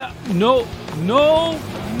No!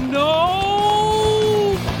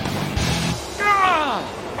 Ah!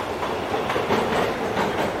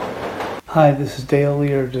 Hi, this is Dale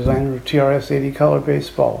Lear, designer of TRS-80 Color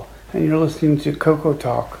Baseball, and you're listening to Coco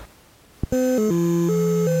Talk.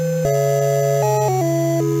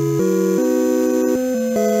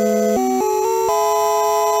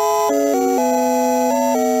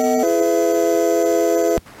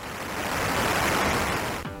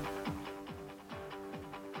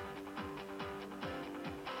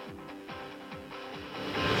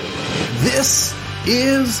 This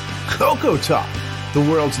is Coco Talk, the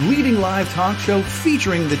world's leading live talk show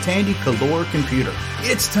featuring the Tandy Color computer.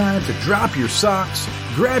 It's time to drop your socks,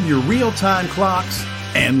 grab your real-time clocks,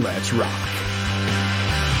 and let's rock.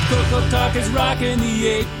 Coco Talk is rocking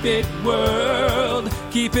the 8-bit world,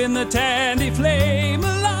 keeping the Tandy flame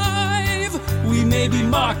alive. We may be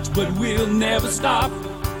mocked, but we'll never stop,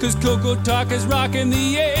 'cause Coco Talk is rocking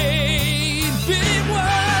the 8-bit world.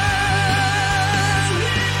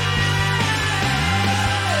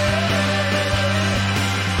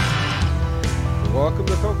 Welcome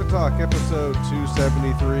to Coco Talk, episode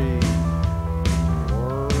 273.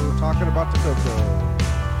 We're talking about the Coco.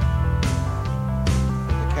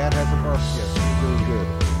 The cat has a bark, yes, he's doing good.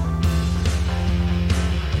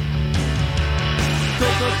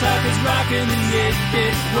 Coco Talk is rocking the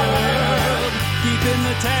 8-bit world, keeping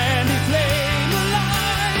the Tandy flame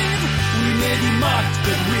alive. We may be mocked,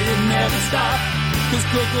 but we'll never stop, 'cause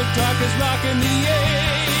Coco Talk is rocking the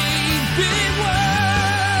 8-bit world.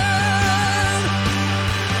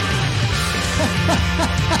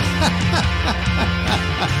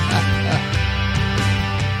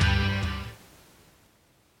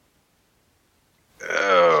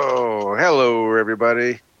 Oh, hello,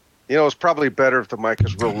 everybody. You know, it's probably better if the mic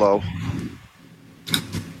is real low.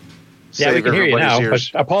 Yeah, we can hear you now.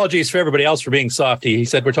 Ears. But apologies for everybody else for being softy. He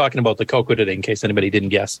said we're talking about the Coco today, in case anybody didn't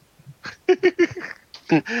guess.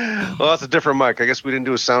 Well, that's a different mic. I guess we didn't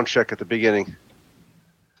do a sound check at the beginning.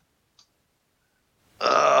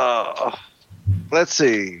 Let's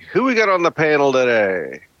see. Who we got on the panel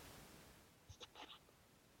today?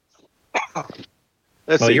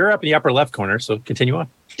 You're up in the upper left corner, so continue on.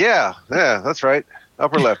 Yeah, that's right.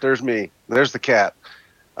 Upper left. There's me. There's the cat.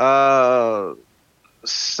 Center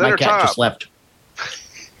my cat top. just left.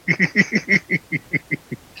 I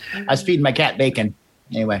was feeding my cat bacon.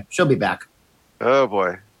 Anyway, she'll be back. Oh,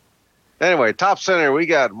 boy. Anyway, top center, we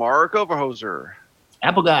got Mark Overhoser.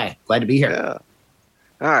 Apple guy. Glad to be here. Yeah.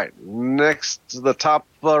 All right. Next to the top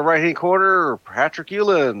right-hand corner, Patrick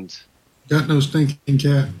Euland. Got no stinking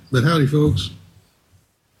cat, but howdy, folks.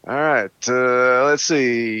 All right. Let's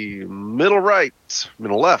see. Middle right.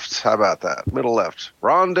 Middle left. How about that? Middle left.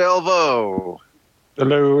 Ron Delvo.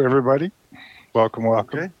 Hello, everybody. Welcome.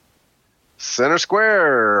 Okay. Center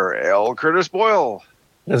square, L. Curtis Boyle.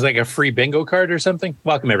 There's like a free bingo card or something.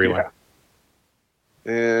 Welcome, everyone.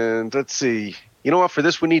 Yeah. And let's see. You know what? For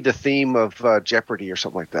this, we need the theme of Jeopardy or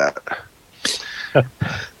something like that.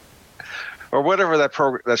 Or whatever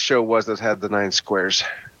that show was that had the 9 squares.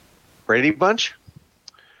 Brady Bunch?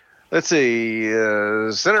 Let's see.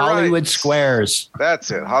 Center Hollywood right. Squares. That's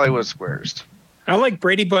it. Hollywood Squares. I like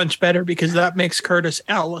Brady Bunch better because that makes Curtis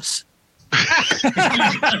Alice.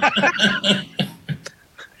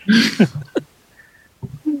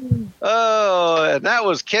 Oh, and that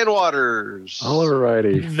was Ken Waters. All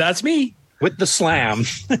righty. That's me. With the slam.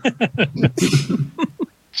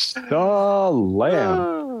 Oh, lamb.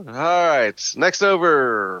 All right. Next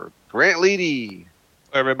over, Grant Leedy.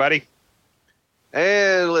 Everybody.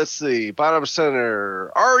 And let's see, bottom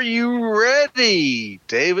center. Are you ready,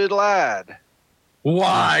 David Ladd?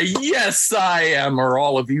 Why, yes, I am. Are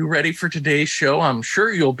all of you ready for today's show? I'm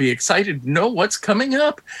sure you'll be excited to know what's coming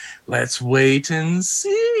up. Let's wait and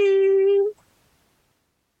see.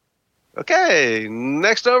 Okay,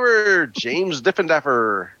 next over, James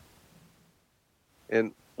Diffendaffer.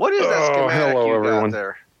 And what is that schematic hello, you everyone. got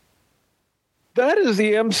there? That is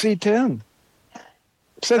the MC10.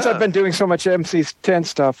 Since I've been doing so much MC10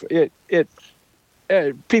 stuff,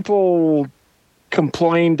 people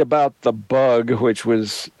complained about the bug, which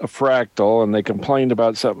was a fractal, and they complained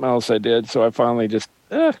about something else I did. So I finally just,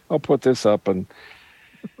 I'll put this up, and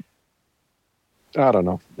I don't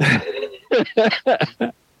know.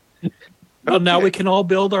 Well, now we can all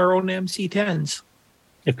build our own MC10s.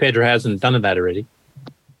 If Pedro hasn't done that already.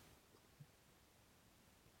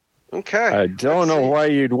 Okay. I don't know why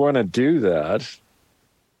you'd want to do that.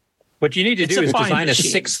 What you need to It's do a is fine design machine. a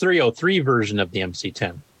 6303 version of the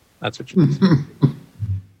MC10. That's what you need.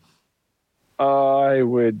 I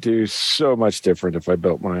would do so much different if I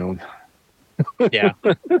built my own. Yeah.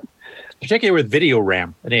 particularly with video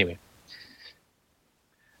RAM. But anyway,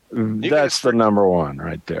 That's the number one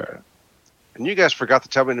right there. And you guys forgot to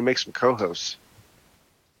tell me to make some co-hosts.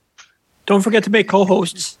 Don't forget to make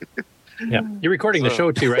co-hosts. yeah, you're recording the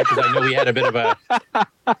show too, right? Because I know we had a bit of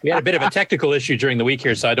a technical issue during the week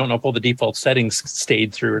here, so I don't know if all the default settings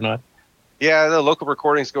stayed through or not. Yeah, the local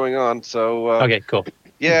recording's going on. So okay, cool.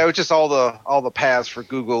 Yeah, it was just all the paths for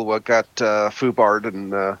Google what got foobarred,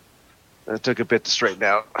 and it took a bit to straighten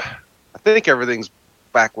out. I think everything's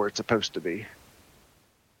back where it's supposed to be.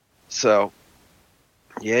 So,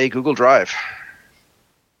 yay, Google Drive.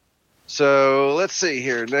 So let's see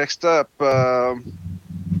here. Next up, some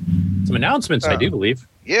announcements, I do believe.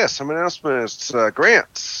 Yeah, some announcements.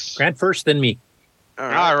 Grant. Grant first, then me.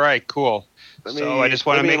 All right, cool. So I just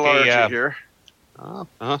want to make a here.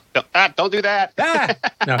 Don't do that.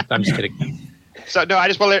 No, I'm just kidding. So no,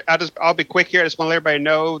 I'll be quick here. I just want to let everybody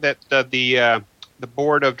know that the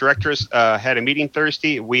board of directors had a meeting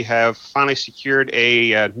Thursday. We have finally secured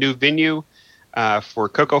a new venue for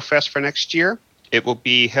Cocoa Fest for next year. It will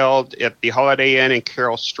be held at the Holiday Inn in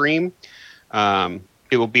Carroll Stream.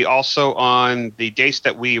 It will be also on the dates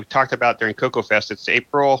that we talked about during Cocoa Fest. It's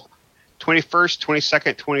April 21st,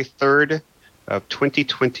 22nd, 23rd of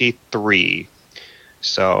 2023.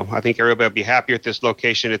 So I think everybody will be happy with this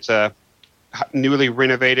location. It's a newly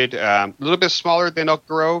renovated, a little bit smaller than Elk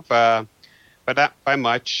Grove, but not by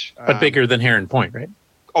much. But bigger than Heron Point, right?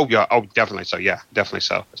 Oh, yeah. Oh, definitely so. Yeah, definitely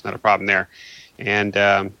so. It's not a problem there. And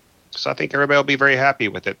so I think everybody will be very happy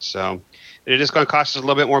with it. So it is going to cost us a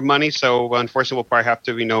little bit more money. So unfortunately, we'll probably have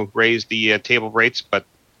to, raise the table rates, but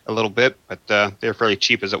a little bit. But they're fairly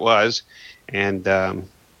cheap as it was. And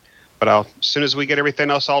but as soon as we get everything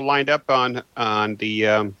else all lined up on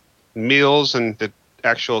the meals and the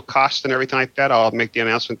actual cost and everything like that, I'll make the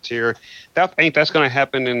announcement here. I think that's going to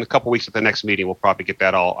happen in a couple weeks at the next meeting. We'll probably get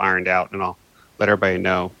that all ironed out, and I'll let everybody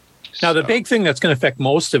know. Now, the big thing that's going to affect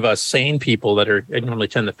most of us sane people that normally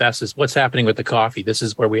attend the fest is what's happening with the coffee. This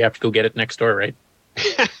is where we have to go get it next door, right?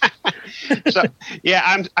 So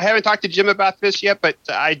yeah, I haven't talked to Jim about this yet, but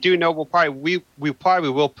I do know we probably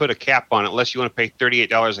will put a cap on it unless you want to pay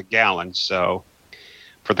 $38 a gallon. So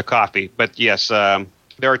for the coffee, but yes, there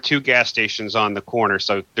are 2 gas stations on the corner,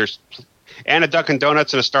 so there's and a Dunkin'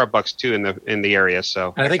 Donuts and a Starbucks too in the area.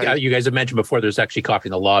 So and I think you guys have mentioned before there's actually coffee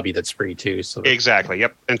in the lobby that's free too. So exactly,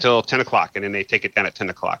 yep, until 10 o'clock, and then they take it down at 10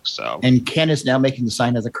 o'clock. So and Ken is now making the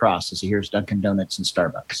sign of the cross as he hears Dunkin' Donuts and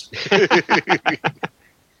Starbucks.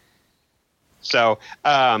 So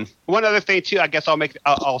one other thing too, I guess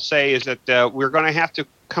I'll say is that we're going to have to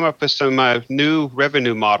come up with some new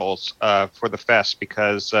revenue models for the fest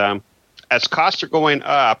because as costs are going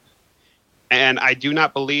up, and I do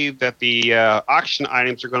not believe that the auction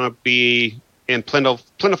items are going to be in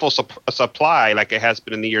plentiful supply like it has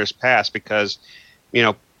been in the years past because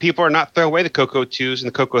people are not throwing away the Cocoa 2s and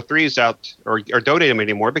the Cocoa 3s out or donating them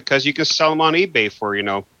anymore because you can sell them on eBay for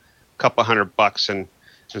a couple $100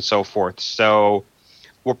 and so forth. So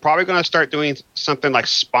we're probably going to start doing something like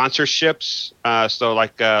sponsorships. So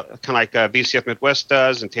like kind of like VCF Midwest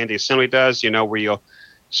does and Tandy Assembly does, where you'll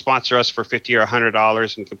sponsor us for $50 or $100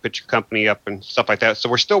 and you can put your company up and stuff like that. So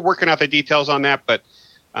we're still working out the details on that, but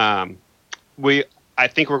I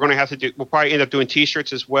think we're going to we'll probably end up doing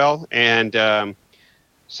T-shirts as well. And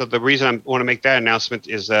so the reason I want to make that announcement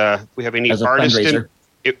is if we have any artists,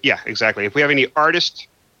 yeah, exactly. If we have any artists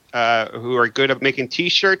who are good at making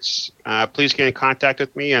T-shirts, please get in contact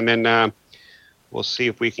with me, and then we'll see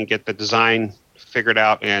if we can get the design figured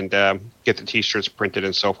out and get the T-shirts printed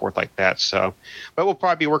and so forth like that. So, but we'll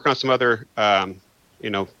probably be working on some other,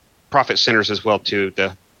 profit centers as well too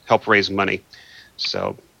to help raise money.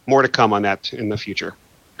 So more to come on that in the future.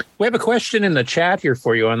 We have a question in the chat here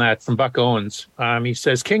for you on that from Buck Owens. He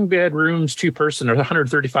says, King Bed Rooms 2-person are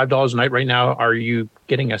 $135 a night right now. Are you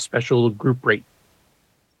getting a special group rate?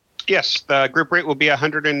 Yes, the group rate will be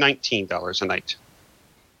 $119 a night.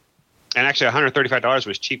 And actually, $135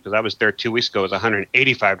 was cheap because I was there 2 weeks ago. It was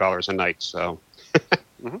 $185 a night. So,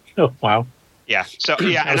 oh wow, yeah. So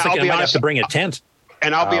yeah, and I'll be honest. To bring a tent,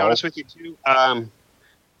 and I'll be honest with you too.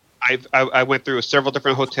 I went through several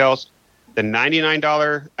different hotels. The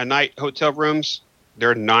 $99 a night hotel rooms,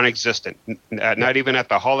 they're non-existent. Not even at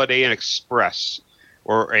the Holiday Inn Express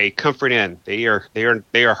or a Comfort Inn. They are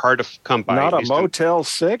hard to come by. Not a Motel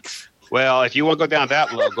 6. Well, if you want to go down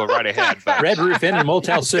that low, go right ahead. But Red Roof Inn and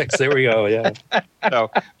Motel 6. There we go. Yeah.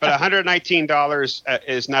 So, but $119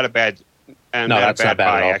 is not a bad. No, that's not bad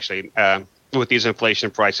buy, at all. Actually, with these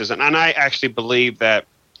inflation prices, and I actually believe that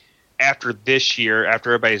after this year, after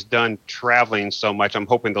everybody's done traveling so much, I'm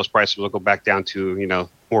hoping those prices will go back down to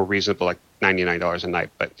more reasonable, like $99 a night.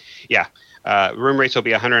 But yeah, room rates will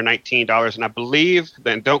be $119, and I believe,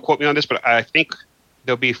 then don't quote me on this, but I think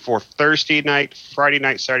they'll be for Thursday night, Friday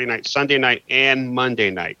night, Saturday night, Sunday night, and Monday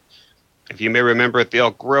night. If you may remember at the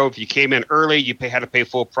Elk Grove, you came in early, you had to pay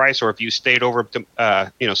full price, or if you stayed over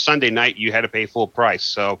to, Sunday night, you had to pay full price.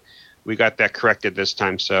 So we got that corrected this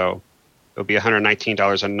time. So it'll be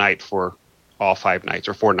 $119 a night for all 5 nights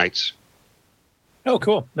or 4 nights. Oh,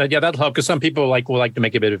 cool. Yeah, that'll help because some people will like to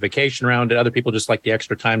make a bit of vacation around it. Other people just like the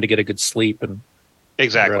extra time to get a good sleep and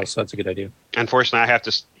exactly. So that's a good idea. Unfortunately, I have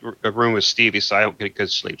to room with Stevie, so I don't get good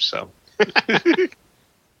sleep. So.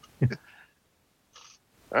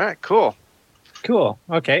 All right, cool. Cool.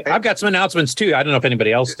 Okay. I've got some announcements too. I don't know if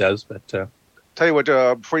anybody else does, but tell you what,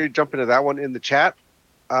 before you jump into that one in the chat,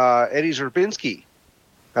 Eddie Zerbinski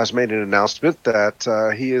has made an announcement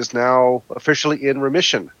that he is now officially in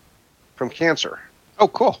remission from cancer. Oh,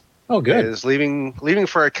 cool. Oh, good. He is leaving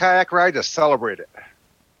for a kayak ride to celebrate it.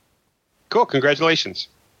 Cool. Congratulations.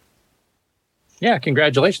 Yeah,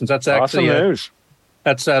 congratulations. That's actually awesome news.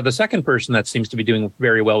 That's the second person that seems to be doing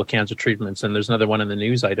very well with cancer treatments, and there's another one in the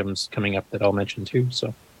news items coming up that I'll mention too.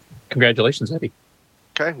 So, congratulations, Eddie.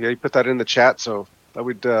 Okay, yeah, you put that in the chat, so I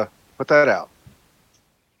would put that out.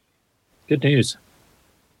 Good news.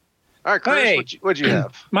 All right, Chris, hey, what'd you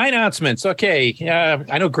have? My announcements. Okay,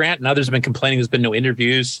 I know Grant and others have been complaining there's been no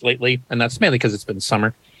interviews lately, and that's mainly because it's been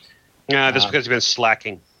summer. Yeah, that's because you've been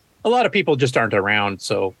slacking. A lot of people just aren't around,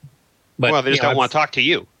 so. But, well, they just don't want to talk to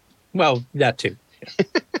you. Well, that too.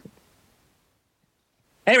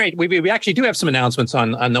 Anyway, we actually do have some announcements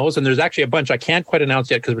on those, and there's actually a bunch I can't quite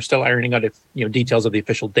announce yet because we're still ironing out details of the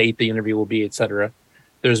official date the interview will be, etc.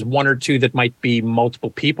 There's 1 or 2 that might be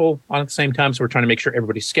multiple people on at the same time, so we're trying to make sure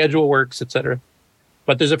everybody's schedule works, etc.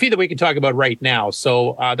 But there's a few that we can talk about right now.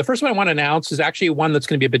 So the first one I want to announce is actually one that's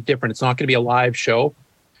going to be a bit different. It's not going to be a live show.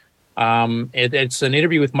 It's an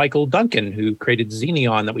interview with Michael Duncan, who created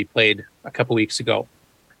Xeneon that we played a couple weeks ago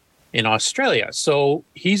in Australia. So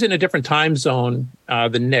he's in a different time zone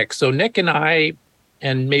than Nick. So Nick and I,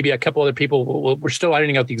 and maybe a couple other people, we're still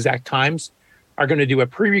ironing out the exact times, are going to do a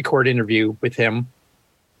pre-record interview with him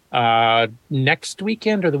next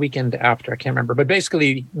weekend or the weekend after. I can't remember. But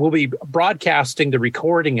basically, we'll be broadcasting the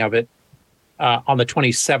recording of it on the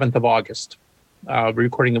 27th of August,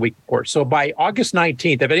 recording the week before. So by August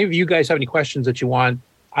 19th, if any of you guys have any questions that you want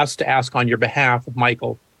us to ask on your behalf of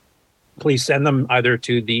Michael, please send them either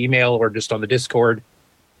to the email or just on the Discord.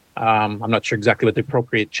 I'm not sure exactly what the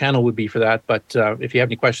appropriate channel would be for that, but if you have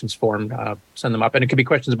any questions for him, send them up. And it could be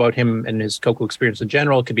questions about him and his Coco experience in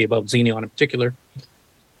general. It could be about Xeneon in particular.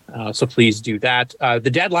 So please do that.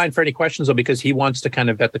 The deadline for any questions, though, because he wants to kind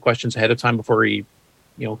of vet the questions ahead of time before he,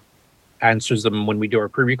 answers them when we do our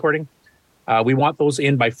pre-recording. We want those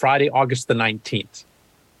in by Friday, August the 19th.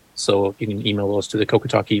 So you can email those to the Coco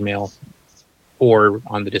Talk email or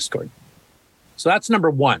on the Discord. So that's number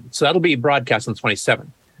 1. So that'll be broadcast on the 27th.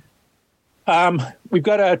 We've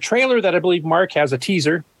got a trailer that I believe Mark has a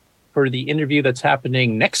teaser for the interview that's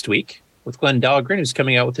happening next week with Glenn Dahlgren, who's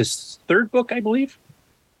coming out with his 3rd book, I believe.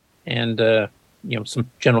 And, some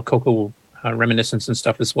general Coco reminiscence and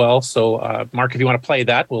stuff as well. So, Mark, if you want to play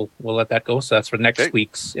that, we'll let that go. So that's for next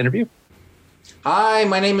week's interview. Hi,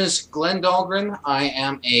 my name is Glenn Dahlgren. I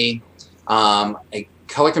am a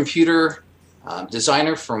color computer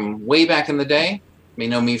designer from way back in the day. You may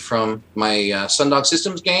know me from my Sundog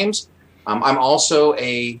Systems games. I'm also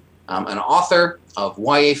an author of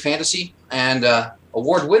YA fantasy and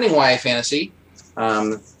award-winning YA fantasy.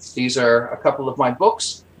 These are a couple of my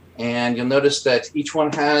books, and you'll notice that each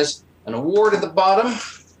one has an award at the bottom.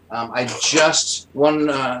 I just won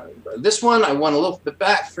this one. I won a little bit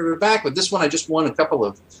further back, but this one I just won a couple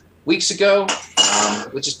of weeks ago,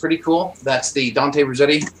 which is pretty cool. That's the Dante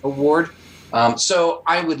Rossetti Award. So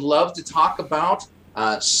I would love to talk about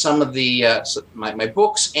some of the my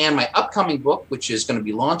books and my upcoming book, which is going to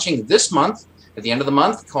be launching this month at the end of the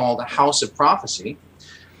month, called House of Prophecy.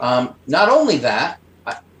 Not only that,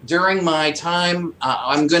 during my time,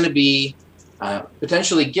 I'm going to be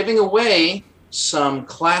potentially giving away some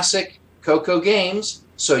classic Coco games,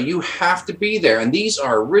 so you have to be there. And these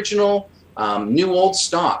are original, new old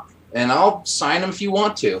stock. And I'll sign them if you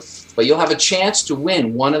want to, but you'll have a chance to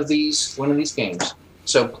win one of these games.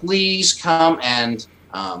 So please come and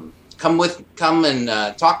talk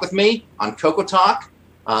with me on Coco Talk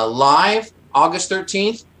live August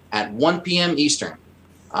 13th at 1 p.m. Eastern.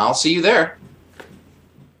 I'll see you there.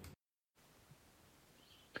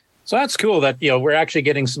 So that's cool that we're actually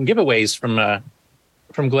getting some giveaways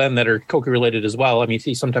from Glenn that are Coco related as well. I mean,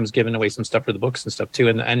 he's sometimes giving away some stuff for the books and stuff too,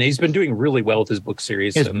 and he's been doing really well with his book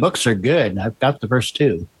series. His books are good. I've got the first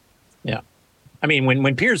 2. Yeah, I mean,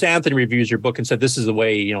 when Piers Anthony reviews your book and said this is the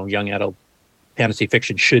way young adult fantasy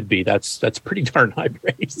fiction should be, that's pretty darn high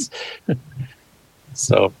praise.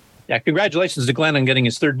 So, yeah, congratulations to Glenn on getting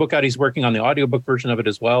his third book out. He's working on the audiobook version of it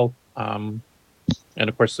as well, and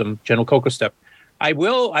of course some general Coco stuff. I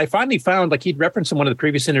finally found, like he'd referenced in one of the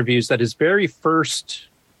previous interviews, that his very first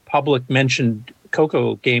public mentioned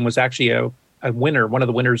Coco game was actually a winner, one of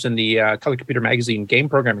the winners in the Color Computer Magazine game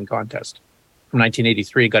programming contest from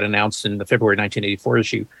 1983. Got announced in the February 1984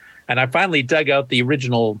 issue. And I finally dug out the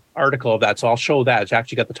original article of that, so I'll show that. It's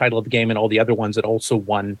actually got the title of the game and all the other ones that also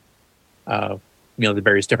won, the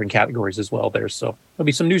various different categories as well there. So there'll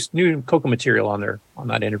be some new Coco material on there on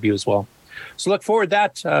that interview as well. So look forward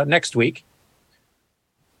to that next week.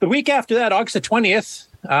 The week after that, August the 20th,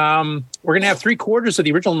 we're going to have 3/4 of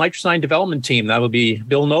the original Nitrous 9 development team. That will be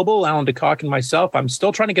Bill Noble, Alan DeCock, and myself. I'm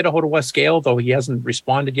still trying to get a hold of Wes Gale, though he hasn't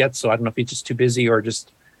responded yet, so I don't know if he's just too busy or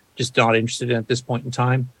just not interested in at this point in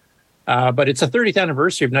time. But it's the 30th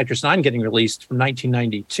anniversary of Nitrous 9 getting released from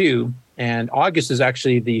 1992, and August is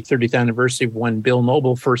actually the 30th anniversary of when Bill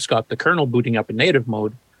Noble first got the kernel booting up in native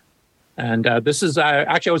mode. And this is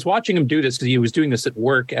actually, I was watching him do this because he was doing this at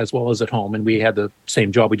work as well as at home, and we had the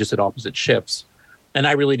same job. We just had opposite shifts. And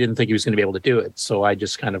I really didn't think he was going to be able to do it. So I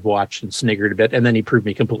just kind of watched and sniggered a bit. And then he proved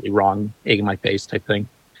me completely wrong, egg in my face type thing.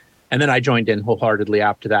 And then I joined in wholeheartedly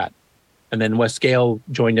after that. And then Wes Gale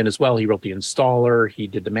joined in as well. He wrote the installer. He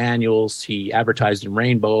did the manuals. He advertised in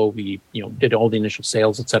Rainbow. He did all the initial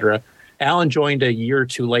sales, etc. Alan joined a year or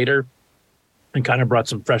two later and kind of brought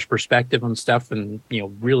some fresh perspective on stuff and,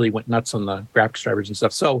 really went nuts on the graphics drivers and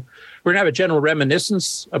stuff. So we're going to have a general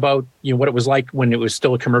reminiscence about, what it was like when it was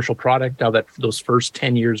still a commercial product, how that those first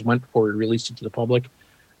 10 years went before we released it to the public.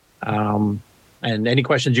 And any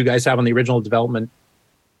questions you guys have on the original development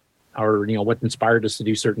or, what inspired us to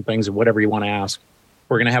do certain things or whatever you want to ask,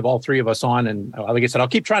 we're going to have all three of us on. And like I said, I'll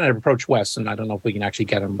keep trying to approach Wes, and I don't know if we can actually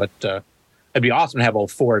get him, but it'd be awesome to have all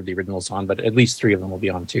four of the originals on, but at least three of them will be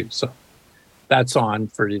on too. So that's on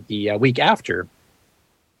for the week after.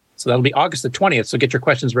 So that'll be August the 20th. So get your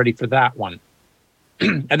questions ready for that one.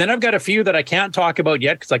 And then I've got a few that I can't talk about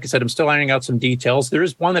yet because, like I said, I'm still ironing out some details. There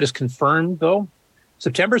is one that is confirmed, though.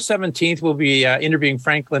 September 17th, we'll be interviewing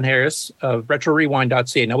Franklin Harris of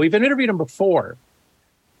RetroRewind.ca. Now, we've interviewed him before,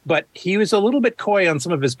 but he was a little bit coy on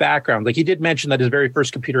some of his background. Like, he did mention that his very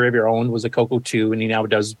first computer he ever owned was a Coco 2, and he now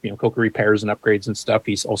does, Coco repairs and upgrades and stuff.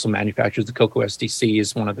 He's also manufactures the Coco SDC,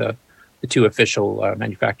 is one of the two official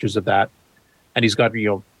manufacturers of that. And he's got,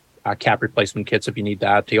 cap replacement kits if you need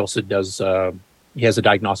that. He also does, he has a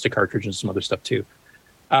diagnostic cartridge and some other stuff too.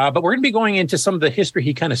 But we're going to be going into some of the history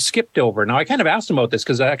he kind of skipped over. Now, I kind of asked him about this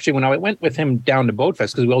because actually when I went with him down to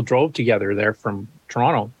Boatfest, because we all drove together there from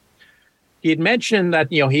Toronto, he had mentioned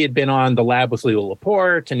that, he had been on the lab with Leo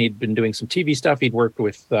Laporte and he'd been doing some TV stuff. He'd worked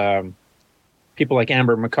with people like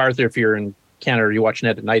Amber MacArthur. If you're in Canada or you watch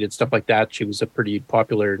Net at Night and stuff like that, she was a pretty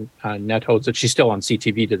popular net host. That she's still on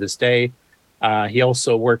CTV to this day. He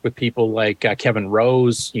also worked with people like Kevin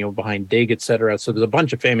Rose, behind Dig, etc. So there's a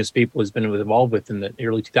bunch of famous people he's been involved with in the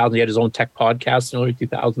early 2000s. He had his own tech podcast in the early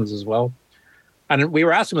 2000s as well. And we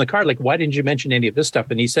were asking him in the car, like, why didn't you mention any of this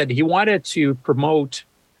stuff? And he said he wanted to promote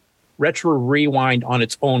Retro Rewind on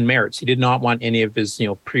its own merits. He did not want any of his,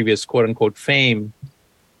 previous quote unquote fame,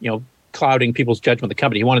 clouding people's judgment of the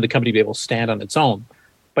company. He wanted the company to be able to stand on its own.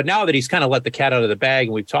 But now that he's kind of let the cat out of the bag,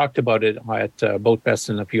 and we've talked about it at Boatfest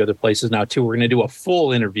and a few other places now too, we're going to do a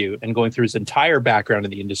full interview and going through his entire background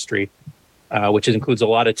in the industry, which includes a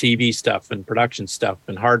lot of TV stuff and production stuff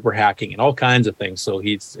and hardware hacking and all kinds of things. So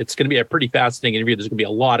it's going to be a pretty fascinating interview. There's going to be a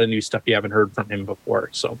lot of new stuff you haven't heard from him before.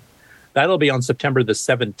 So that'll be on September the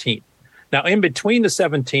 17th. Now, in between the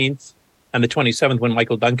 17th and the 27th, when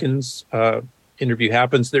Michael Duncan's interview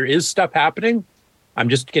happens, there is stuff happening. I'm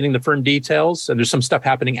just getting the firm details, and there's some stuff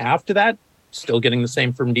happening after that, still getting the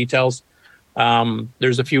same firm details.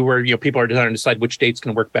 There's a few where people are trying to decide which date's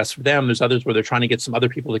going to work best for them. There's others where they're trying to get some other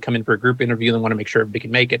people to come in for a group interview and want to make sure everybody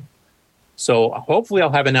can make it. So hopefully I'll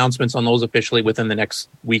have announcements on those officially within the next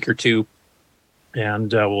week or two,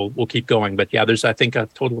 and we'll keep going. But yeah, there's I think a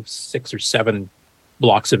total of 6 or 7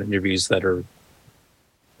 blocks of interviews that are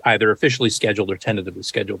either officially scheduled or tentatively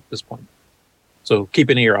scheduled at this point. So keep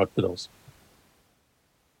an ear out for those.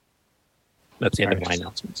 That's the end of my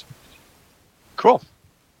announcements. Cool.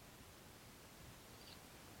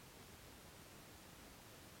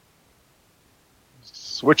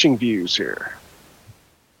 Switching views here.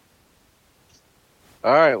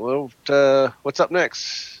 All right. Well, what's up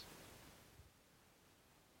next?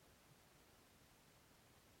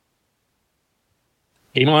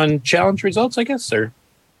 Game on challenge results, I guess, or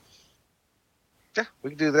yeah,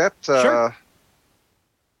 we can do that. Sure.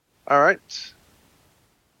 All right.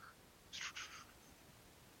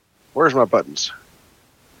 Where's my buttons?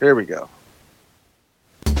 Here we go.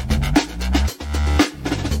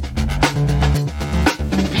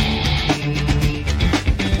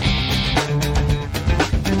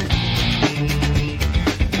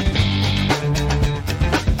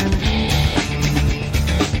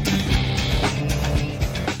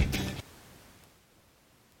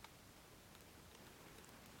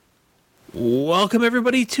 Welcome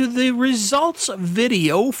everybody to the results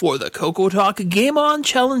video for the Coco Talk Game On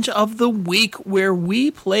Challenge of the Week, where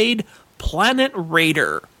we played Planet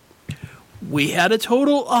Raider. We had a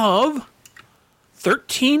total of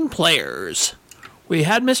 13 players. We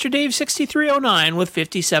had Mr. Dave 6309 with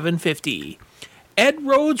 5750, Ed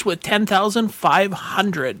Rhodes with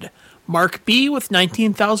 10,500, Mark B with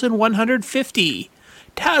 19,150,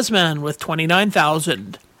 Tasman with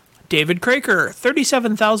 29,000. David Craker,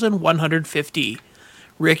 37,150.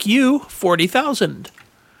 Rick U, 40,000.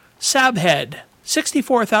 Sabhead,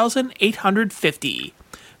 64,850.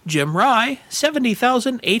 Jim Rye,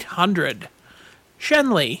 70,800.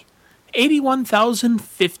 Shenley,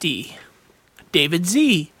 81,050. David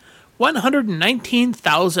Z,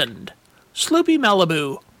 119,000. Sloopy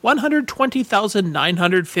Malibu,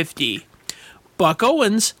 120,950. Buck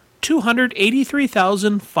Owens,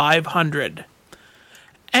 283,500.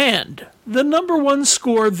 And the number one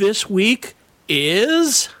score this week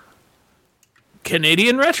is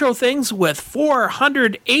Canadian Retro Things with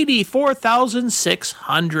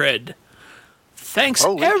 484,600. Thanks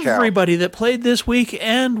everybody that played this week,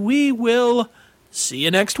 and we will see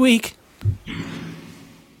you next week.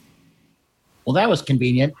 Well, that was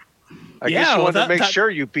convenient. I guess you wanted to make sure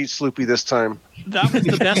you beat Sloopy this time. That was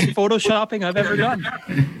the best photoshopping I've ever done.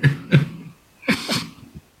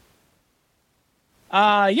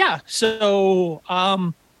 So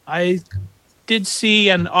I did see,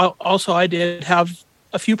 and also I did have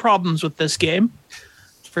a few problems with this game.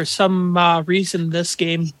 For some reason, this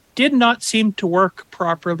game did not seem to work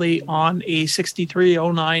properly on a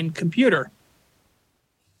 6309 computer.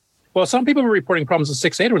 Well, some people were reporting problems with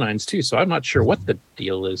 6809s too, so I'm not sure what the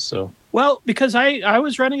deal is. So, well, because I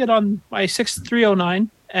was running it on my 6309,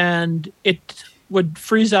 and it would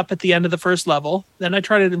freeze up at the end of the first level. Then I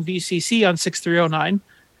tried it in VCC on 6309.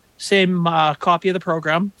 Same copy of the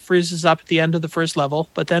program, freezes up at the end of the first level.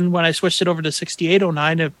 But then when I switched it over to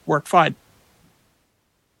 6809, it worked fine.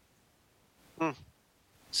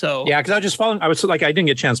 So yeah, because I was just following. I didn't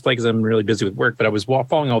get a chance to play because I'm really busy with work. But I was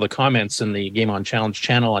following all the comments in the Game On Challenge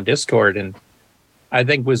channel on Discord, and I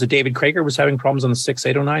think was it David Crager was having problems on the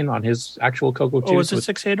 6809 on his actual Coco 2. Oh, was it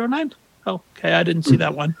 6809? Oh, okay, I didn't see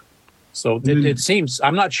that one. So it seems,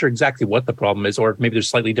 I'm not sure exactly what the problem is, or maybe there's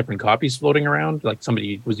slightly different copies floating around. Like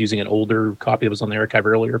somebody was using an older copy that was on the archive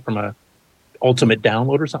earlier from a ultimate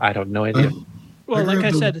download or something. I have no idea. Well, like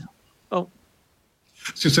I said,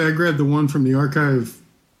 Since I grabbed the one from the archive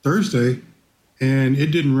Thursday, and it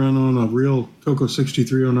didn't run on a real Coco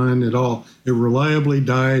 6309 at all. It reliably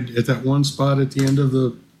died at that one spot at the end of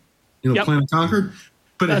the, Planet Conquered.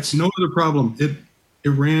 But it's no other problem. It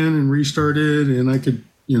ran and restarted, and I could.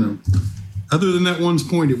 Other than that one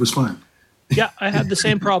point, it was fine. Yeah, I had the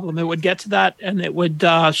same problem. It would get to that, and it would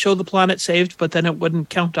show the planet saved, but then it wouldn't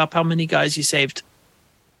count up how many guys you saved.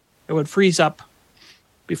 It would freeze up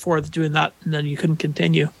before doing that, and then you couldn't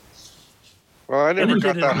continue. Well, I never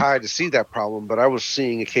got that high to see that problem, but I was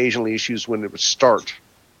seeing occasionally issues when it would start.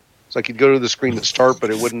 It's like you'd go to the screen to start, but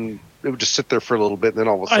it would just sit there for a little bit, and then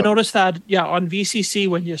all of a sudden. I noticed that, on VCC,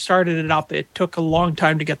 when you started it up, it took a long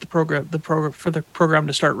time to get the program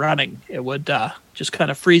to start running. It would just kind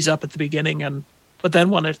of freeze up at the beginning, but then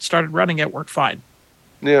when it started running, it worked fine.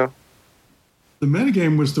 Yeah. The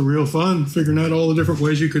metagame was the real fun, figuring out all the different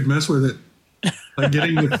ways you could mess with it. Like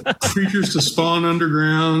getting the creatures to spawn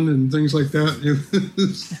underground and things like that.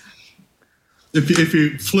 If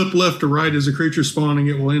you flip left or right as a creature spawning,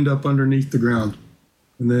 it will end up underneath the ground.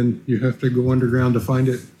 And then you have to go underground to find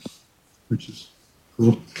it, which is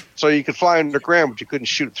cool. So you could fly underground, but you couldn't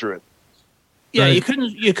shoot through it. Yeah, right. You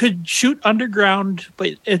could shoot underground,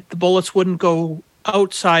 but the bullets wouldn't go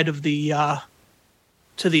outside of the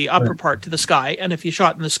to the upper part, to the sky. And if you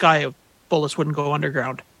shot in the sky, bullets wouldn't go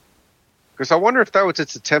underground. Because I wonder if that was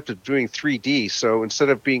its attempt at doing 3D. So instead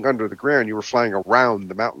of being under the ground, you were flying around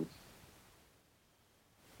the mountain.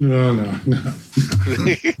 No. Because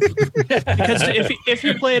if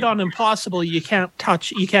you play it on Impossible, you can't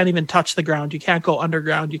even touch the ground. You can't go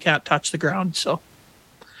underground. You can't touch the ground. So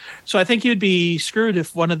I think you'd be screwed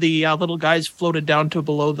if one of the little guys floated down to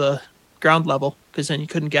below the ground level, because then you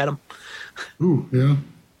couldn't get them. Ooh, yeah.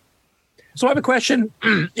 So I have a question.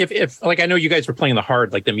 If like I know you guys were playing the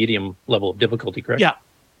hard, like the medium level of difficulty, correct? Yeah.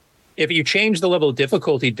 If you change the level of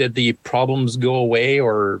difficulty, did the problems go away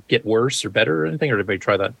or get worse or better or anything, or did anybody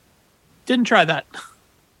try that? Didn't try that.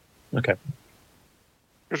 Okay.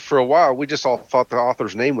 For a while, we just all thought the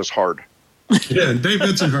author's name was Hard. Yeah, Dave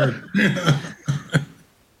Edson Hard.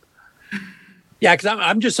 Yeah, because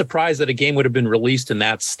I'm just surprised that a game would have been released in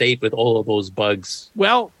that state with all of those bugs.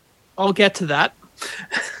 Well, I'll get to that.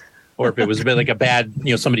 Or if it was a bit like a bad,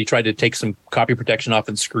 somebody tried to take some copy protection off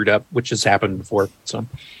and screwed up, which has happened before. So,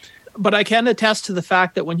 but I can attest to the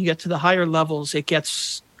fact that when you get to the higher levels, it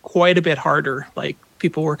gets quite a bit harder. Like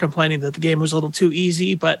people were complaining that the game was a little too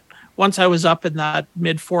easy, but once I was up in that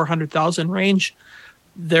mid 400,000 range,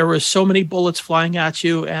 there were so many bullets flying at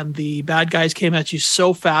you, and the bad guys came at you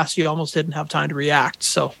so fast you almost didn't have time to react.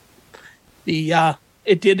 So,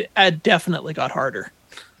 it definitely got harder.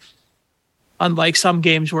 Unlike some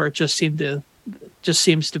games where it just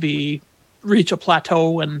seems to be reach a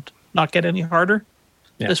plateau and not get any harder.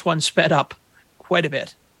 Yeah. This one sped up quite a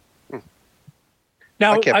bit.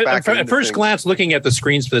 Now, at first glance, looking at the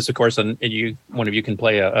screens for this, of course, and one of you can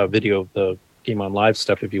play a video of the Game On Live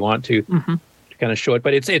stuff if you want to kind of show it.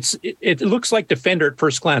 But it looks like Defender at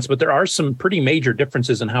first glance, but there are some pretty major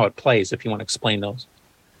differences in how it plays. If you want to explain those.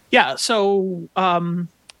 Yeah. So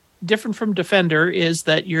different from Defender is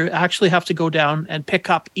that you actually have to go down and pick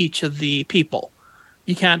up each of the people.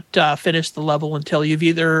 You can't finish the level until you've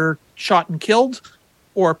either shot and killed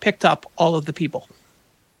or picked up all of the people.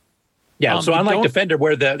 Yeah, so unlike Defender,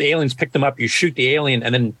 where the aliens pick them up, you shoot the alien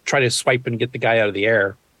and then try to swipe and get the guy out of the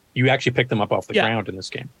air. You actually pick them up off the ground in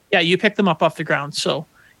this game. Yeah, you pick them up off the ground. So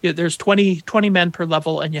there's 20 men per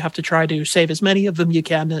level, and you have to try to save as many of them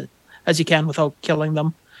as you can without killing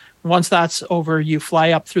them. Once that's over, you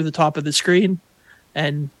fly up through the top of the screen,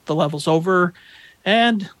 and the level's over,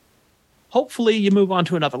 and hopefully you move on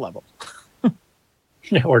to another level.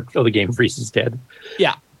 Or the game freezes dead.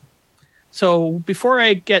 Yeah. So before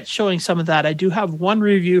I get showing some of that, I do have one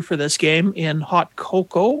review for this game in Hot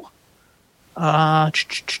Cocoa,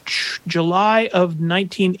 July of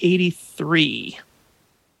 1983.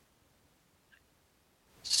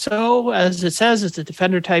 So as it says, it's a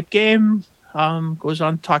Defender type game. Goes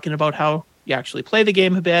on talking about how you actually play the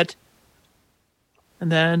game a bit.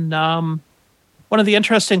 And then one of the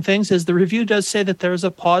interesting things is the review does say that there's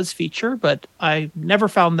a pause feature, but I never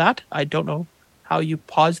found that. I don't know how you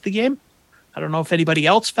pause the game. I don't know if anybody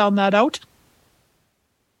else found that out. I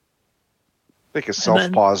think it's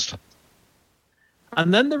self-paused.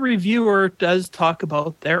 And then the reviewer does talk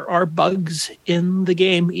about there are bugs in the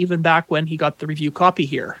game even back when he got the review copy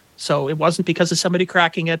here. So it wasn't because of somebody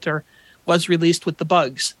cracking it or was released with the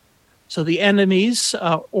bugs. So the enemies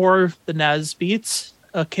or the Nazbeats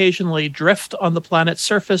occasionally drift on the planet's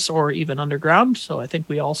surface or even underground. So I think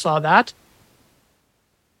we all saw that.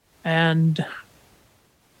 And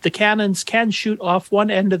the cannons can shoot off one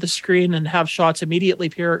end of the screen and have shots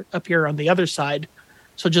immediately appear on the other side.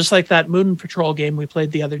 So just like that Moon Patrol game we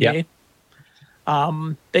played the other day,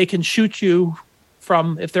 they can shoot you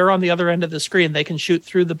from, if they're on the other end of the screen, they can shoot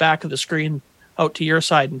through the back of the screen out to your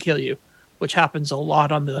side and kill you, which happens a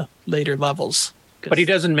lot on the later levels. But he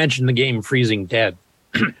doesn't mention the game freezing dead.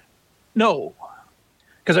 No.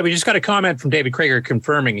 Because we just got a comment from David Krager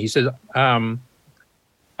confirming. He says,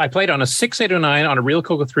 I played on a 6809 on a real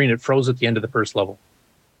Coco 3 and it froze at the end of the first level.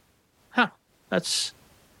 Huh. That's...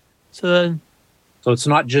 So it's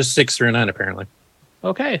not just 6309 apparently.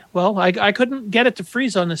 Okay. Well, I couldn't get it to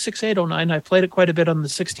freeze on the 6809. I played it quite a bit on the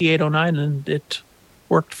 6809 and it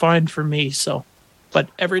worked fine for me. So, but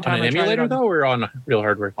every time on an emulator though, or on real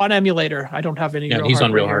hardware? On emulator. I don't have any. Yeah, he's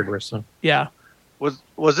on real hardware. So yeah.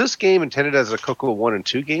 Was this game intended as a Coco 1 and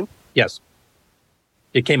 2 game? Yes.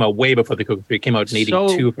 It came out way before the Coco 3. It came out in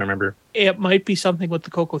 82, if I remember. It might be something with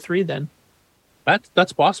the Coco 3 then.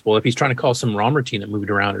 That's possible. If he's trying to call some ROM routine that moved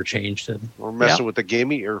around or changed. Or messing with the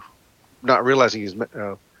gimme, or not realizing he's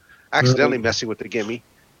accidentally messing with the gimme.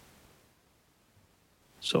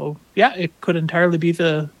 So, yeah, it could entirely be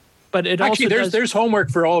but it actually, also there's homework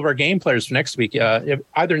for all of our game players for next week.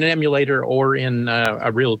 Either in an emulator or in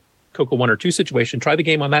a real Coco 1 or 2 situation, try the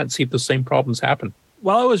game on that and see if the same problems happen.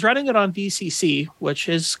 Well, I was running it on VCC, which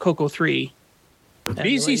is Coco 3.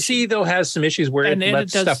 VCC, though, has some issues where it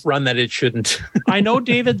lets stuff run that it shouldn't. I know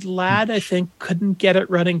David Ladd, I think, couldn't get it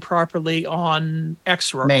running properly on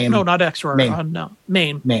XROR. MAME. No, not XROR. MAME. On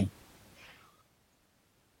MAME. MAME.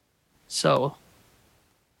 So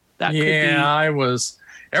that could be... Yeah,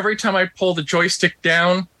 every time I pull the joystick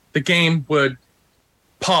down, the game would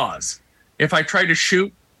pause. If I tried to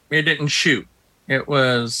shoot, it didn't shoot. It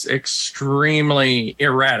was extremely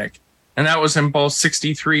erratic. And that was in both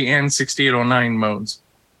 63 and 6809 modes.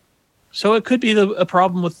 So it could be a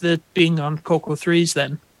problem with it being on Coco 3s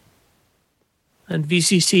then. And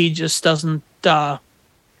VCC just doesn't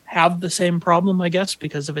have the same problem, I guess,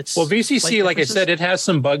 because of its... Well, VCC, like I differences. said, it has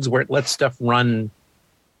some bugs where it lets stuff run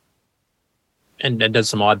and does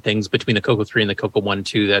some odd things between the Coco 3 and the Coco 1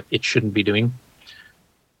 2 that it shouldn't be doing.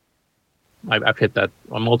 I've hit that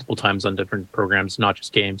multiple times on different programs, not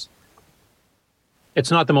just games. It's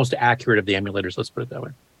not the most accurate of the emulators, let's put it that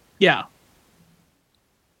way. Yeah.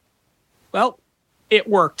 Well, it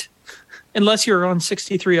worked. Unless you're on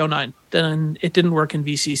 6309, then it didn't work in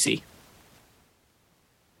VCC.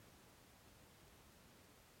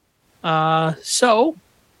 So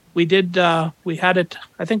we did, we had it,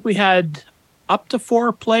 I think we had up to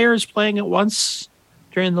 4 players playing at once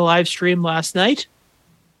during the live stream last night.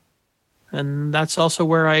 And that's also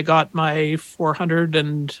where I got my 400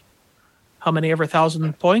 and how many ever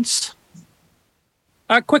thousand points.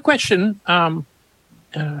 Quick question.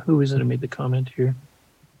 Who is it who made the comment here?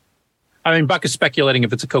 I mean, Buck is speculating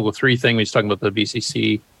if it's a Coco 3 thing. He's talking about the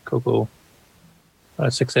VCC Coco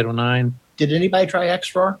 6809. Did anybody try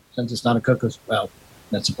XROAR? Since it's not a Coco, well,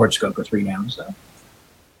 that supports Coco 3 now, so.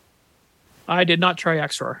 I did not try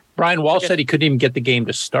XROAR. Brian Walsh said he couldn't even get the game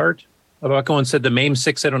to start. Bucko said the MAME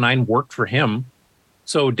 6809 worked for him.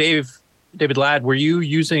 So, David Ladd, were you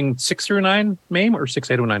using 609 MAME or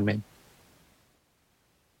 6809 MAME?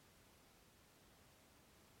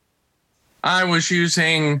 I was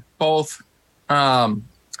using both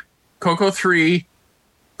Coco 3,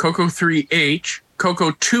 Coco 3H,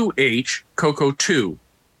 Coco 2H, Coco 2.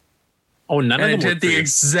 Oh, none of them And it did the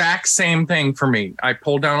exact same thing for me. I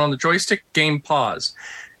pulled down on the joystick, game pause.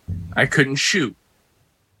 I couldn't shoot.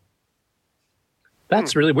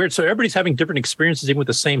 That's really weird. So everybody's having different experiences even with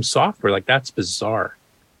the same software. Like, that's bizarre.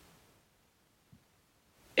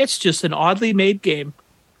 It's just an oddly made game.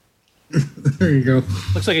 There you go.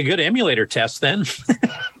 Looks like a good emulator test then.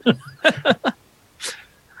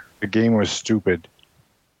 The game was stupid.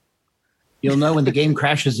 You'll know when the game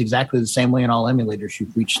crashes exactly the same way in all emulators.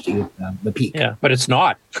 You've reached the peak. Yeah, but it's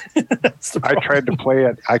not. I tried to play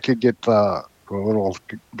it. I could get the little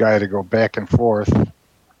guy to go back and forth,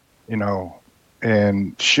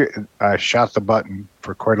 and I shot the button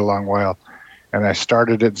for quite a long while. And I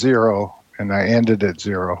started at 0, and I ended at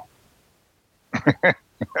 0.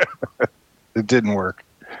 It didn't work.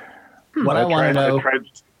 What I want to know...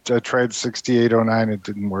 I tried 6809. It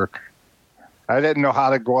didn't work. I didn't know how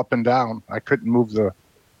to go up and down. I couldn't move the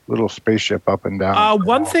little spaceship up and down.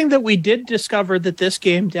 One thing that we did discover that this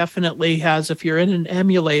game definitely has, if you're in an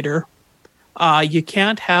emulator, you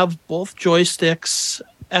can't have both joysticks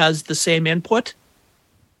as the same input.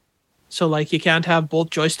 So, like, you can't have both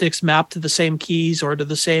joysticks mapped to the same keys or to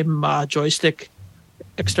the same joystick,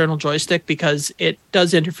 external joystick, because it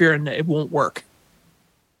does interfere and it won't work.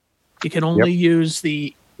 You can only use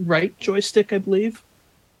the right joystick, I believe.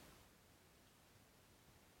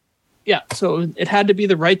 Yeah, so it had to be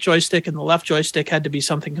the right joystick, and the left joystick had to be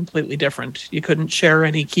something completely different. You couldn't share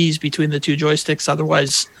any keys between the two joysticks,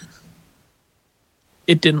 otherwise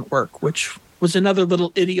it didn't work, which was another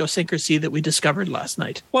little idiosyncrasy that we discovered last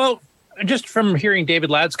night. Well, just from hearing David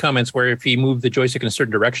Ladd's comments, where if he moved the joystick in a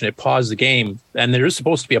certain direction, it paused the game, and there is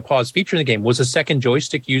supposed to be a pause feature in the game. Was a second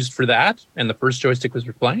joystick used for that, and the first joystick was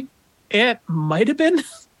for playing? It might have been.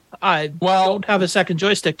 I don't have a second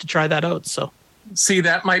joystick to try that out, so... See,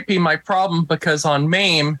 that might be my problem, because on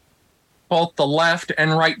MAME, both the left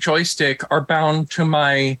and right joystick are bound to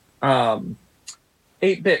my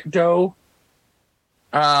 8-bit Go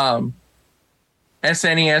SNES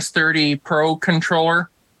 30 Pro controller.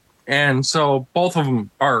 And so both of them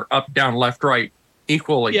are up, down, left, right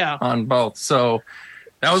equally on both. So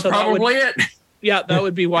that was probably it. Yeah, that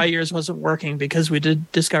would be why yours wasn't working, because we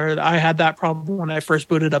did discover that I had that problem when I first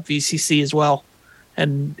booted up VCC as well.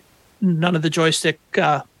 And none of the joystick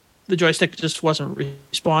just wasn't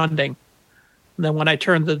responding. And then when I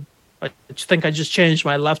turned I think I just changed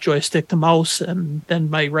my left joystick to mouse, and then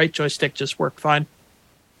my right joystick just worked fine.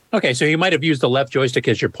 Okay, so you might have used the left joystick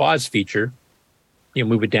as your pause feature. You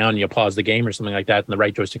move it down and you pause the game or something like that, and the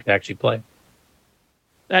right joystick to actually play.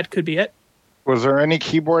 That could be it. Was there any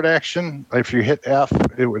keyboard action? If you hit F,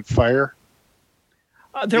 it would fire?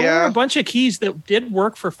 There were a bunch of keys that did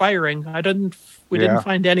work for firing. We didn't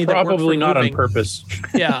find any that probably worked for not moving. on purpose.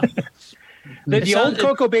 Yeah. The old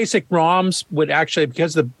Coco Basic ROMs would actually,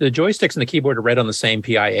 because the joysticks and the keyboard are read on the same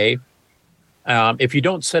PIA, if you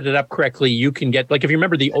don't set it up correctly, you can get, like, if you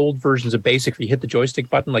remember the old versions of Basic, if you hit the joystick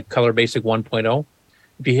button, like Color Basic 1.0,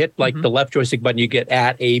 if you hit like the left joystick button, you get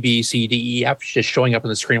at A, B, C, D, E, F, just showing up on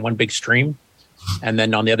the screen, one big stream. And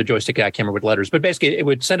then on the other joystick, I can't remember what letters, but basically it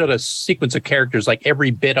would send out a sequence of characters, like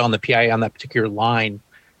every bit on the PIA on that particular line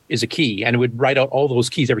is a key. And it would write out all those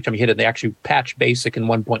keys every time you hit it. They actually patched BASIC in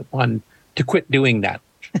 1.1 to quit doing that.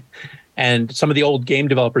 And some of the old game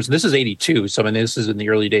developers, and this is 82, so I mean, this is in the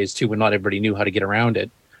early days too, when not everybody knew how to get around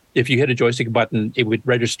it. If you hit a joystick button, it would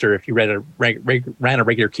register. If you ran a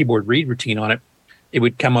regular keyboard read routine on it, it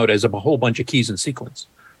would come out as a whole bunch of keys in sequence.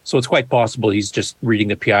 So it's quite possible he's just reading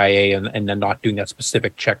the PIA and then not doing that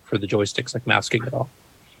specific check for the joysticks, like masking it all.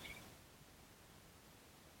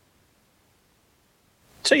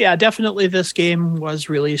 So yeah, definitely this game was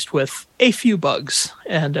released with a few bugs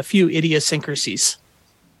and a few idiosyncrasies.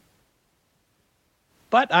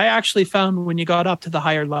 But I actually found when you got up to the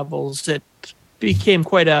higher levels, it became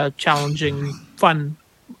quite a challenging,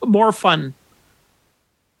 more fun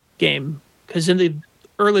game. Because in the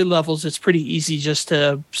early levels, it's pretty easy just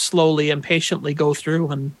to slowly and patiently go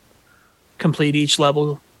through and complete each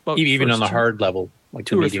level. Even on the hard level, like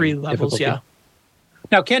 2 or 3 levels, difficulty. Yeah.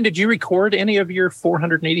 Now, Ken, did you record any of your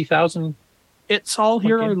 480,000? It's all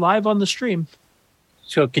here live on the stream.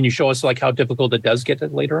 So can you show us like how difficult it does get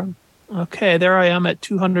later on? Okay, there I am at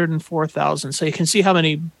 204,000. So you can see how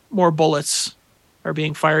many more bullets are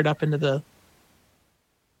being fired up into the...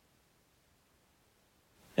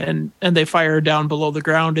 And they fire down below the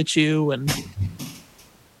ground at you, and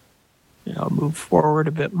I'll move forward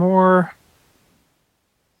a bit more.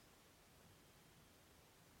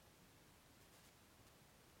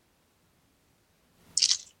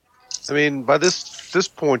 I mean, by this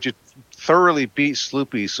point, you thoroughly beat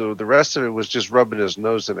Sloopy, so the rest of it was just rubbing his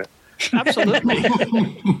nose in it. Absolutely.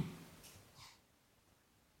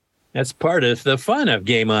 That's part of the fun of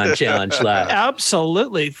Game On Challenge Live.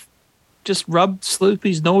 Absolutely. Just rub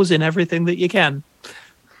Sloopy's nose in everything that you can.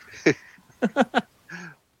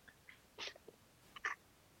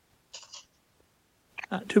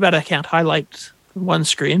 Too bad I can't highlight one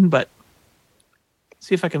screen, but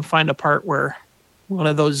see if I can find a part where one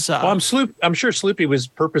of those... well, I'm sure Sloopy was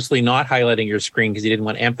purposely not highlighting your screen because he didn't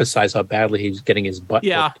want to emphasize how badly he was getting his butt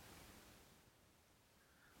Yeah. whipped.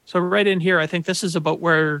 So right in here, I think this is about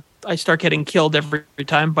where I start getting killed every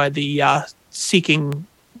time by the seeking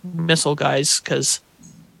missile guys, because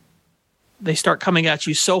they start coming at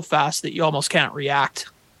you so fast that you almost can't react.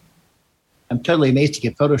 I'm totally amazed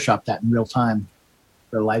you can Photoshop that in real time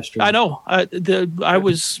for a live stream. I know. I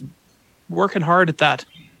was working hard at that.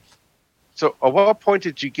 So at what point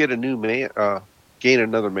did you get a new man, gain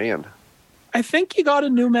another man? I think you got a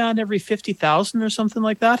new man every 50,000 or something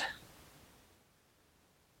like that.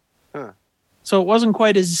 Huh. So it wasn't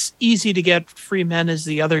quite as easy to get free men as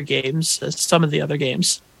the other games, as some of the other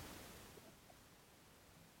games.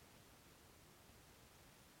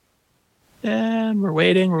 And we're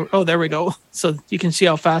waiting. Oh, there we go. So you can see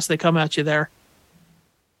how fast they come at you there.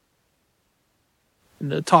 In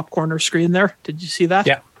the top corner screen there. Did you see that?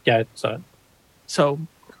 Yeah, I saw it. So,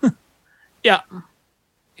 yeah,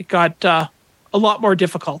 it got a lot more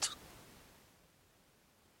difficult.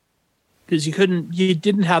 Because you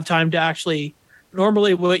didn't have time to actually...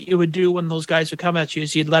 Normally what you would do when those guys would come at you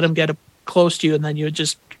is you'd let them get close to you, and then you would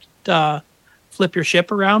just flip your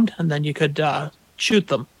ship around, and then you could shoot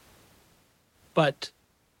them. But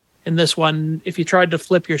in this one, if you tried to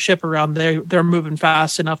flip your ship around, they're moving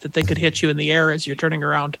fast enough that they could hit you in the air as you're turning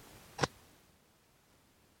around.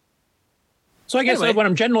 So I guess what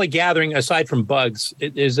I'm generally gathering, aside from bugs,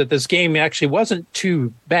 is that this game actually wasn't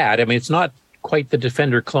too bad. I mean, it's not quite the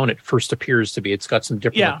Defender clone it first appears to be. It's got some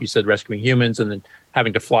different, like you said, rescuing humans and then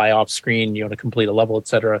having to fly off screen, to complete a level,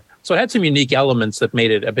 etc. So it had some unique elements that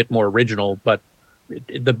made it a bit more original, but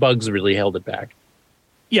the bugs really held it back.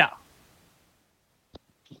 Yeah.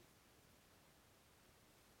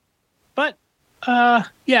 But,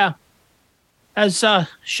 yeah, as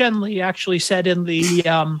Shenley actually said in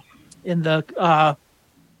the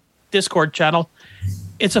Discord channel,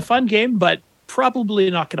 it's a fun game, but probably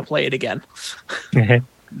not going to play it again. Yeah,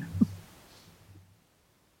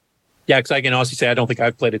 because I can honestly say I don't think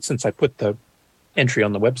I've played it since I put the entry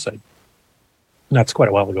on the website. And that's quite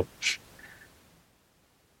a while ago.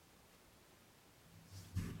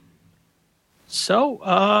 So,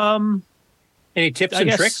 any tips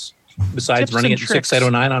and tricks besides running it in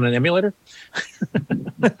 6809 on an emulator?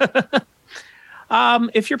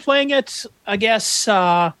 If you're playing it, I guess,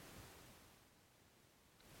 on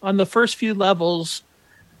the first few levels,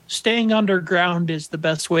 staying underground is the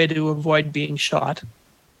best way to avoid being shot.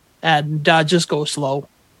 And just go slow,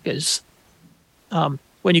 because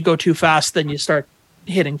when you go too fast, then you start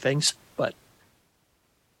hitting things. But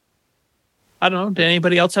I don't know. Did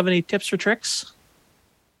anybody else have any tips or tricks?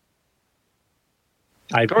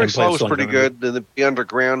 Going slow is pretty good. Then the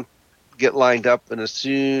underground, get lined up, and as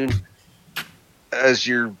soon as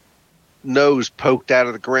your nose poked out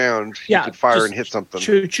of the ground, you could fire and hit something.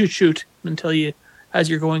 Shoot until as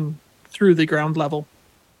you're going through the ground level.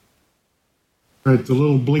 Right, the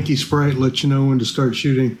little blinky sprite lets you know when to start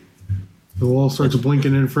shooting. The wall starts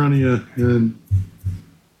blinking in front of you, and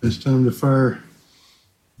it's time to fire.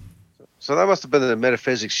 So that must have been the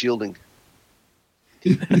metaphysics shielding.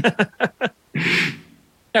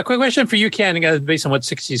 Now, quick question for you, Ken, based on what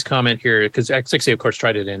 60's comment here, because X60, of course,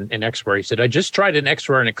 tried it in XWAR. He said, I just tried it in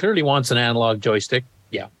XWAR, and it clearly wants an analog joystick.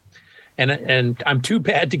 Yeah. And I'm too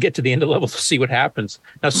bad to get to the end of the level to see what happens.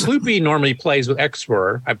 Now, Sloopy normally plays with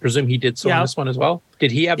XWAR. I presume he did so on this one as well.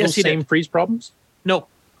 Did he have those same freeze problems? No.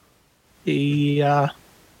 He, as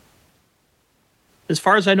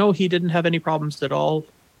far as I know, he didn't have any problems at all.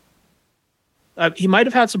 He might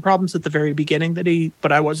have had some problems at the very beginning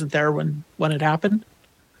but I wasn't there when it happened.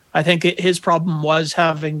 I think his problem was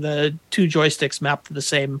having the two joysticks mapped to the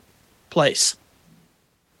same place.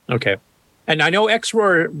 Okay. And I know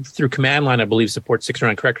XWAR through command line, I believe, supports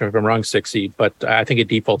 609. Correct me if I'm wrong, 60, but I think it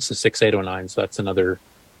defaults to 6809, so that's another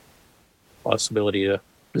possibility. The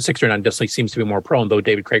 609 definitely seems to be more prone, though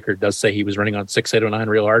David Craker does say he was running on 6809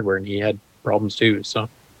 real hardware, and he had problems too. So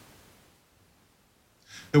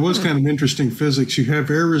it was kind of interesting physics. You have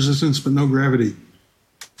air resistance, but no gravity.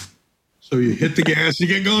 So you hit the gas, you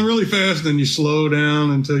get going really fast, then you slow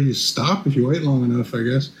down until you stop if you wait long enough, I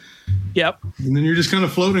guess. Yep. And then you're just kind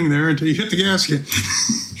of floating there until you hit the gasket.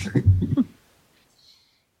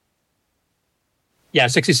 Yeah,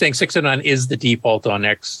 60 saying 609 is the default on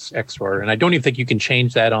XWAR, and I don't even think you can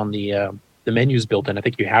change that on the menus built in. I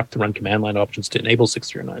think you have to run command line options to enable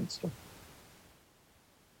 609. So.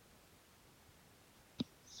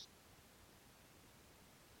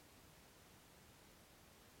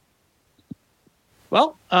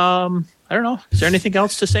 Well, I don't know. Is there anything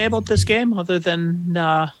else to say about this game other than...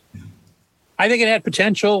 I think it had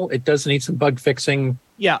potential. It does need some bug fixing.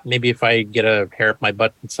 Yeah. Maybe if I get a hair up my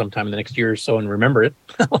butt sometime in the next year or so and remember it,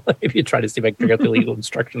 if you try to see if I can figure out the legal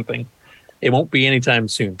instruction thing. It won't be anytime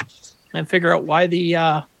soon. And figure out why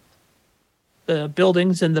the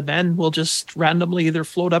buildings and the men will just randomly either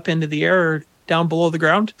float up into the air or down below the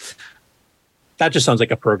ground. That just sounds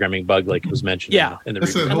like a programming bug, like it was mentioned. Yeah. In the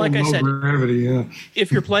That's review. that whole like I said, gravity, yeah.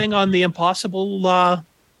 If you're playing on the impossible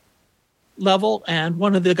level and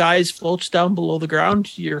one of the guys floats down below the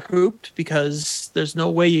ground, you're hooped because there's no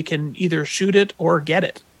way you can either shoot it or get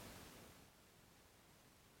it.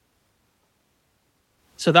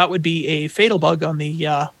 So that would be a fatal bug on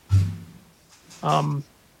the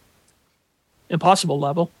impossible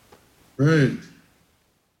level. Right.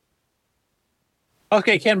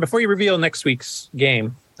 Okay, Ken, before you reveal next week's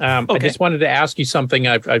game, I just wanted to ask you something.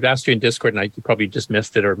 I've asked you in Discord, and you probably just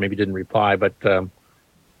missed it or maybe didn't reply, but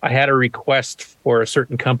I had a request for a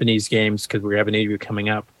certain company's games because we have an interview coming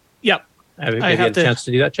up. Yep. Have you had a chance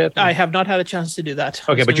to do that, Chet? I have not had a chance to do that.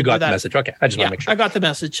 Okay, but you got the message. Okay, I just want to make sure. I got the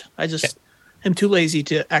message. I just am too lazy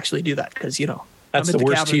to actually do that because, That's the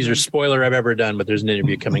worst teaser spoiler I've ever done, but there's an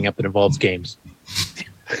interview coming up that involves games.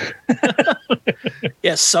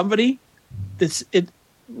 Yes, somebody...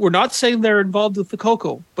 We're not saying they're involved with the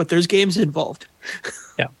Coco, but there's games involved.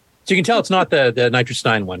 Yeah. So you can tell it's not the Nitrous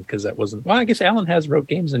 9 one because that wasn't... Well, I guess Alan has wrote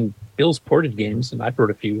games and Bill's ported games, and I've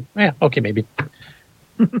wrote a few. Yeah, okay, maybe.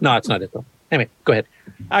 No, it's not it, though. Anyway, go ahead.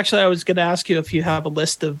 Actually, I was going to ask you if you have a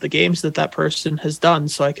list of the games that person has done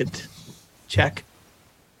so I could check.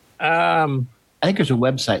 I think there's a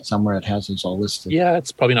website somewhere that has this all listed. Yeah,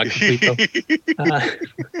 it's probably not complete, though.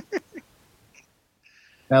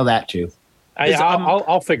 Well, that too.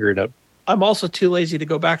 I'll figure it out. I'm also too lazy to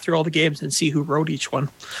go back through all the games and see who wrote each one.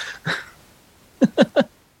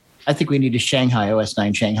 I think we need a Shanghai OS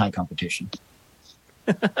 9 Shanghai competition.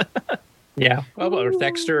 Yeah. Well, or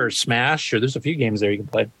Thexter or Smash, or there's a few games there you can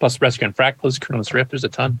play. Plus Rescue and Fractals, Chronos Rift, there's a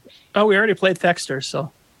ton. Oh, we already played Thexter,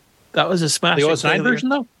 so that was a Smash. The OS 9 version,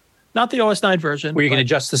 though? Not the OS 9 version. Where you can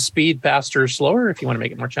adjust the speed faster or slower if you want to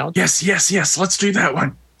make it more challenging? Yes. Let's do that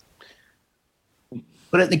one.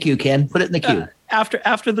 Put it in the queue, Ken. Put it in the queue.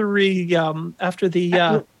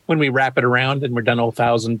 When we wrap it around and we're done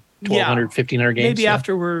 1,000, 1,200, 1,500 games. Maybe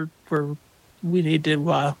after we need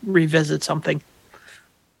to revisit something.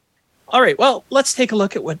 All right. Well, let's take a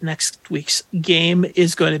look at what next week's game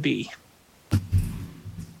is going to be.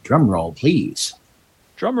 Drum roll, please.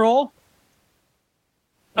 Drum roll.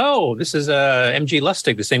 Oh, this is MG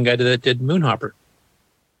Lustig, the same guy that did Moonhopper.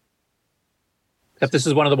 Except this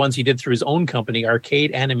is one of the ones he did through his own company,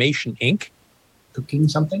 Arcade Animation Inc. Cooking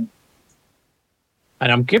something?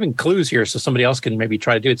 And I'm giving clues here so somebody else can maybe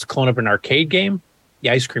try to do it. It's a clone of an arcade game. the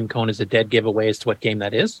ice cream cone is a dead giveaway as to what game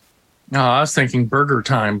that is. No, I was thinking Burger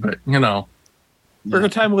Time, but Burger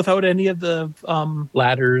Time without any of the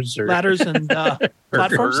ladders and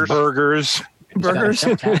platforms. Burgers.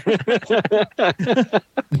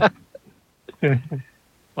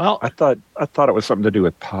 Well, I thought it was something to do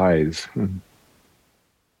with pies.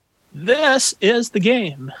 This is the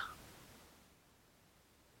game.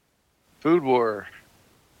 Food War.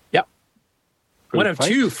 Yep. Food One of fight?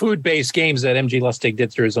 2 food-based games that MG Lustig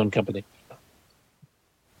did through his own company.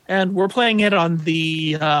 And we're playing it on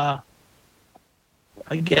the, I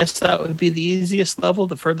guess that would be the easiest level,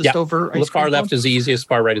 the furthest over. The far left is the easiest,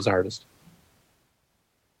 far right is the hardest.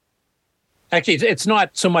 Actually, it's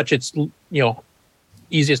not so much it's,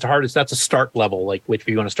 easiest to hardest. That's a start level, like if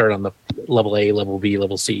you want to start on the level A, level B,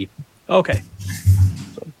 level C. Okay.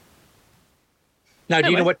 Now,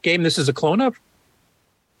 do you know what game this is a clone of?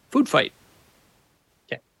 Food Fight.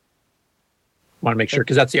 Okay. Want to make sure,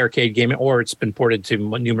 because that's the arcade game, or it's been ported to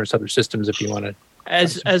numerous other systems if you want to.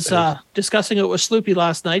 As discussing it with Sloopy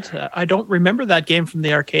last night, I don't remember that game from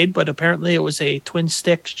the arcade, but apparently it was a twin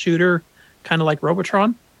stick shooter, kind of like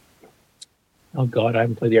Robotron. Oh God, I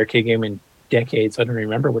haven't played the arcade game in decades. I don't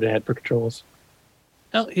remember what it had for controls.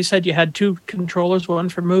 Well, he said you had 2 controllers, one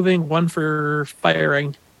for moving, one for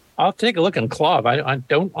firing. I'll take a look on Claw. I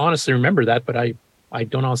don't honestly remember that, but I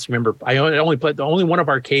don't honestly remember. I only played the only one of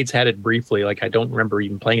arcades had it briefly. Like I don't remember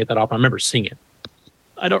even playing it that often. I remember seeing it.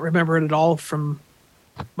 I don't remember it at all from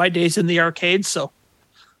my days in the arcade. So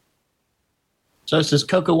this is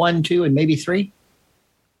Coco 1, 2, and maybe 3?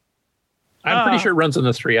 I'm pretty sure it runs on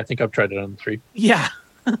the 3. I think I've tried it on the 3. Yeah.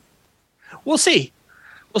 We'll see.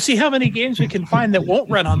 We'll see how many games we can find that won't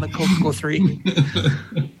run on the Coco 3.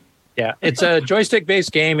 Yeah, it's a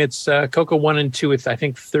joystick-based game. It's Coco 1 and 2 with, I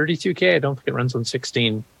think, 32K. I don't think it runs on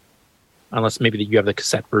 16. Unless maybe you have the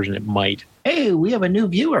cassette version, it might. Hey, we have a new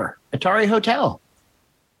viewer, Atari Hotel.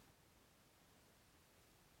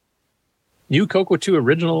 New Coco 2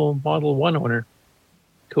 original Model 1 owner.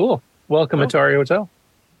 Cool. Welcome, Atari Hotel.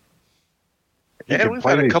 And we've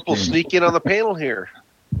had a couple sneak in on the panel here.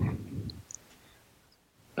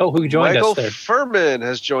 Oh, who joined Michael us there? Furman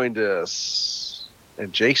has joined us.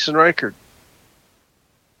 And Jason Reichert.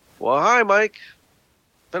 Well, hi, Mike.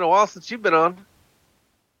 Been a while since you've been on.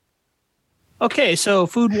 Okay, so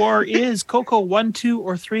Food War is Coco 1, 2,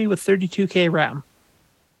 or 3 with 32K RAM.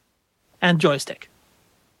 And joystick.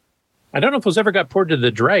 I don't know if those ever got ported to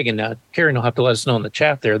the Dragon. Karen will have to let us know in the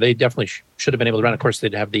chat there. They definitely should have been able to run. Of course,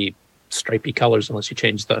 they'd have the stripy colors unless you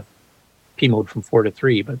change the P mode from 4 to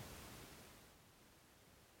 3. But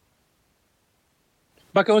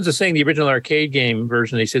Buck Owens is saying the original arcade game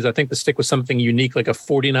version. He says, I think the stick was something unique, like a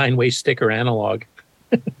 49-way stick or analog.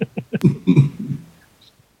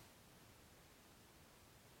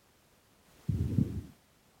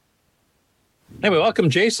 Anyway, welcome,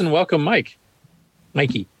 Jason. Welcome, Mike.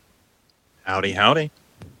 Mikey. Howdy, howdy.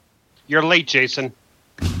 You're late, Jason.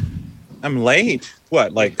 I'm late.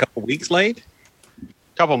 What, like a couple weeks late?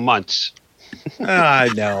 Couple months.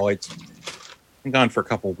 No, I'm gone for a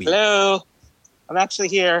couple weeks. Hello. I'm actually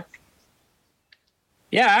here.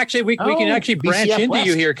 Yeah, actually, we can actually branch BCF into West.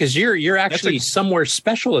 you here because you're actually somewhere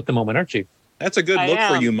special at the moment, aren't you? That's a good I look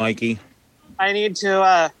for am. you, Mikey. I need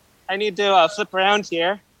to flip around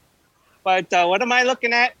here. But what am I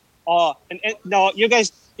looking at? Oh, no, you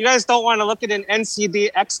guys don't want to look at an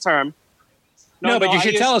NCDX term. No, but you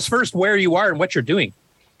should tell us first where you are and what you're doing.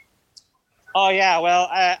 Oh yeah, well,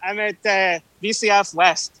 I'm at BCF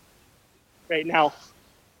West right now.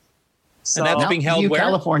 And that's being held where?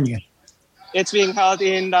 California. It's being held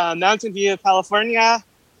in Mountain View, California,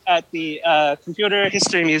 at the Computer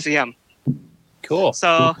History Museum. Cool.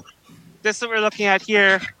 So this is what we're looking at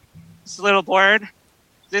here. This little board.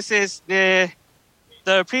 This is the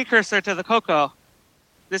precursor to the Coco.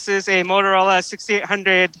 This is a Motorola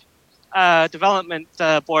 6800 development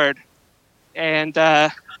board. And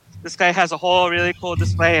this guy has a whole really cool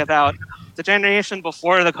display about the generation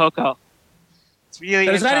before the Coco. It's really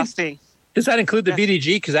interesting. Does that include the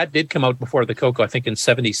VDG? Because that did come out before the Coco, I think in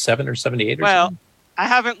 77 or 78 or something. I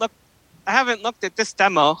haven't looked at this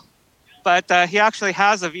demo, but he actually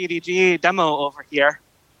has a VDG demo over here.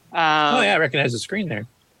 Oh yeah, I recognize the screen there.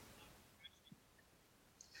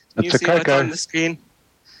 You see what's on the screen?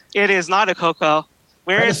 It is not a Coco.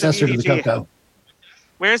 Where is the Predecessor to the VDG? Coco.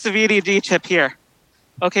 Where's the VDD chip here?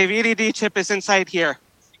 Okay, VDD chip is inside here.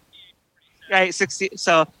 Right, 60.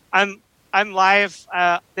 So I'm live.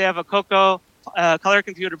 They have a Coco Color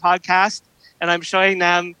Computer podcast, and I'm showing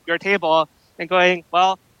them your table and going,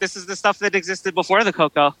 well, this is the stuff that existed before the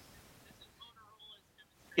Coco.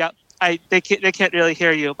 Yeah, they can't really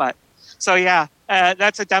hear you, but so yeah,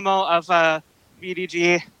 That's a demo of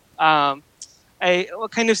VDG.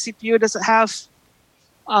 What kind of CPU does it have?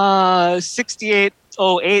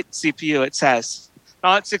 6808 CPU, it says.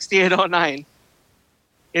 Not 6809.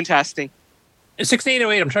 Interesting.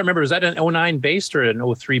 6808, I'm trying to remember, is that an 09 based or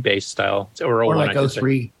an 03 based style? Or like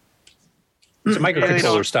 03. It's a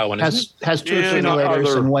microcontroller style one, isn't it? Has two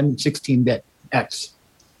accumulators and one 16-bit X.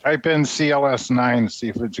 Type in CLS9, see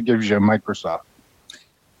if it gives you a Microsoft.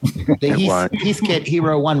 The Heathkit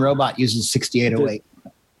Hero 1 robot uses 6808.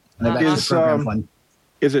 And I've actually programmed one.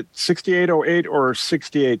 Is it 6808 or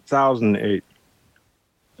 68008?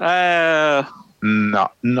 Not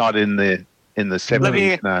in the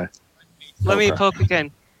 70s. No. Let me poke again.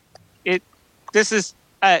 This is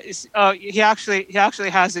he actually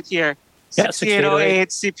has it here. 6808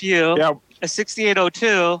 CPU. Yeah. A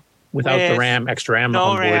 6802 without the RAM, extra RAM no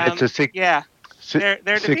on board. RAM. It's a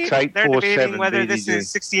They're debating whether this is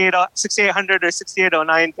 6800 or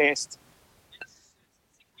 6809 based.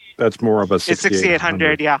 That's more of a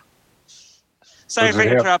 6800. Yeah. Sorry for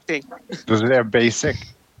interrupting. Does it have BASIC?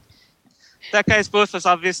 That guy's booth was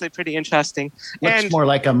obviously pretty interesting. Looks more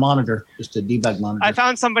like a monitor, just a debug monitor. I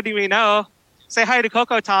found somebody we know. Say hi to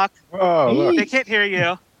Coco Talk. Oh, look. They can't hear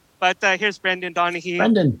you, but here's Brendan Donahue.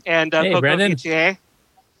 Brendan. And Hey, Coco Brendan. VGA.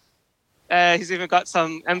 He's even got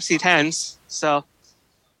some MC10s. So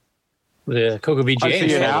The Coco VGA. I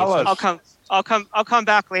see an Alice. I'll come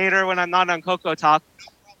back later when I'm not on Coco Talk.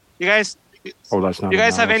 You guys. Oh, that's not. You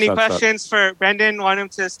guys an have Alice, any that's questions for Brendan? Want him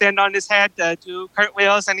to stand on his head, do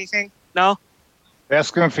cartwheels, anything? No?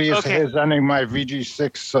 Ask him if he Okay. has any of my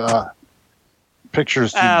VG6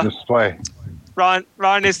 pictures to display.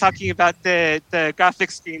 Ron is talking about the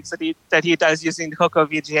graphics screens that he does using the Coco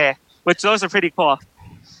VGA, which those are pretty cool.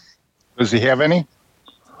 Does he have any?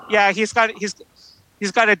 Yeah, he's got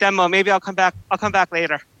a demo. Maybe I'll come back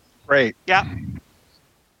later. Great. Yeah.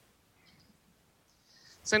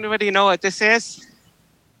 Does anybody know what this is?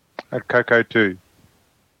 A Coco 2.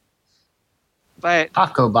 But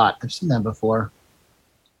Taco Bot. I've seen that before.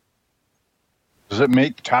 Does it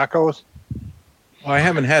make tacos? Well, I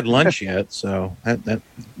haven't had lunch yet, so that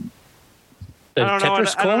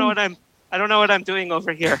I don't know what I'm doing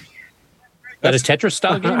over here. That a Tetris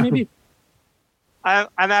style game, maybe? I'm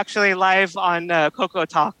actually live on Coco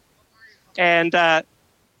Talk, and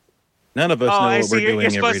none of us know I what see. we're You're doing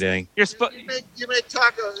supposed- every day. You're supposed You make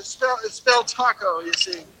taco. It's spelled taco, you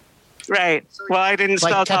see. right. Well, I didn't It's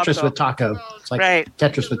like spell Tetris taco. with taco. It's like Right.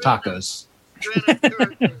 Tetris with tacos.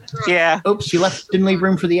 Yeah. Oops, you didn't leave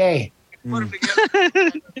room for the A.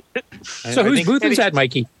 So whose booth is that,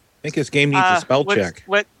 Mikey? I think this game needs a spell check.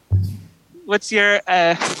 What's your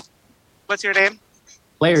name?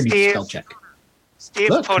 Player needs Steve. spell check. Steve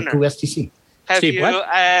Look, Toner. STC. Have Steve you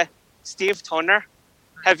what? Steve Toner?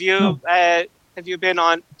 Have you been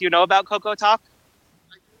on? Do you know about Coco Talk?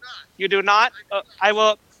 You do not. I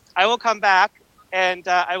will come back and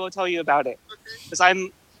I will tell you about it because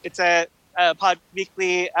It's a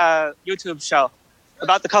weekly YouTube show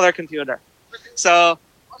about the color computer. So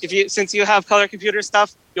since you have color computer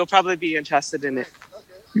stuff, you'll probably be interested in it.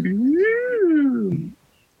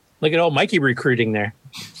 Look at old Mikey recruiting there.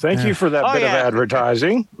 Thank you for that bit of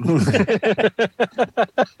advertising.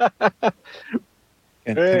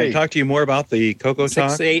 Can I talk to you more about the Coco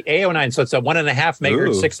Talk? 6809, so it's a 1.5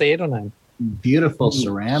 megahertz 6809. Beautiful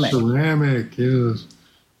ceramic. Ceramic, yes.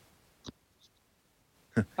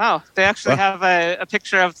 Wow, they actually have a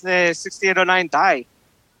picture of the 6809 die.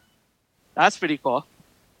 That's pretty cool.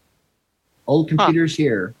 Old computers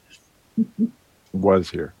here. Was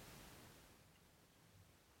here.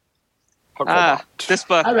 This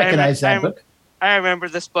book. I recognize that book. I remember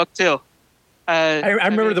this book too. I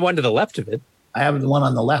remember the one to the left of it. I have the one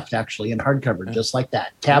on the left, actually, in hardcover, just like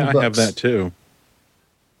that. Tab Books. I have that too.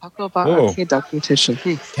 Talk about arcade documentation.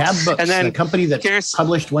 Tab Books, And then a company that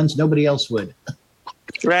published ones nobody else would.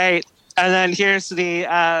 Right. And then here's the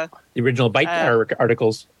original Byte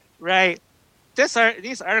articles. Right.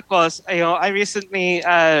 These articles, I recently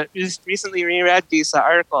reread these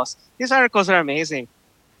articles. These articles are amazing,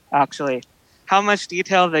 actually. How much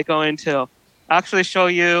detail they go into. Actually show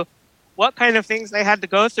you what kind of things they had to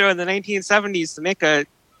go through in the 1970s to make a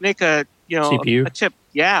CPU. a chip.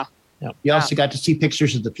 Yeah. You also got to see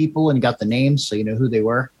pictures of the people and got the names, so you know who they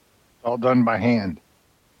were. All done by hand.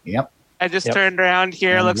 Yep. I just turned around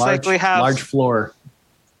here. And Looks like we have large floor.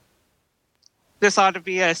 This ought to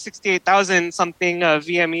be a 68,000 something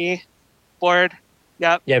VME board.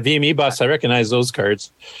 Yep. Yeah, VME bus. I recognize those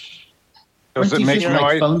cards. Does it make like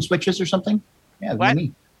noise? phone switches or something? Yeah, What?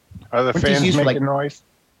 VME. Are the Weren't these fans used for, making like- noise?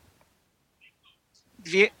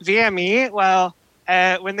 VME. Well,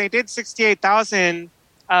 when they did 68,000,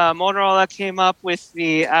 Motorola came up with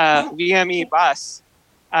the VME bus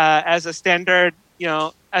as a standard,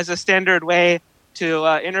 way to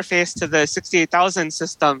interface to the 68,000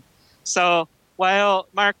 system. So while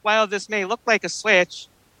this may look like a switch,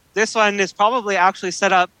 this one is probably actually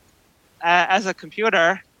set up as a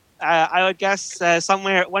computer. I would guess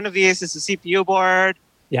somewhere one of these is a CPU board.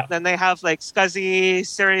 Yeah. Then they have like SCSI,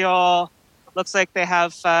 serial. Looks like they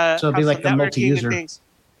have so it'd be like the multi-user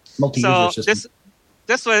system.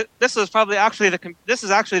 This was probably actually this is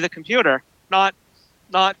actually the computer, not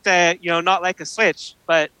not like a switch,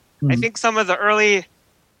 but I think some of the early.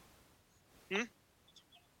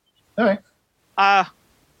 All right.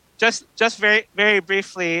 Just very very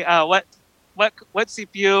briefly, what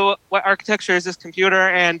CPU, what architecture is this computer,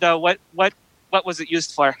 and what was it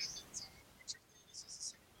used for?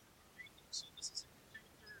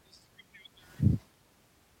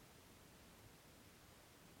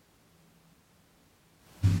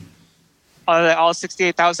 All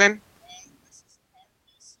 68,000?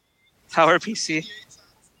 PowerPC.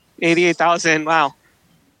 88,000. Wow.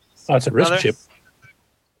 Oh, it's a RISC chip.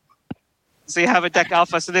 So you have a DEC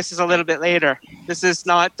Alpha. So this is a little bit later. This is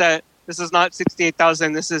not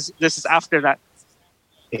 68,000. This is after that.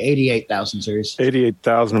 The 88,000 series.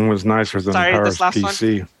 88,000 was nicer than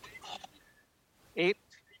PowerPC. 8.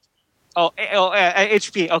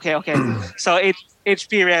 HP. Okay. So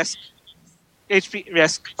HP RISC. HP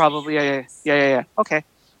RISC probably. Yeah. Okay,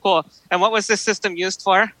 cool. And what was this system used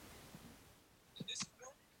for?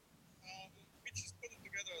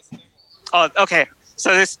 Oh, okay.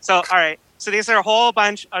 So all right. So these are a whole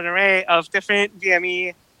bunch, an array of different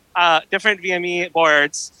VME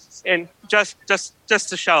boards, and just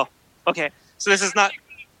to show. Okay. So this is not.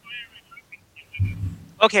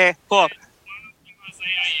 Okay, cool.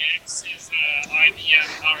 AIX is IBM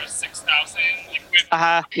RS6000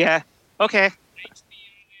 equipment. Yeah. Okay.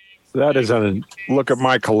 That is a look at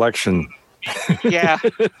my collection. Yeah.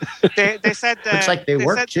 They said that. Looks like they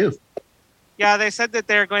work too. Yeah, they said that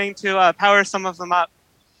they're going to power some of them up.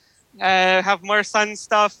 Have more Sun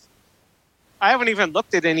stuff. I haven't even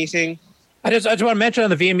looked at anything. I just want to mention on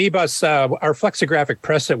the VME bus, our flexographic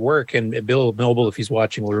press at work, and Bill Noble, if he's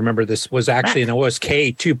watching, will remember this was actually an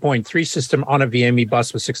OSK 2.3 system on a VME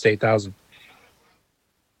bus with 68,000.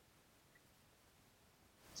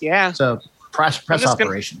 Yeah. So press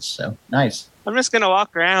operations. So nice. I'm just gonna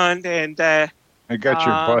walk around and. I got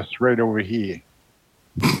your bus right over here.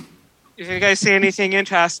 If you guys see anything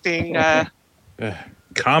interesting,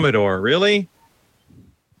 Commodore, really?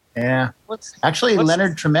 Yeah. Actually,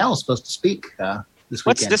 Leonard Trammell is supposed to speak this weekend.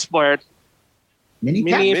 What's this board? Mini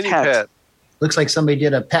Pet. Looks like somebody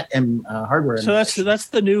did a Pet and hardware. So that's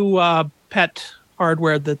the new Pet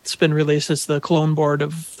hardware that's been released as the clone board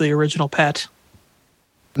of the original Pet.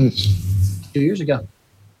 2 years ago.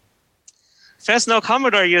 Fresno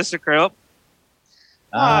Commodore user group.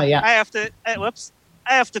 Yeah. I have to. Whoops.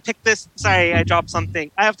 I have to pick this. Sorry, I dropped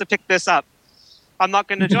something. I have to pick this up. I'm not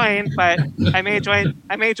going to join, but I may join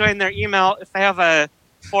their email if they have a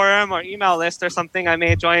forum or email list or something. I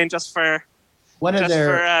may join just for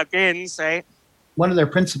gains, right? One of their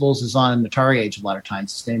principals is on Atari Age a lot of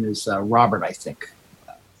times. His name is Robert, I think.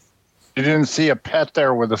 You didn't see a Pet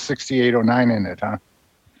there with a 6809 in it, huh?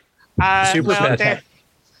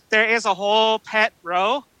 There is a whole Pet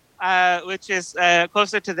row, which is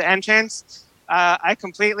closer to the entrance. I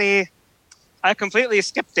completely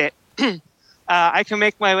skipped it. I can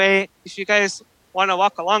make my way, if you guys want to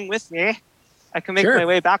walk along with me, I can make my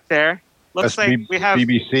way back there. Looks like we have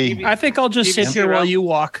BBC. I think I'll just sit here while you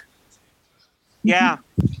walk. Yeah.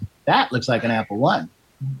 That looks like an Apple One.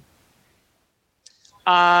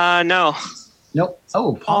 No. Nope.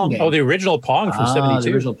 Oh, Pong game. Oh, the original Pong from 72.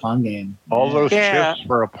 The original Pong game. All those chips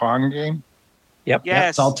for a Pong game? Yep.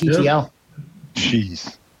 Yes. It's all TTL.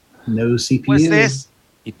 Jeez. No CPU. Was this?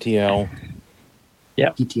 ETL.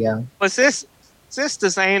 Yep. TTL. Was this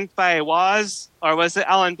designed by Woz or was it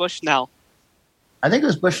Alan Bushnell? I think it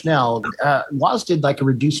was Bushnell. Woz did like a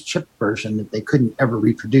reduced chip version that they couldn't ever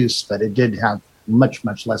reproduce, but it did have much,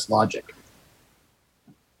 much less logic.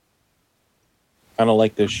 Kind of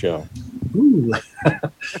like this show. Ooh.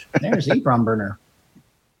 There's EEPROM burner.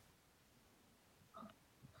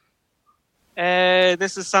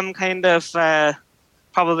 This is some kind of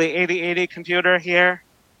probably 8080 computer here.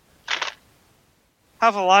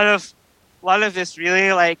 Have a lot of this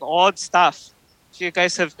really like old stuff. If you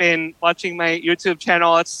guys have been watching my YouTube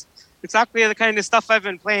channel, it's exactly the kind of stuff I've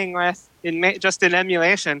been playing with just in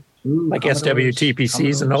emulation. Ooh, like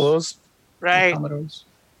SWTPCs and all those. Right.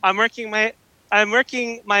 I'm working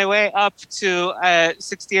my way up to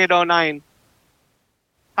 6809.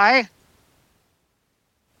 Hi.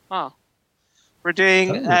 Oh, we're doing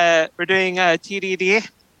TDD.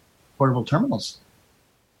 Portable terminals.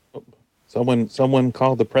 Someone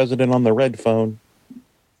called the president on the red phone.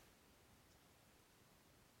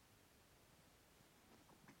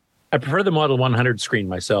 I prefer the Model 100 screen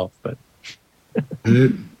myself, but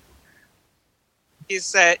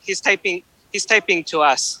he's typing to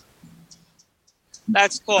us.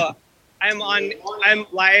 That's cool. I'm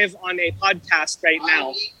live on a podcast right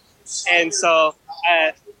now, and so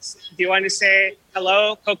do you want to say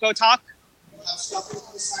hello, Coco Talk?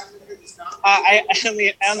 I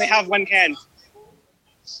only have one hand.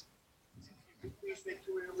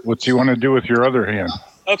 What do you want to do with your other hand?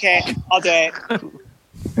 Okay, I'll do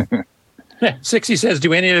it. 60 says,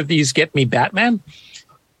 do any of these get me Batman?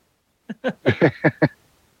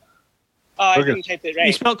 I didn't type it right.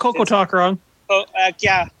 You spelled Coco Talk wrong. Oh,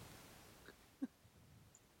 yeah.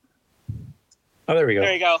 Oh, there we go.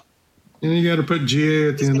 There you go. And you got to put GA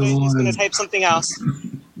at the end of the line. He's going to type something else.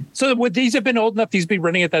 So would these have been old enough? These be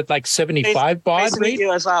running at that like 75 baud rate?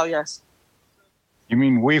 You as well, yes. You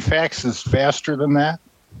mean WaveFax is faster than that?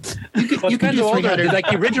 You can do older. Like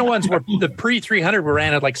the original ones were the pre-300 were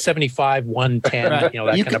ran at like 75, 110, Right. that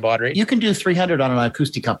kind of baud rate. You can do 300 on an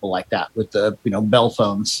acoustic couple like that with the Bell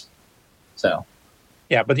phones. So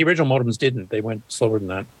yeah, but the original modems didn't. They went slower than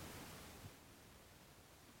that.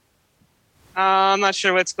 I'm not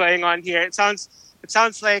sure what's going on here. It sounds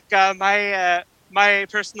like my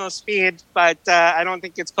personal speed, but I don't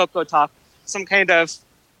think it's Coco Talk. Some kind of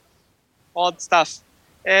old stuff.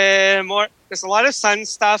 There's a lot of sun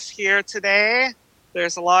stuff here today.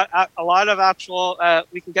 There's a lot of actual.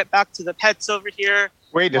 We can get back to the pets over here.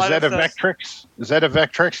 Wait, is that a Vectrix? Is that a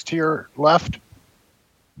Vectrix to your left?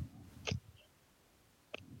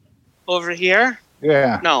 Over here?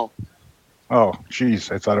 Yeah. No. Oh,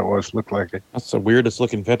 geez, I thought it was. Looked like it. That's the weirdest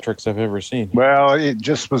looking Vectrix I've ever seen. Well, it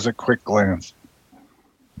just was a quick glance.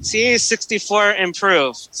 C64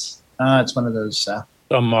 improved. It's one of those.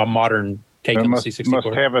 Some modern taken C64. Must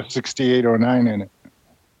have a 6809 in it.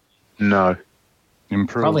 No.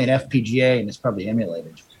 Improved. Probably an FPGA, and it's probably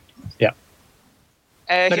emulated. Yeah.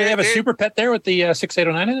 Do they have a Super Pet there with the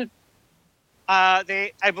 6809 in it? I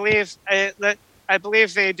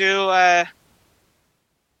believe they do.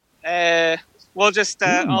 We'll just.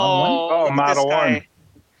 Model 1.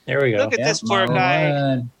 There we go. Look at this poor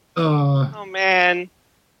guy. Oh man.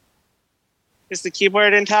 Is the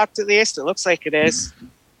keyboard intact at least? It looks like it is.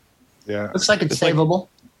 Yeah. Looks like it's savable.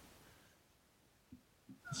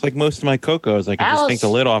 It's like most of my Cocos. I can just take the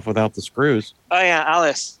lid off without the screws. Oh yeah,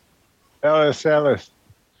 Alice. Alice. Alice,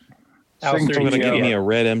 I'm going to give me a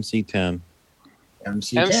red MC10.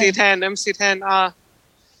 MC10.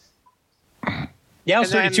 Yeah,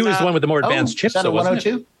 Alice 32 is the one with the more advanced chips. Is that a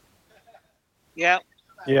 102? Yeah.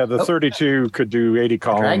 Yeah, the 32 could do 80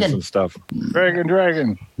 columns Dragon. and stuff.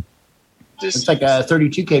 Dragon. It's like a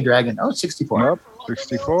 32K Dragon. Oh, it's 64. Nope,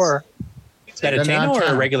 64. Is that a Tano or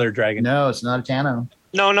a regular Dragon? No, it's not a Tano.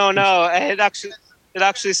 No. It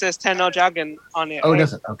actually says Tenno Dragon on it. Oh, right?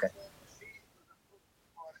 does it? Okay.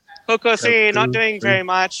 Coco 3 not doing very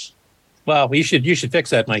much. Well, you should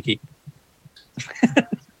fix that, Mikey.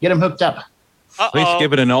 Get him hooked up. At least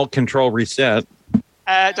give it an alt control reset.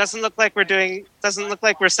 Doesn't look like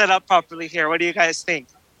we're set up properly here. What do you guys think?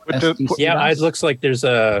 Yeah, it looks like there's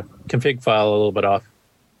a config file a little bit off.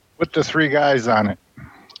 Put the 3 guys on it.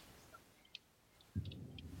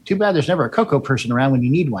 Too bad there's never a Coco person around when you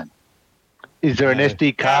need one. Is there an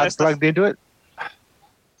SD card plugged into it?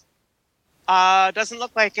 Doesn't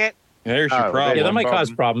look like it. There's your problem. Yeah, that might cause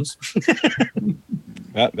problems.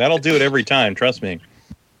 That'll do it every time. Trust me.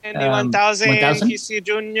 Andy 1000, PC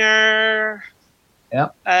Junior.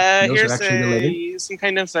 Yep. Here's some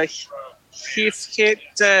kind of a Heathkit.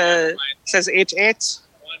 Says H8.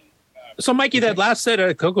 So, Mikey, that last set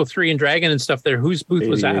of Coco 3 and Dragon and stuff there, whose booth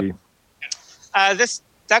was that?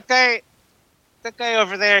 That guy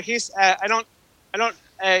over there. He's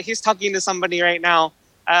he's talking to somebody right now.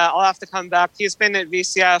 I'll have to come back. He's been at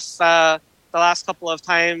VCF the last couple of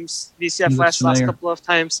times. VCF last couple of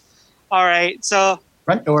times. All right, so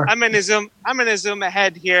front door. I'm gonna zoom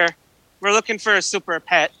ahead here. We're looking for a Super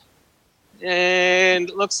Pet, and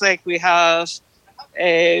it looks like we have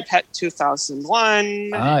a Pet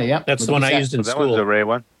 2001. Yep. That's the one I used in school. That one's a rare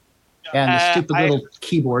one. And the stupid little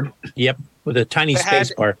keyboard. Yep, with a tiny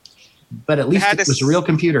space bar. But at least it was a real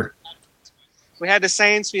computer. We had a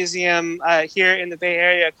science museum here in the Bay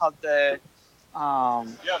Area called the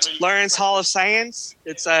Lawrence Hall of Science.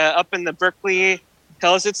 It's up in the Berkeley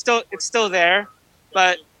Hills. It's still there,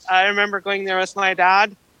 but I remember going there with my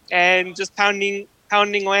dad and just pounding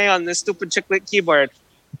away on this stupid chiclet keyboard.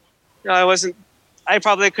 No, I wasn't. I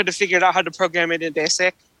probably could have figured out how to program it in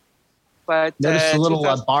BASIC. But notice the little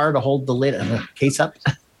bar to hold the lid the case up.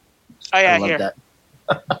 Oh yeah, I love here.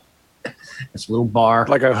 that. It's a little bar,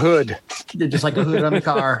 like a hood, just like a hood on a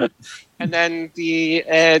car. And then the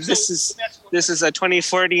this is a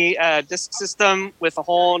 2040 disk system with a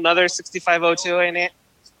whole another 6502 in it.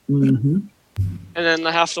 Mm-hmm. And then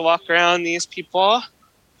I have to walk around these people.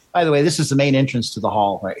 By the way, this is the main entrance to the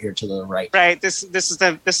hall right here to the right. Right. This is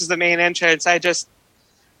the main entrance. I just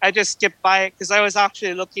skipped by it because I was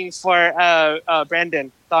actually looking for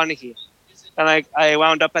Brandon Donahue, and I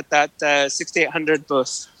wound up at that 6800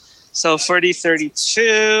 booth. So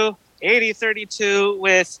 4032, 8032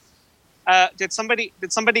 with. Did somebody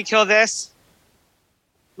kill this?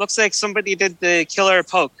 Looks like somebody did the killer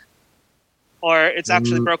poke, or it's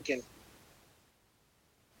actually broken.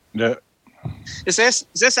 No. Is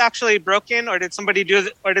this actually broken, or did somebody do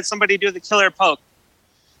the killer poke?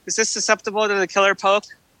 Is this susceptible to the killer poke?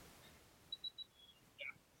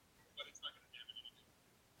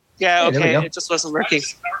 Yeah, okay, it just wasn't working.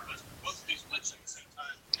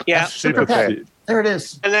 Yeah, Super Pet. There it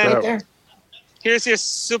is. And then right there. Here's your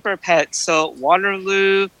Super Pet. So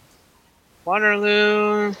Waterloo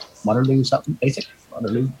something basic.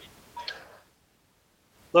 Waterloo.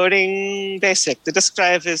 Loading basic. The disk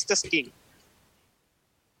drive is disking.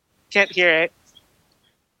 Can't hear it,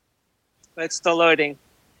 but it's still loading.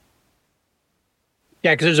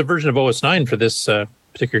 Yeah, because there's a version of OS 9 for this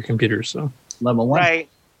particular computer. So level 1. Right.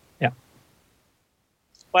 Yeah.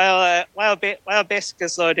 While basic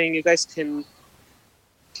is loading, you guys can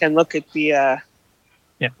look at the.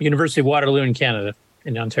 Yeah, University of Waterloo in Canada,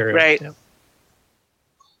 in Ontario. Right. Yeah.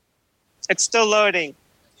 It's still loading.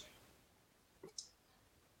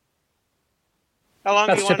 How long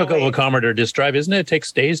That's do you want to typical of wait? a Commodore disk drive, isn't it? It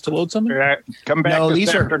takes days to load something. Come back No,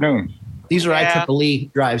 this afternoon. These are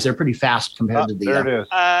IEEE drives. They're pretty fast compared to the. There it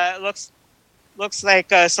is. Looks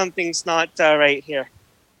like something's not right here.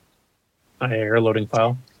 Error loading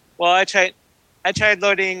file. Well, I tried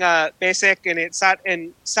loading basic, and it sat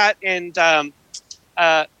and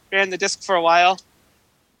ran the disk for a while,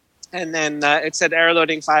 and then it said error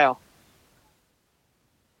loading file.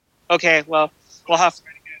 Okay, well, we'll have.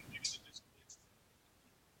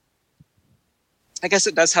 I guess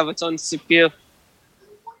it does have its own CPU.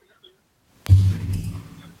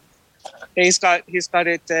 He's got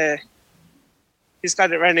it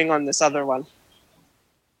running on this other one.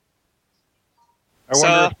 I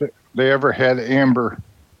wonder if they ever had amber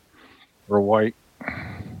or white.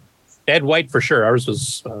 They had white for sure. Ours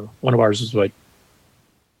was one of ours was white.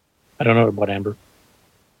 I don't know about amber.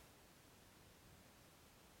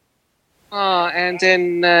 Oh, and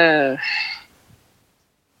then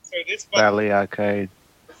Valley Arcade.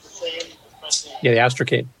 Yeah, the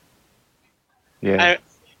Astrocade. Yeah.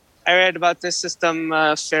 I read about this system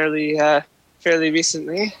fairly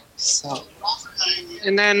recently. So,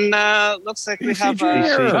 and then looks like we have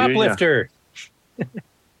a Uplifter.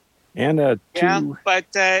 And a two. but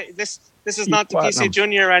this is not the Platinum. PC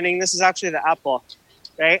Junior running. This is actually the Apple,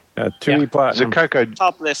 right? 2E Platinum. The Coco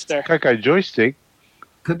Top lifter. Coco joystick.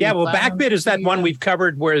 Yeah, well, Backbit is that one we've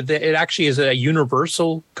covered where it actually is a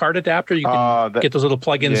universal card adapter. You can get those little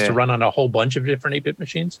plugins to run on a whole bunch of different 8-bit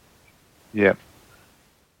machines. Yeah.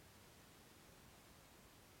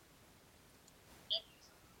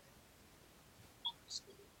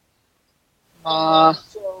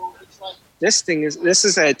 This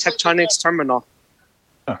is a Tektronix terminal.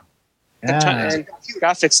 And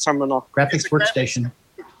graphics terminal. Graphics workstation.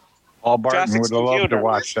 Paul Barton Graphics would have loved to computer.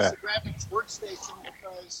 watch that. Graphics workstation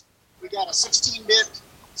because we got a 16-bit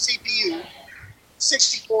CPU,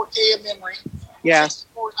 64K of memory. Yeah.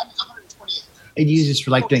 128. It uses for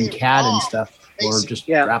like doing CAD and stuff, or just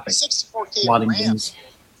graphics, 64K plotting RAM. things.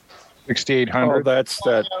 6800. Oh, that's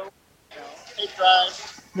that Tape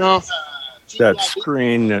drive. No. that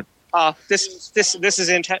screen that. This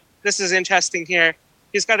is interesting here.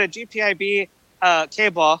 He's got a GPIB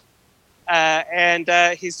cable, and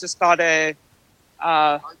he's just got a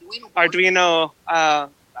Arduino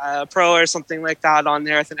Pro or something like that on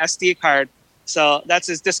there with an SD card. So that's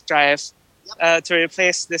his disk drive to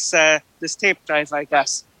replace this tape drive, I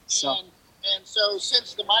guess. So And so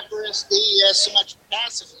since the micro SD has so much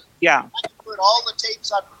capacity, yeah. I can put all the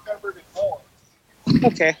tapes I've recovered and more.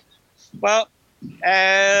 Okay. Well,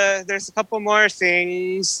 there's a couple more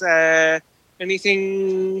things.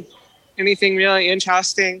 Anything really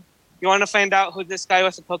interesting? You want to find out who this guy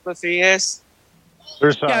with the Coco 3 is?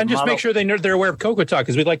 And just make sure they're aware of Coco Talk,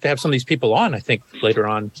 because we'd like to have some of these people on, I think, later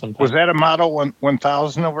on sometime. Was that a Model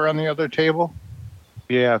 1000 over on the other table?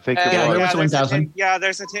 Yeah, I think there was 1000. Yeah,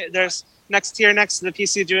 there's next to the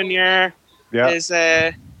PC Junior is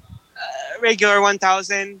a regular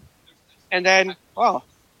 1000, and then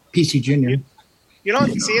PC Junior. You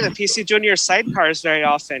don't see the PC Junior sidecars very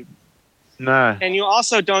often. No. And you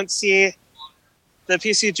also don't see the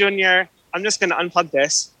PC Junior. I'm just going to unplug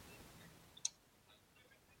this.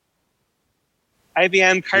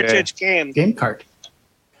 IBM cartridge game cart.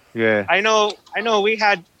 Yeah. I know. We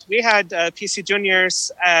had PC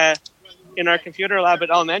Juniors in our computer lab at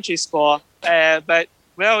elementary school, but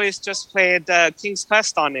we always just played King's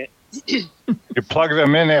Quest on it. You plug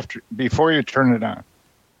them in before you turn it on.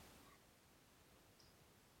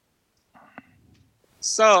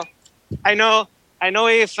 So, I know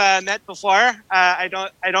we've met before. I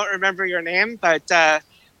don't remember your name, but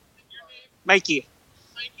Mikey.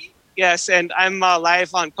 Mikey? Yes, and I'm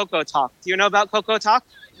live on Coco Talk. Do you know about Coco Talk?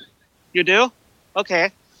 You do?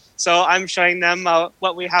 Okay. So I'm showing them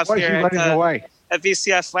what we have here at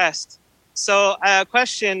VCF West. So,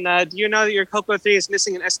 question: do you know that your Coco 3 is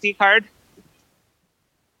missing an SD card?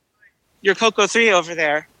 Your Coco 3 over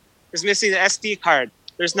there is missing the SD card.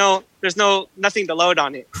 There's nothing to load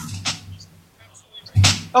on it.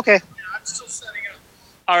 Okay. Yeah, I'm still setting up.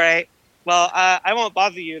 All right. Well, I won't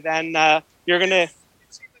bother you then. You're gonna.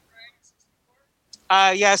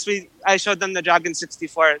 Yes, I showed them the Dragon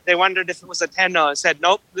 64. They wondered if it was a Tenno. I said,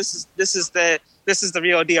 nope. This is the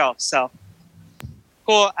real deal. So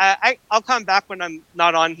cool. I'll come back when I'm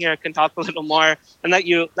not on here. Can talk a little more and let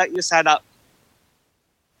you set up.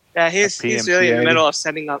 Yeah, he's really in the middle of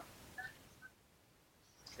setting up.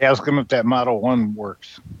 Ask him if that Model 1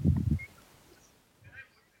 works.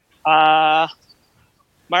 Mark,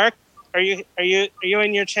 are you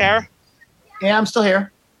in your chair? Yeah, I'm still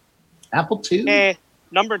here. Apple II. Hey,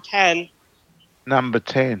 number 10. Number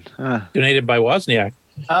 10. Donated by Wozniak.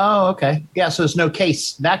 Oh, okay. Yeah, so there's no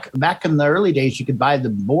case. Back in the early days, you could buy the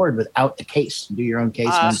board without the case. Do your own case.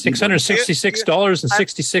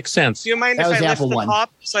 $666.66. Do you mind if I lift the top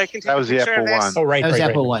so I can take a picture of this? Oh, right. That was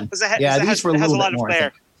Apple One. Yeah, these were a little bit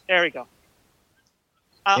more. There we go.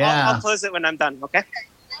 I'll close it when I'm done. Okay.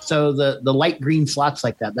 So the light green slots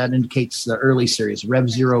like that indicates the early series Rev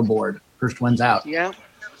Zero board. First one's out. Yeah.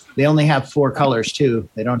 They only have 4 colors too.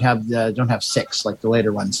 They don't have 6 like the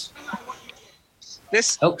later ones.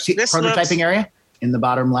 This prototyping area in the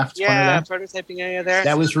bottom left corner there. Yeah, prototyping area there.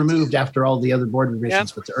 That was removed after all the other board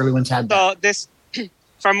revisions, but the early ones had that. So this,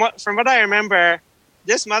 from what I remember,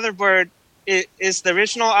 this motherboard is the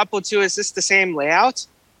original Apple II. Is this the same layout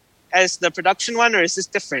as the production one, or is this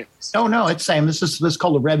different? Oh no, it's same. This is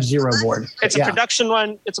called a Rev Zero board. It's a production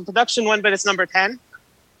one. It's a production one, but it's number 10.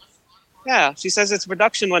 Yeah, she says it's a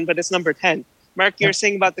production one, but it's number 10. Mark, you're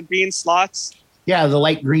saying about the green slots. Yeah, the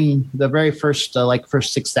light green, the very first,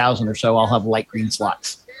 first 6,000 or so, I'll have light green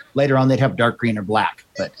slots. Later on, they'd have dark green or black.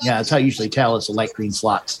 But yeah, that's how I usually tell it's the light green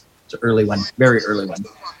slots. It's an early one, very early one.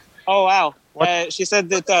 Oh, wow. She said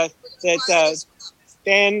that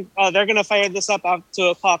Dan, they're going to fire this up after 2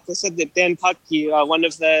 o'clock. They said that Dan Putke, one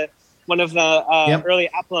of the early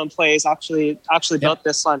Apple employees, actually built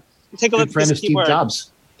this one. Take a look at this keyboard. Steve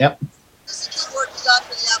Jobs. Yep. This is the keyboard we got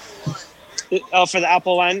for the Apple One. Oh, for the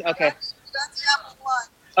Apple One? Okay. We got the Apple One.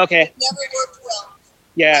 Okay. It never worked well.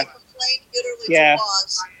 Yeah. I complained bitterly to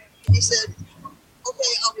Woz. He said,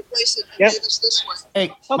 okay, I'll replace it and gave us this one.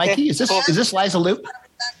 Hey, Okay. Mikey, is this Liza Loop?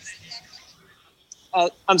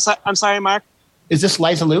 I'm sorry, Mark. Is this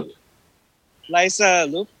Liza Loop? Liza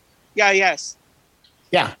Loop? Yeah, yes.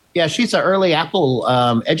 Yeah, she's an early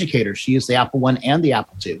Apple educator. She used the Apple One and the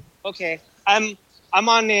Apple II. Okay. I'm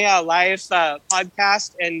on a live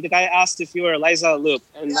podcast, and the guy asked if you were Liza Loop,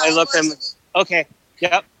 and I looked at him. Okay.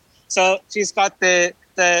 Yep. So she's got the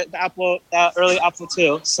Apple early Apple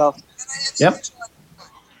II. So. Yep.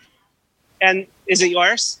 And is it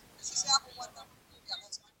yours?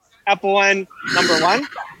 Apple One number 1.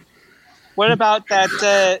 What about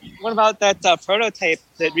that? What about that prototype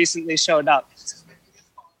that recently showed up?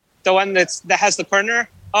 The one that has the corner.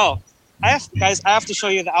 Oh, I have to show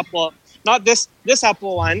you the Apple. Not this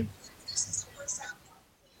Apple One.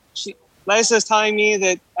 Liza is telling me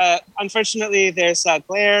that unfortunately there's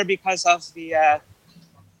glare because of the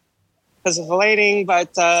lighting,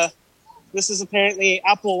 but this is apparently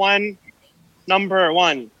Apple One number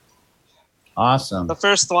 1. Awesome. The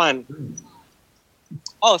first one.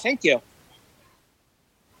 Oh, thank you.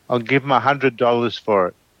 I'll give him $100 for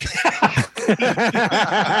it. Multiply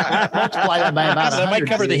that by about that might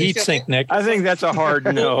cover the heat sink, Nick. I think that's a hard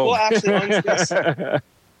no. Who actually owns this? My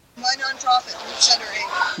nonprofit, Loop Center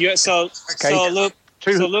Inc. Yeah, so Loop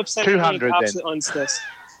Center Inc. actually owns this.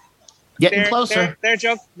 Getting closer. They're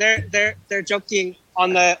joking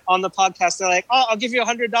on the podcast. They're like, "Oh, I'll give you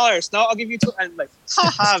 $100. No, I'll give you $2." I'm like,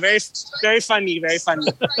 "Haha, very very funny, very funny."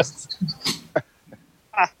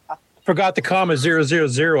 Forgot the comma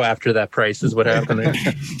 000 after that price is what happened. All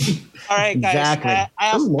right, guys. Exactly.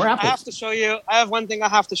 I have to show you. I have one thing I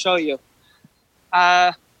have to show you.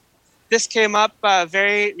 This came up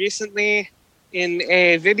very recently in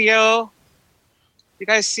a video. You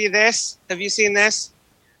guys see this? Have you seen this?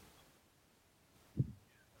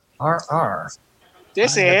 RR.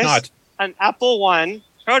 This is an Apple One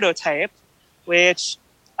prototype, which,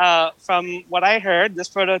 from what I heard, this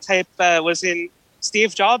prototype was in.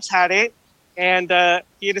 Steve Jobs had it, and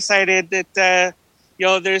he decided that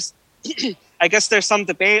there's, I guess there's some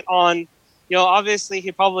debate on, obviously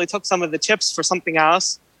he probably took some of the chips for something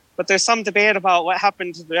else, but there's some debate about what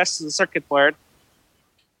happened to the rest of the circuit board.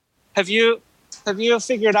 Have you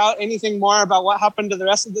figured out anything more about what happened to the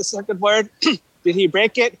rest of the circuit board? Did he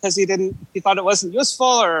break it because he thought it wasn't useful,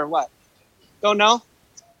 or what? Don't know.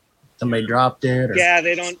 Somebody dropped it. Or... Yeah,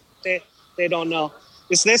 they don't know.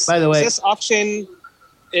 Is this, by the way, is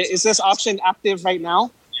this auction active right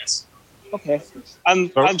now? Yes. Okay.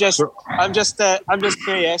 I'm just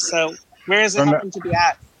curious. So where does it happen to be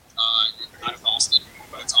at? Out of Austin,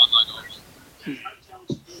 but it's online only.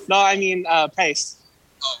 No, I mean price.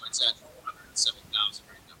 Oh, it's at $107,000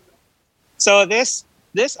 right now. So this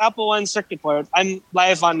Apple One circuit board, I'm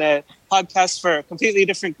live on the podcast for a completely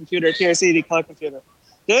different computer, TRS-80 color computer.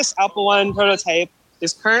 This Apple One prototype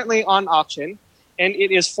is currently on auction. And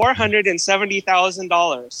it is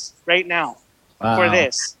 $470,000 right now for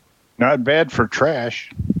this. Not bad for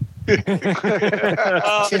trash. It's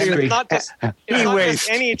not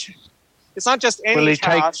just any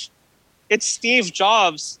trash. It's Steve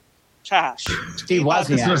Jobs trash. Steve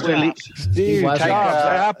Wozniak. Steve Jobs,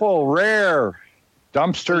 Apple, rare.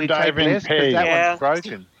 Dumpster diving pig. Yeah.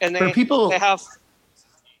 Broken. And For people, they have.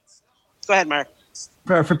 Go ahead, Mark.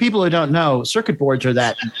 For people who don't know, circuit boards are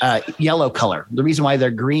that yellow color. The reason why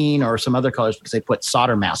they're green or some other colors is because they put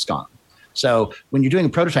solder mask on. So when you're doing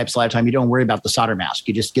prototypes a lot of time, you don't worry about the solder mask.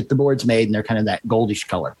 You just get the boards made and they're kind of that goldish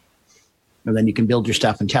color. And then you can build your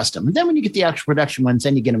stuff and test them. And then when you get the actual production ones,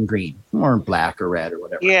 then you get them green or black or red or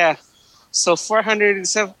whatever. Yeah. So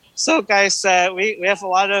 407. So guys, we have a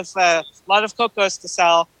lot of Cocos to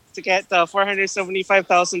sell to get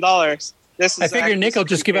 $475,000. I figure Nick will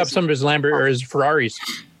just give up some of his Lamborghini or his Ferraris.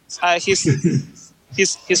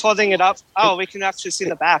 He's holding it up. Oh, we can actually see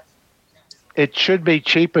the back. It should be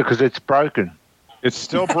cheaper because it's broken. It's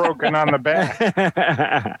still broken on the back.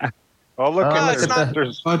 Oh, look at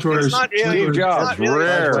there's bodge wires. It's not really, Steve Jobs,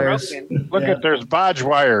 rare. Look at there's bodge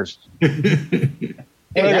wires. Hey,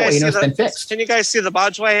 can you guys see the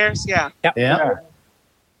bodge wires? Yeah. Yeah.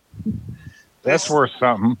 That's worth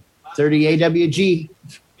something. 30 AWG.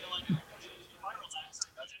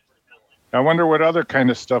 I wonder what other kind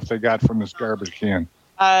of stuff they got from this garbage can.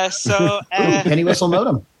 Penny whistle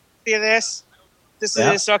modem. See this? This is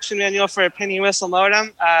an instruction manual for a penny whistle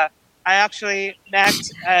modem. I actually met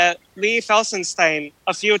Lee Felsenstein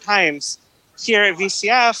a few times here at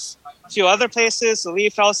VCF, a few other places. So Lee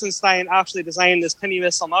Felsenstein actually designed this penny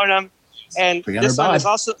whistle modem, and this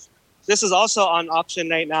is also on auction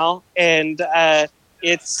right now. And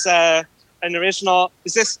it's an original.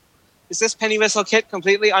 Is this penny whistle kit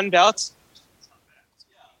completely unbuilt?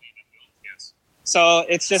 So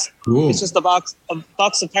it's just a box of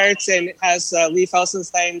parts, and it has Lee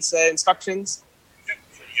Felsenstein's instructions.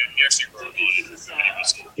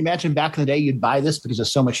 Imagine back in the day, you'd buy this because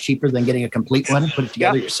it's so much cheaper than getting a complete one and put it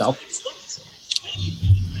together yourself.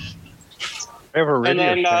 Ever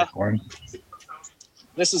Radio Shack one.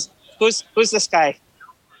 This is who's this guy? I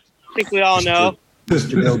think we all know.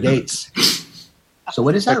 Mr. Bill Gates. So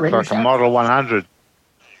what is that? Looks like a Model 100.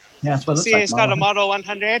 Yeah, that's what it looks See, like. it's got a Model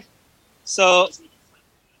 100. So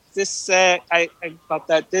this, I got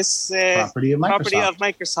that. This property of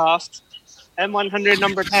Microsoft, M100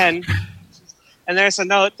 number 10. And there's a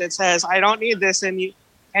note that says, "I don't need this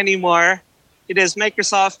anymore. It is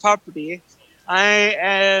Microsoft property. I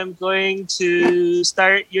am going to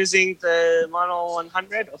start using the Model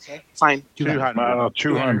 100." Okay, fine. 200. Model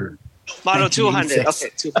 200. Model 200. Okay,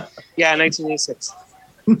 200. Yeah, 1986.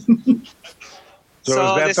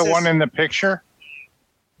 So is that the one in the picture?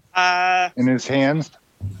 In his hands?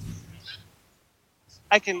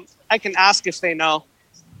 I can ask if they know,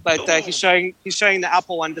 but he's showing the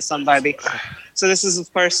Apple one to somebody. So this is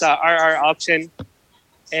of course our auction,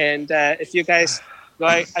 and if you guys go,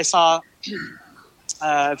 I saw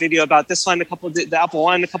a video about this one the Apple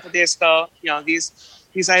one a couple of days ago.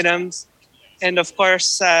 These items, and of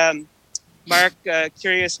course Mark,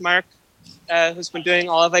 Curious Mark, who's been doing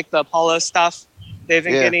all of the Apollo stuff. They've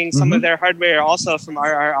been getting some of their hardware also from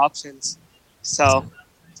RR Options. So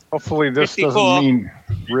hopefully this pretty doesn't cool. mean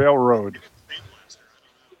railroad.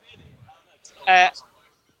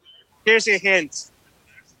 Here's your hint.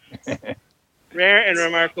 Rare and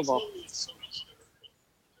remarkable.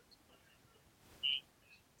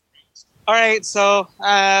 All right, so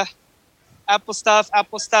Apple stuff.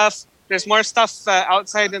 There's more stuff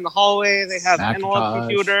outside in the hallway. They have analog Macintosh.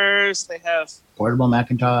 computers. They have Portable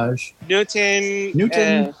Macintosh. Newton.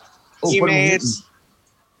 Portable Keymates.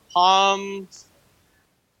 Palm.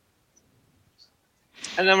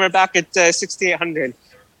 And then we're back at 6800.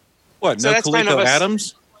 What? So No that's kind of Coleco a-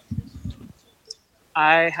 Adams?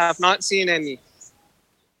 I have not seen any.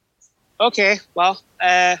 Okay, well,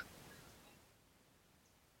 if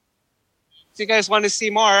you guys want to see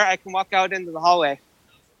more, I can walk out into the hallway.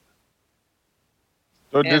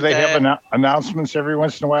 So do And, they have announcements every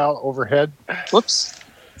once in a while overhead? Whoops.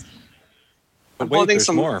 But I'm wait, holding there's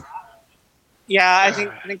some more. Yeah, I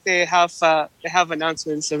think they have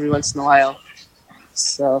announcements every once in a while.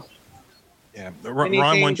 So Yeah, Ron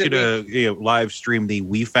Anything wants you that to live stream the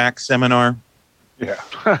WeFax seminar. Yeah.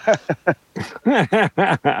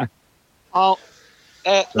 I'll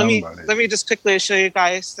let me Somebody. just quickly show you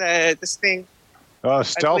guys this thing.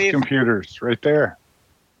 Stealth believe- computers right there.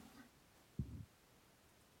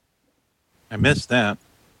 I missed that.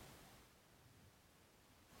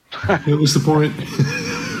 What was the point?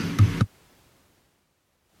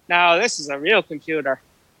 Now this is a real computer.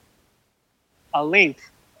 A Link.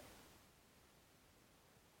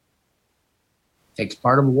 Takes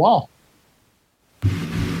part of a wall.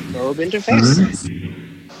 Probe interface.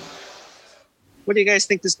 What do you guys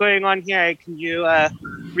think is going on here? Can you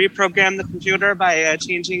reprogram the computer by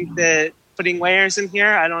putting layers in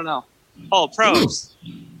here? I don't know. Oh, probes.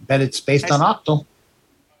 Bet it's based on octal.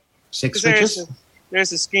 6 switches.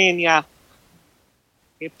 There's a screen, yeah.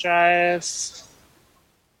 Tape drive. So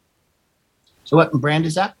what brand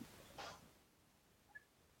is that?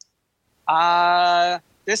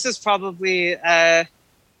 This is probably you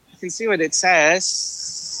can see what it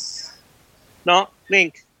says. No,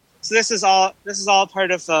 Link. So this is all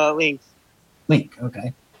part of Link. Link,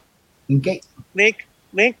 okay. Linkgate.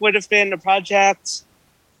 Link would have been a project.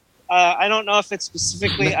 I don't know if it's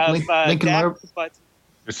specifically of Lincoln DEC, Lab- but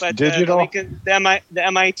digital? the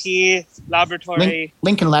MIT laboratory.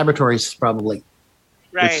 Lincoln Laboratories, probably.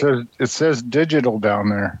 Right. It says digital down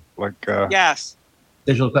there. Like Yes.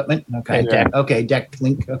 Digital equipment? Okay. Yeah. Okay, DEC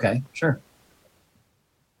Link. Okay, sure. Too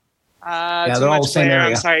they're all much the same glare. I'm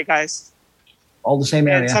area. sorry, guys. All the same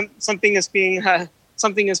area. And something is being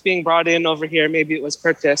brought in over here. Maybe it was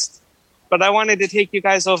purchased, but I wanted to take you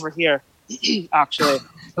guys over here. Actually,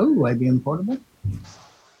 Oh, IBM Portable?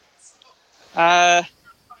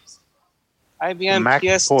 IBM Mac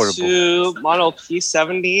PS2 model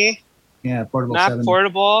P70, Yeah, Portable Mac 7.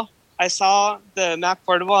 Portable. I saw the Mac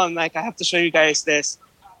Portable. I'm like, I have to show you guys this.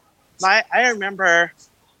 I remember,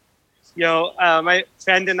 my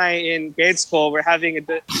friend and I in grade school were having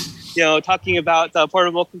talking about the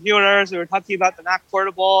portable computers. We were talking about the Mac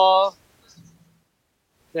Portable.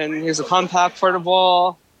 Then here's a Compaq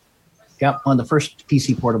Portable. Yeah, one of the first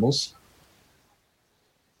PC portables.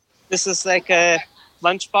 This is like a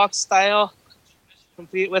lunchbox style,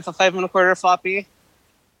 complete with a 5 1/4 floppy.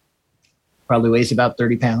 Probably weighs about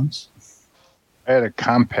 30 pounds. I had a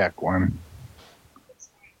compact one.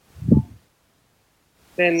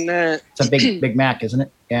 Then It's a big Mac, isn't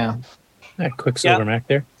it? Yeah. That Quicksilver Mac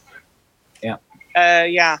there. Yeah.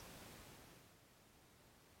 yeah.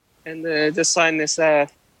 And this one is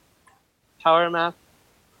Power Mac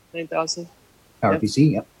 9000.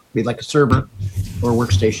 PowerPC, yep. Be like a server or a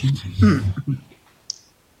workstation.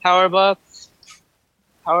 PowerBook,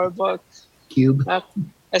 Cube,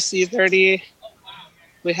 SC30.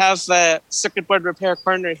 We have circuit board repair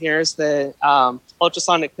corner here is the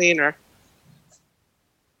ultrasonic cleaner.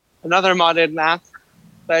 Another modded Mac,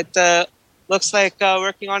 but looks like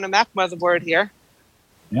working on a Mac motherboard here.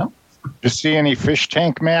 Yeah. You see any fish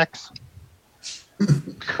tank Macs?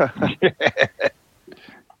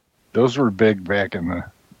 Those were big back in the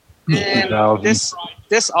And 2000s.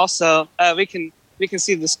 this also we can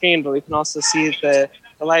see the screen, but we can also see the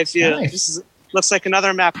live view. Nice. This looks like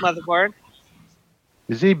another Mac motherboard.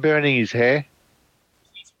 Is he burning his hair?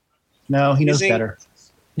 No, he knows Using- better.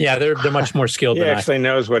 Yeah, they're much more skilled He than I. actually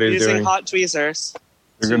knows what he's Using doing. hot tweezers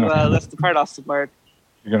You're to gonna- lift the part off the board.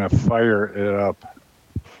 You're going to fire it up.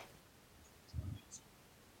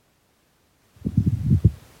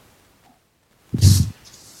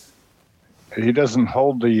 He doesn't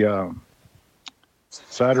hold the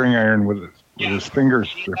soldering iron with with his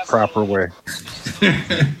fingers the proper way.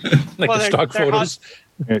 Like Well, the stock they're photos.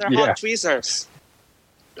 They're Yeah. hot tweezers.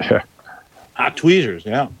 Hot tweezers,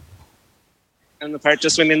 yeah. And the part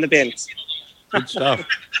just went in the bin. Good stuff.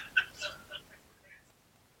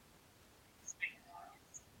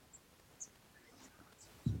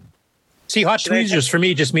 See, hot Should I tweezers for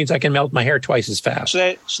me just means I can melt my hair twice as fast.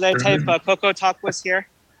 Should I type Coco Talk was here?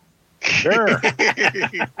 Sure.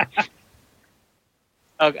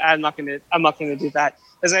 Okay, I'm not gonna do that.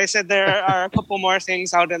 As I said, there are a couple more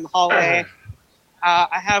things out in the hallway.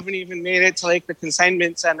 I haven't even made it to like the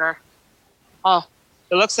consignment center. Oh,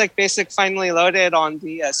 it looks like Basic finally loaded on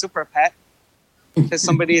the Super Pet because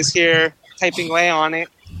somebody is here typing away on it.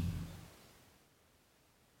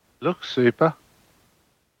 Looks super.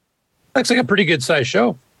 Looks like a pretty good sized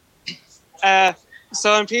show.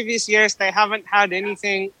 So in previous years, they haven't had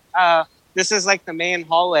anything. This is like the main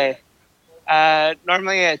hallway.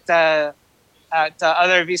 Normally at other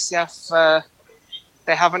VCF,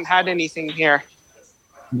 they haven't had anything here.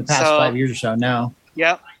 In the past 5 years or so, no.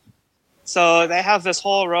 Yep. So they have this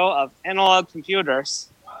whole row of analog computers,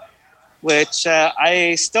 which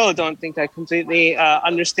I still don't think I completely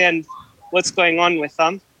understand what's going on with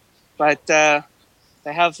them. But they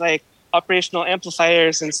have like operational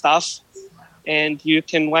amplifiers and stuff, and you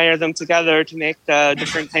can wire them together to make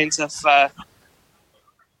different kinds of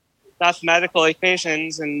mathematical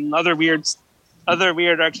equations and other weird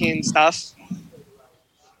arcane stuff.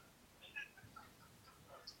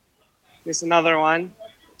 Here's another one.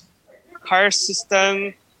 Car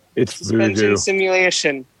system It's suspension voodoo.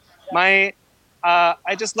 simulation. I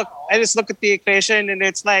just look at the equation and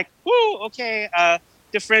it's like, whoo, okay,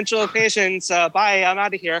 differential equations. Bye, I'm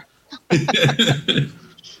out of here.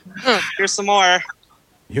 Here's some more.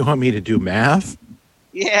 You want me to do math?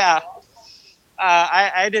 Yeah.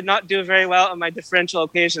 I did not do very well in my differential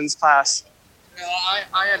equations class. No,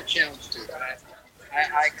 I had a challenge too.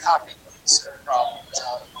 I copied these problems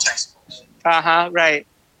out of textbooks. Right.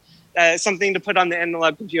 Something to put on the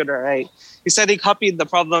analog computer, right? He said he copied the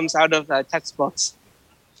problems out of textbooks.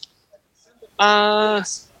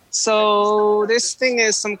 So this thing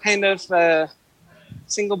is some kind of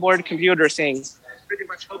single board computer thing. Pretty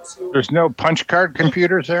much hopes you. There's no punch card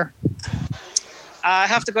computers there? I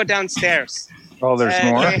have to go downstairs. Oh, there's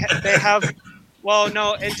more? They have, well,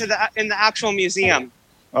 no, in the actual museum.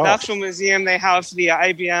 Oh. The actual museum, they have the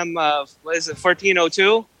IBM,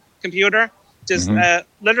 1402 computer, just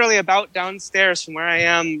literally about downstairs from where I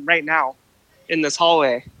am right now in this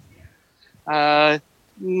hallway. No,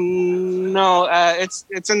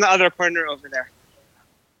 it's in the other corner over there.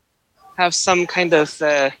 Have some kind of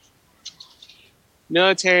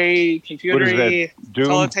military computery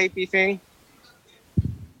teletypey thing.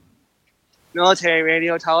 Military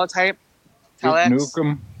radio teletype. Duke Telex.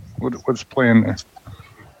 Nukem? What's playing there?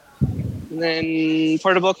 And then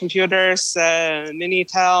portable computers,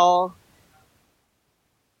 Minitel.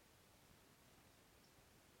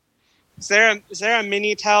 Is there a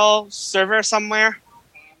Minitel server somewhere?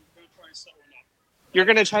 You're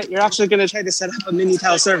actually gonna try to set up a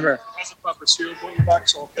Minitel server. Has a proper serial put in the back,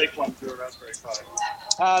 so I'll take one through a Raspberry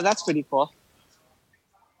Pi. That's pretty cool.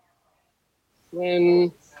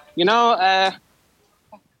 Then have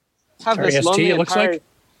this RST, lonely it looks Atari. like?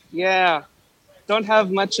 Yeah, don't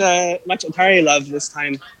have much Atari love this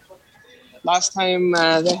time. Last time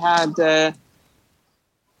they had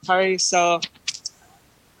Atari, so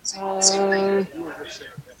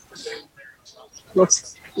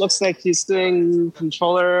looks like he's doing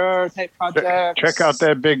controller type projects. Check out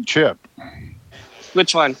that big chip.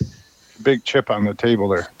 Which one? Big chip on the table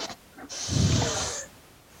there.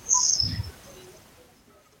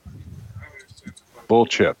 Bull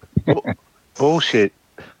chip. Bullshit.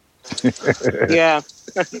 Yeah.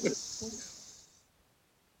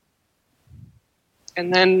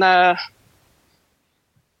 And then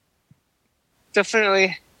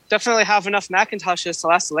definitely have enough Macintoshes to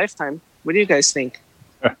last a lifetime. What do you guys think?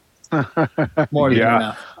 More than Yeah.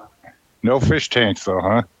 enough. No fish tanks though,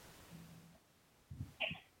 huh?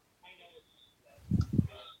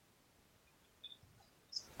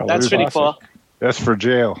 That's pretty cool. That's for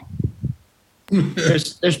jail.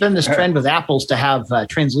 There's been this trend with Apples to have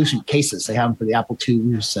translucent cases. They have them for the Apple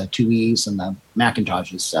IIs, 2Es, and the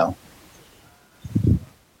Macintoshes. So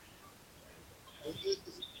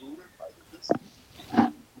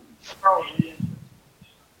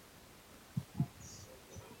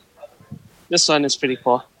this one is pretty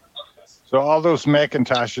cool. So all those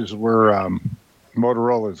Macintoshes were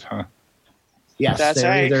Motorola's, huh? yes, That's they're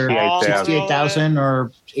right. either All 68,000 or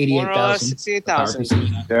 88,000.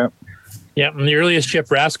 68,000. Yeah. Yeah, and the earliest chip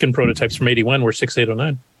Raskin prototypes from 81 were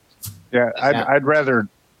 6809. Yeah, I'd rather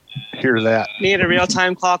hear that. Need a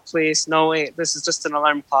real-time clock, please. No, wait. This is just an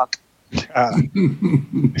alarm clock.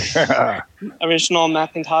 Original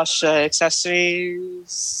Macintosh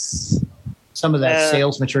accessories. Some of that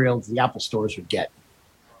sales material the Apple stores would get.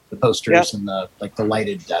 The posters and the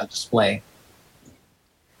lighted display.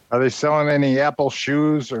 Are they selling any Apple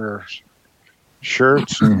shoes or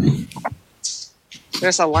shirts?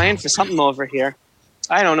 There's a line for something over here.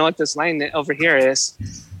 I don't know what this line over here is.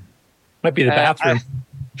 Might be the bathroom.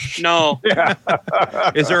 No.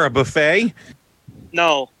 Is there a buffet?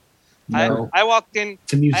 No. I walked in.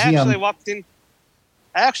 It's a museum. I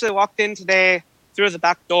actually walked in today through the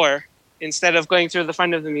back door instead of going through the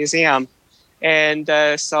front of the museum. And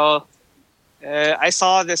so I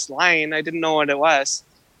saw this line. I didn't know what it was.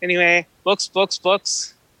 Anyway, books.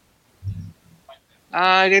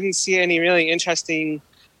 I didn't see any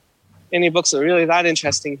books that are really that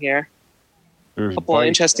interesting here. A couple of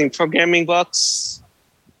interesting programming books.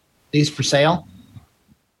 These for sale?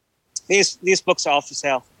 These books are all for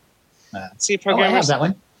sale. See, programmers. I have that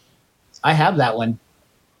one. I have that one.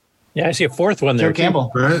 Yeah, I see a fourth one there. Joe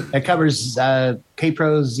Campbell. Right. That covers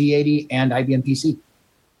K-Pro, Z80, and IBM PC.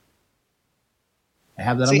 I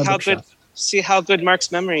have that on the bookshelf. See how good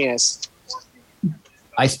Mark's memory is.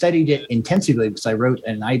 I studied it intensively because I wrote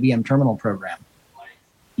an IBM terminal program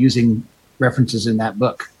using references in that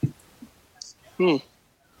book. And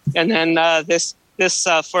then this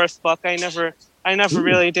fourth book, I never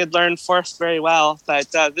really did learn fourth very well, but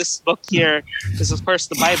this book here is, of course,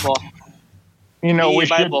 the Bible. You know,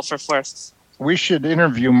 Bible for fourths. We should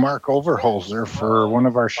interview Mark Overholzer for one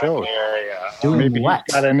of our shows. Maybe he's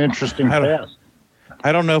got an interesting past.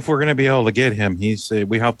 I don't know if we're going to be able to get him.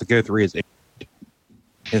 We have to go through his.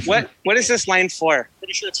 What is this line for?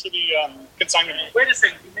 Pretty sure it's for the consignment room. Wait a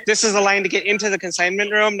second. This is a line to get into the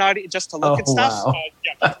consignment room, not just to look at stuff. Wow.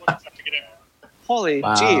 Yeah, that's what it's to get in. Holy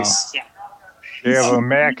Wow. jeez. Yeah. They have a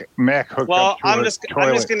Mac hooked Well, up to I'm a just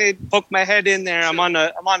toilet. gonna poke my head in there. I'm on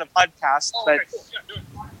a podcast, Oh, but okay, cool. Yeah, do it.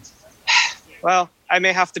 well, I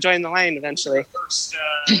may have to join the line eventually.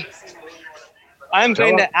 I'm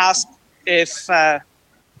going to ask if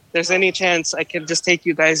there's any chance I could just take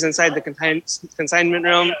you guys inside the consignment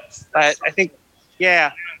room, but I think,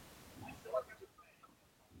 I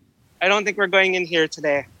don't think we're going in here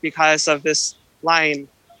today because of this line.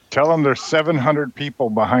 Tell them there's 700 people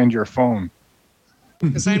behind your phone.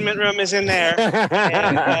 Consignment room is in there.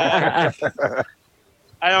 And,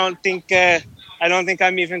 I don't think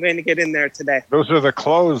I'm even going to get in there today. Those are the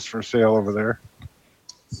clothes for sale over there.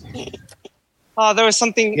 Oh, there was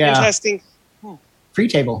something interesting. Free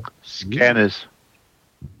table. Scanners.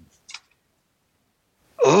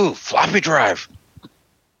 Ooh, floppy drive.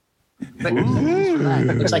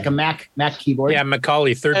 Looks like a Mac keyboard. Yeah,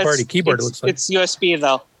 Macaulay third-party keyboard. It looks like it's USB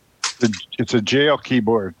though. It's a jail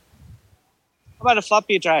keyboard. How about a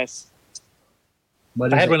floppy drive?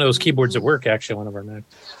 What I is had it? one of those keyboards at work. Actually, one of our Macs.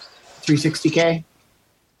 360K?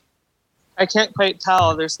 I can't quite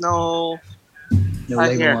tell. There's no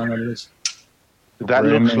Label here. on what it is. That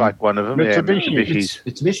looks like one of them. Mitsubishi.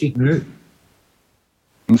 Mitsubishi.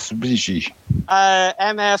 Mitsubishi.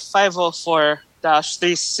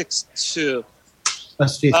 MF504-362.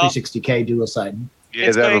 Must be a 360K dual side. Yeah,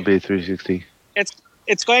 It's that'll going- be 360.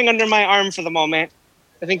 It's going under my arm for the moment.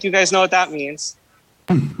 I think you guys know what that means.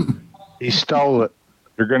 He stole it.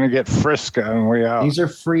 You're going to get frisked on the way out. These are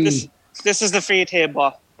free. This is the free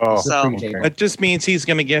table. Oh, So That just means he's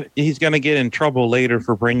going to get in trouble later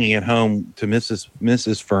for bringing it home to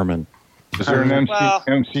Mrs. Furman. is there an Well-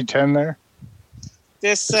 MC10 there?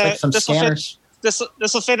 this Looks like some this will fit. scanners. This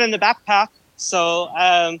will fit in the backpack. So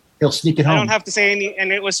He'll sneak it I home. don't have to say any,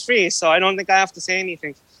 and it was free, so I don't think I have to say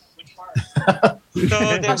anything. So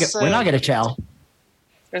We're not going to chow.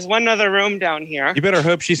 there's one other room down here. You better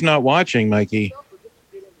hope she's not watching, Mikey.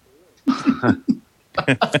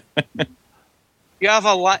 You have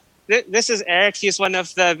a lot. This is Eric. He's one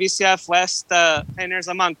of the VCF West pioneers.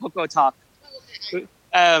 I'm on Coco Talk.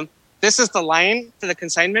 This is the line to the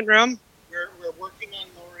consignment room. We're working on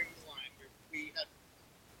lowering the line. We had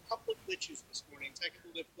a couple of glitches this morning, technical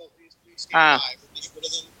difficulties. Please stand by. But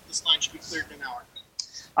then this line should be cleared in an hour.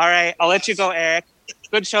 All right, I'll let you go, Eric.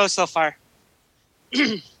 Good show so far.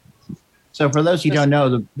 So for those you don't know,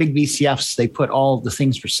 the big VCFs, they put all the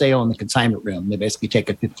things for sale in the consignment room. They basically take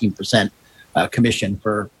a 15% commission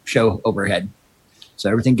for show overhead. So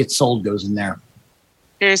everything gets sold goes in there.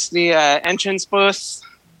 Here's the entrance booth,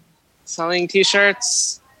 selling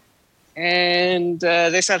T-shirts, and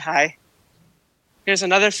they said hi. Here's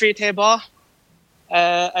another free table.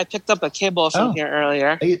 I picked up a cable from here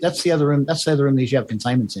earlier. That's the other room. That's the other room these you have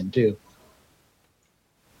consignments in too.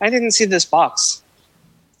 I didn't see this box.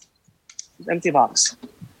 Empty box.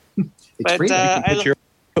 It's free. You can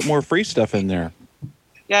put more free stuff in there.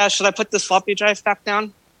 Yeah, should I put this floppy drive back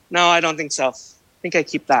down? No, I don't think so. I think I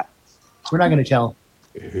keep that. We're not going to tell.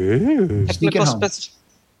 Technical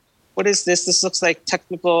what is this? This looks like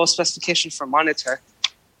technical specification for monitor.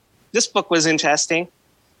 This book was interesting.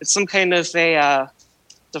 It's some kind of the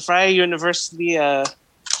Freie University Bell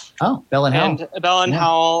and Howell. Bell and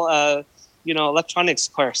Howell electronics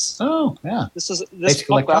course. Oh, yeah. This Basic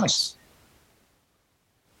electronics.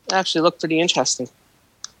 Actually looked pretty interesting.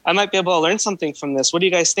 I might be able to learn something from this. What do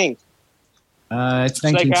you guys think? It's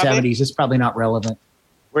 1970s. It's probably not relevant.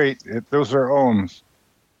 Wait, those are ohms.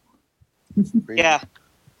 Yeah.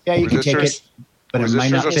 Yeah, you can take it, but it might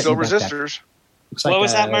not are fit still in the backpack. resistors. Looks What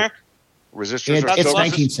was that, Mark? Resistors are It's still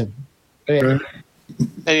 1970.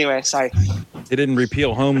 Anyway, sorry. They didn't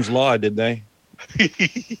repeal Ohm's law, did they? You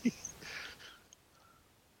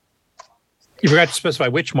forgot to specify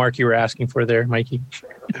which mark you were asking for there, Mikey.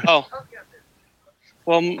 Oh.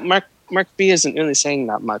 Well, Mark B isn't really saying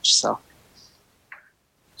that much, so.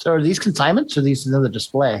 So are these consignments or these another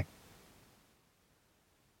display?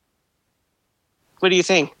 What do you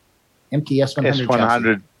think? Empty S100.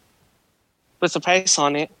 S100. With the price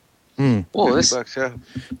on it. Oh, this, $50, yeah.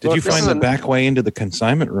 Did you find the back way into the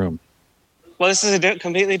consignment room? Well, this is a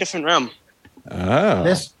completely different room.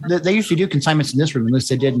 Oh. They usually do consignments in this room, at least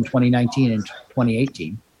they did in 2019 and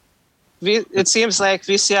 2018. It seems like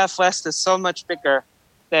VCF West is so much bigger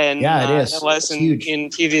than it was in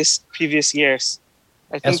previous years.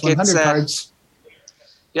 I think S100 it's cards.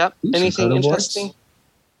 Yep. Ooh, anything interesting?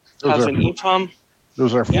 Have an EEPROM.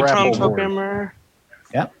 Those are EEPROM programmer.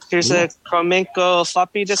 Yep. Here's a Chromenko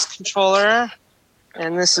floppy disk controller,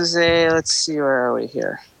 and this is let's see, where are we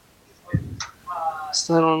here?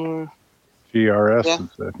 So GRS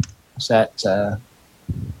Yeah. Is that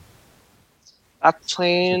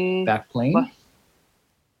backplane. backplane?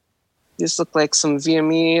 These look like some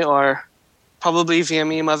VME or probably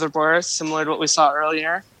VME motherboards, similar to what we saw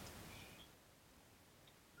earlier.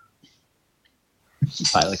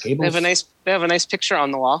 Pilot cables. They have a nice picture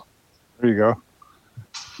on the wall. There you go.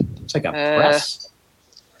 It's like a press.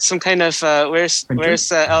 Some kind of where's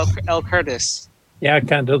L. Curtis? Yeah,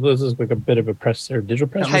 kind of. This is like a bit of a press there, digital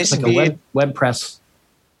press. High It's like speed. a web press.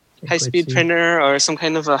 High speed printer or some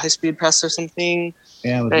kind of a high speed press or something.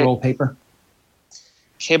 Yeah, with Right. roll paper.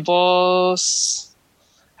 Cables,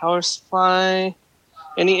 power supply.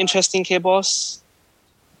 Any interesting cables?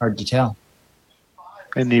 Hard to tell.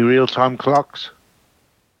 Any real-time clocks?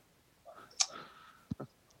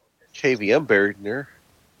 KVM buried in there.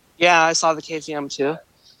 Yeah, I saw the KVM too.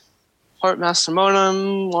 Portmaster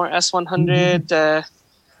modem, more S100.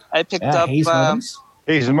 I picked up. Hayes modems.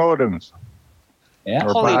 Hayes modems. Yeah.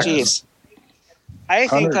 Holy jeez! I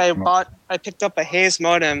think Hundred I picked up a Hayes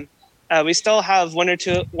modem. We still have one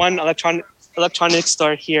electronics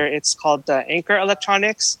store here. It's called Anchor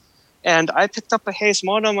Electronics, and I picked up a Hayes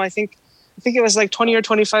modem. I think it was like $20 or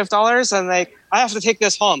 $25, and I have to take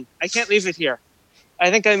this home. I can't leave it here. I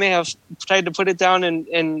think I may have tried to put it down,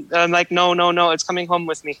 and I'm like, no, it's coming home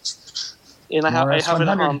with me. And I have it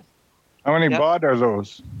at home. How many baud are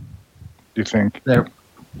those, do you think? They're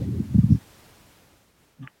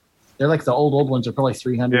like the old ones are probably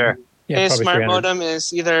 300. Yeah, smart modem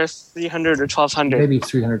is either 300 or 1200. Maybe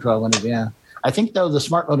 300, 1200, yeah. I think, though, the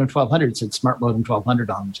Smart Modem 1200 said Smart Modem 1200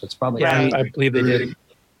 on them, so it's probably... Yeah, I believe they did.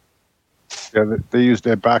 Yeah, they used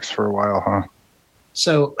their backs for a while, huh?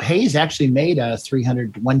 So Hayes actually made a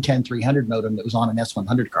 110-300 modem that was on an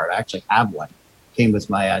S100 card. I actually have one. Came with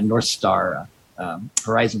my North Star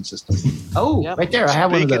Horizon system. Oh, right there. I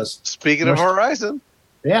have one of those. Speaking of Horizon.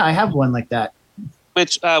 Yeah, I have one like that.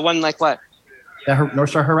 Which one like what? The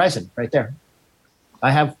North Star Horizon, right there.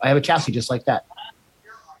 I have a chassis just like that.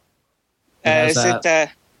 Is it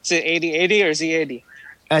 8080 or Z80?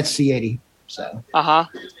 It's C80. So.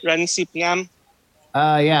 Run CPM.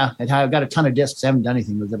 Yeah, I've got a ton of discs. I haven't done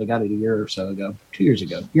anything with it. I got it a year or so ago, 2 years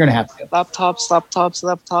ago, year and a half ago. Laptops.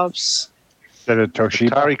 Is that a Toshiba?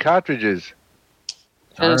 Atari cartridges.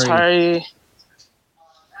 An Atari.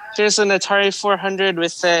 Here's an Atari 400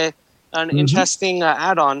 with an interesting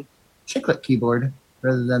add-on. Chiclet keyboard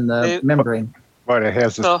rather than the membrane. But it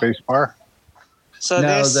has the space bar? So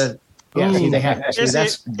no, this, see, they have. here's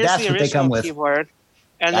That's the what they come with. Keyboard,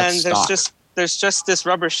 and That's then stock. there's just this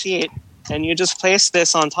rubber sheet, and you just place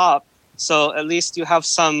this on top. So at least you have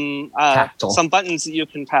some buttons that you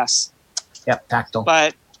can press. Yep, tactile.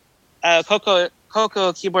 But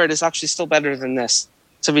Coco keyboard is actually still better than this,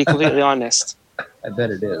 to be completely honest. I bet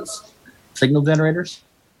it is. Signal generators?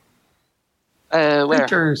 Where?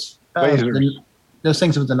 Printers. Lasers. Those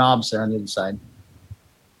things with the knobs there on the other side.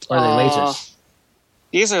 Or are they lasers?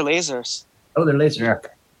 These are lasers. Oh, they're lasers. Yeah,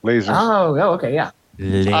 lasers. Oh, okay, yeah.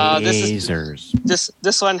 Lasers.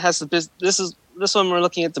 This one has this one we're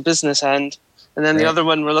looking at the business end, and then the other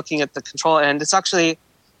one we're looking at the control end. It's actually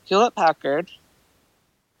Hewlett Packard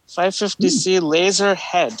 550C laser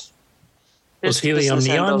head. Those helium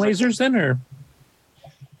neon lasers then, or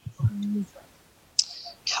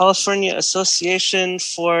California Association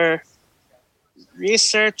for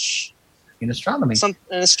Research in Astronomy. In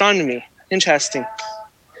astronomy. Interesting.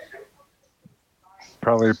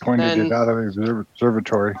 Probably pointed it out of the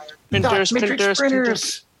observatory.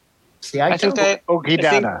 Printers. See, I think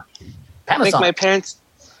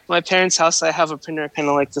my parents' house, I have a printer kind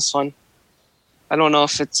of like this one. I don't know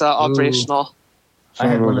if it's operational. I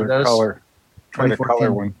had one of those. Try the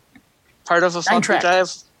color one. Part of a floppy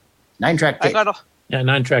drive. 9-track tape.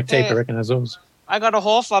 9-track tape. I recognize those. I got a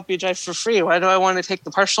whole floppy drive for free. Why do I want to take the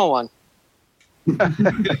partial one?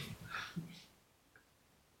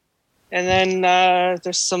 And then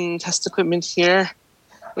there's some test equipment here.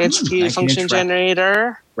 HP function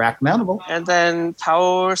generator. Rack mountable. And then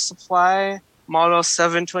power supply, model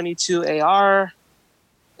 722AR.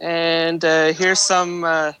 And here's some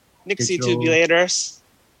Nixie tubulators.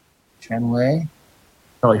 Channel A.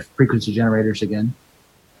 Probably frequency generators again.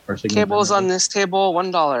 Cables on this table,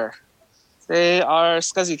 $1. They are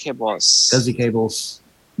SCSI cables. SCSI cables.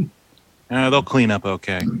 They'll clean up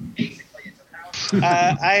okay.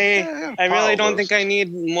 I really don't think I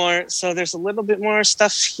need more. So there's a little bit more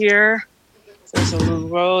stuff here. There's a little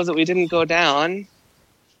row that we didn't go down.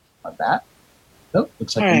 Not that. Oh,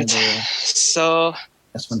 looks like another. So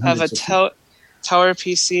I have a Tower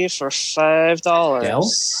PC for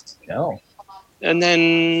 $5. Dell. And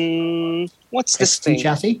then what's this XT thing?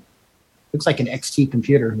 Chassis. Looks like an XT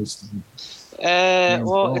computer.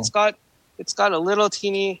 Well, it's got a little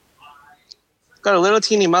teeny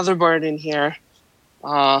motherboard in here.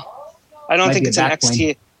 I don't think it's an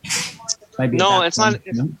XT. No, it's not.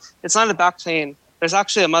 It's not a backplane. There's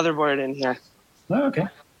actually a motherboard in here. Oh, okay.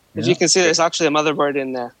 If you can see, there's actually a motherboard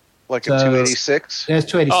in there. Like a 286? Yeah, it's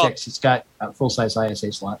 286. It's got full-size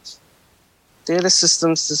ISA slots. Data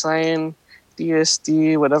systems design,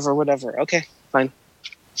 DSD, whatever. Okay, fine.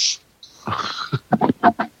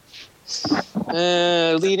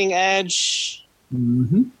 Leading edge.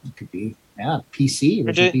 Mm-hmm. It could be. Yeah, PC.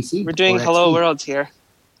 PC. We're doing Hello World here.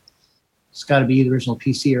 It's got to be the original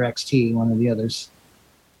PC or XT, one of the others.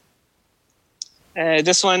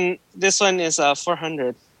 This one is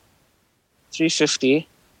 400, 350,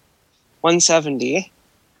 170.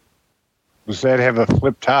 Does that have a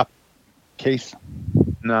flip top case?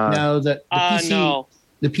 No, the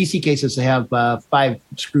PC cases, they have 5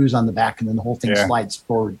 screws on the back, and then the whole thing slides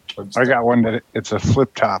forward towards. I got one that it's a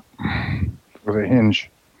flip top with a hinge.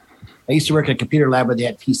 I used to work at a computer lab where they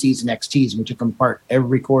had PCs and XTs, and we took them apart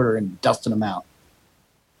every quarter and dusted them out.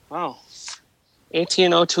 Wow.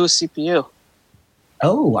 1802 CPU.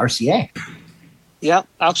 Oh, RCA. Yep,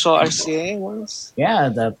 actual RCA ones. Yeah,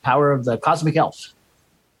 the power of the Cosmic Elf.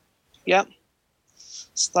 Yep.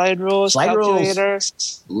 Slide rules,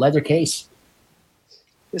 calculators. Leather case.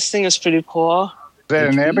 This thing is pretty cool. Is that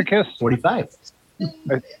an abacus? 45.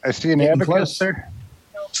 I see an abacus there.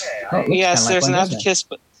 Oh, yes, there's an abacus,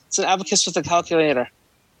 but it's an abacus with a calculator.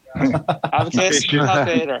 Abacus,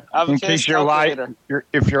 calculator. Abacus, calculator.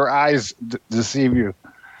 If your eyes deceive you.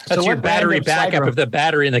 That's your battery backup. If the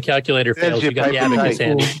battery in the calculator fails, you got the abacus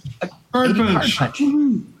handy. Hard punch.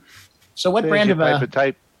 So what brand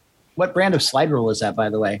of slide rule is that, by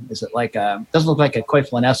the way? Is it like doesn't look like a Koi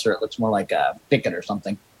Flanesser. It looks more like a Pickett or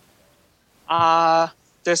something.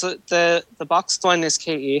 There's the boxed one is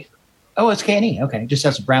KE. Oh, it's KE. Okay, it just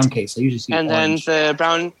has a brown case. I usually see. And orange. then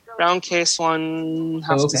the brown case one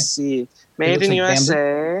has to see made in like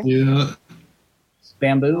USA. Yeah.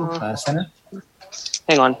 Bamboo center.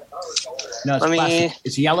 Hang on. No, it's plastic.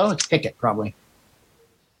 It's yellow. It's Pickett probably.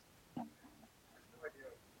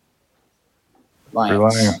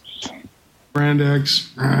 Reliance. Brand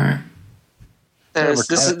X.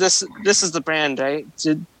 This is the brand, right?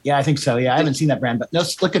 Yeah, I think so. Yeah, I haven't seen that brand, but no,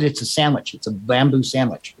 look at it. It's a sandwich. It's a bamboo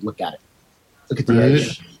sandwich. Look at it. Look at the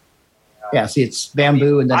edge. Yeah, see, it's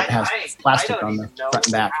bamboo, and then it has plastic on the front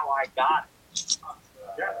and back. I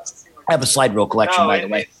have a slide rule collection, by the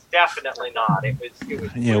way. Definitely not. It was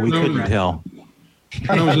Yeah, we couldn't tell.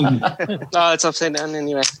 It's upside down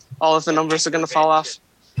anyway. All of the numbers are going to fall off.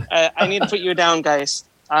 I need to put you down, guys.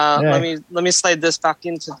 Let me slide this back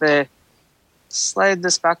into the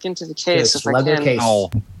case if I can. Case.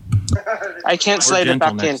 I can't slide it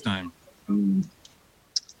back in.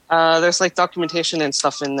 There's like documentation and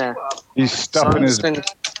stuff in there. He's stuffing his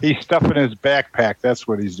backpack. That's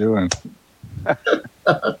what he's doing.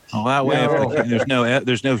 Well, that way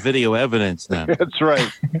there's no video evidence then. That's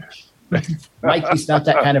right. Mike, he's not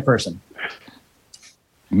that kind of person.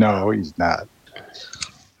 No, he's not.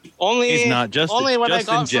 Only He's not. only what I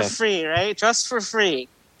got Jeff. for free, right? Just for free.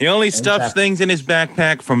 He only stuffs things in his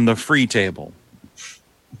backpack from the free table.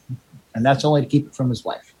 And that's only to keep it from his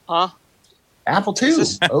wife. Huh? Apple II.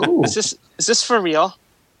 Is this for real?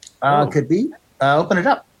 Could be. Open it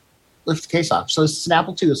up. Lift the case off. So it's an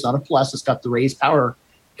Apple II. It's not a Plus. It's got the raised power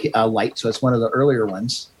light, so it's one of the earlier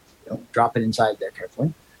ones. Drop it inside there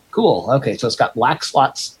carefully. Cool. Okay, so it's got black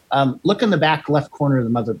slots. Look in the back left corner of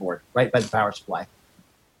the motherboard, right by the power supply.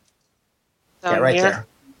 Down right here? there.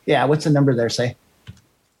 Yeah, what's the number there, say?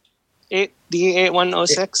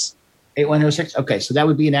 D8106. 8106? Okay, so that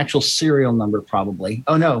would be an actual serial number probably.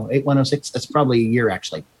 Oh, no, 8106. That's probably a year,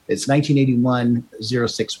 actually. It's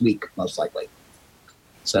 1981-06 week, most likely.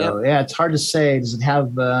 So, yeah, it's hard to say. Does it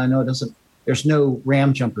have, no, it doesn't. There's no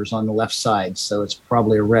RAM jumpers on the left side, so it's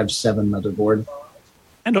probably a Rev 7 motherboard.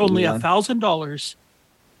 And only $1,000.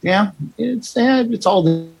 Yeah, it's all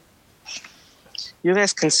the. You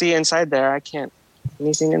guys can see inside there. I can't.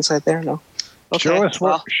 Anything inside there? No. Okay.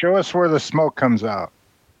 Show us where the smoke comes out.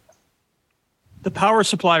 The power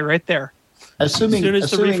supply right there. Assuming that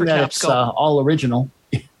it's all original.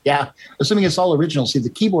 Yeah, assuming it's all original. See, the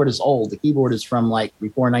keyboard is old. The keyboard is from like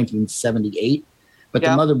before 1978, but the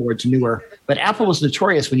motherboard's newer. But Apple was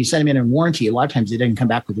notorious when you sent them in warranty. A lot of times they didn't come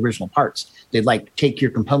back with original parts. They'd like take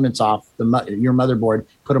your components off your motherboard,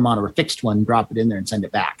 put them on a fixed one, drop it in there, and send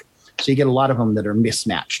it back. So you get a lot of them that are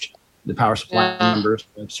mismatched. The power supply numbers,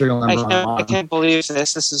 the serial number. I can't believe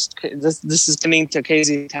this. This is getting to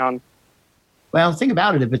crazy town. Well, think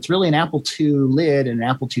about it. If it's really an Apple II lid and an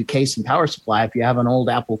Apple II case and power supply, if you have an old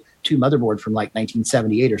Apple II motherboard from like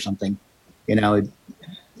 1978 or something,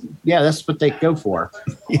 that's what they go for.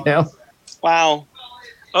 Wow.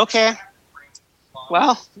 Okay.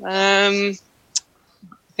 Well, I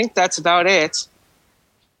think that's about it.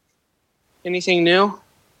 Anything new?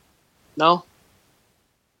 No.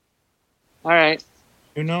 All right.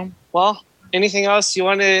 Well, anything else you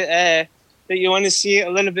want to that you want to see a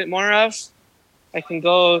little bit more of? I can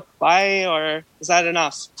go by, or is that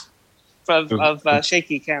enough of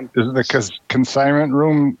shaky cam? Is the consignment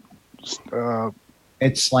room?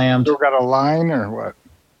 It's slammed. Still got a line, or what?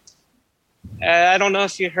 I don't know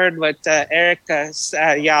if you heard what Eric.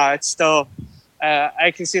 Yeah, it's still.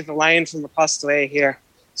 I can see the line from across the way here.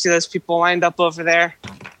 See those people lined up over there.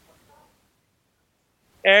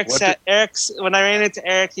 Eric's. When I ran into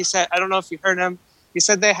Eric, he said, I don't know if you heard him. He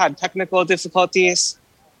said they had technical difficulties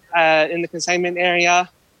in the consignment area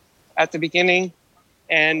at the beginning,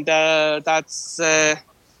 and that's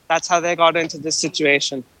how they got into this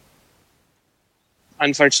situation.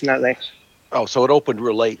 Unfortunately. Oh, so it opened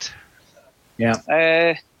real late.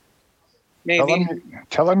 Yeah. Maybe.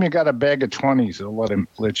 Tell him you got a bag of 20s. They'll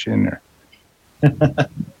let you in there.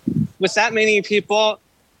 With that many people,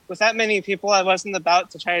 I wasn't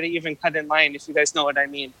about to try to even cut in line. If you guys know what I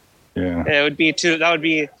mean. Yeah. It would be that would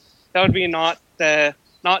be not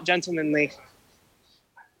gentlemanly.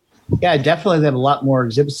 Yeah, definitely. They have a lot more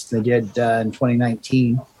exhibits than they did in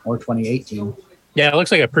 2019 or 2018. Yeah, it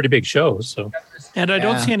looks like a pretty big show. So, and I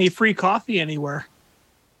don't see any free coffee anywhere.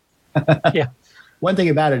 Yeah. One thing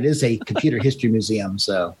about it is a computer history museum,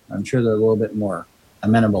 so I'm sure they're a little bit more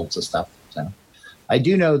amenable to stuff. So, I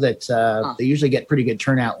do know that they usually get pretty good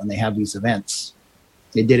turnout when they have these events.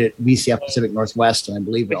 They did it at VCF Pacific Northwest, and I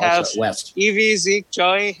believe We also have at West. Evie, Zeke,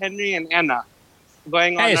 Joey, Henry, and Anna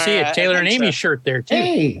going on. Hey, I see a Taylor and Amy shirt there too.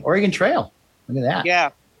 Hey, Oregon Trail. Look at that. Yeah.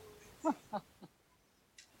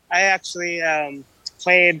 I actually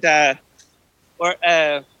played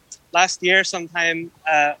last year sometime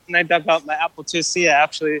when I dug out my Apple IIc. I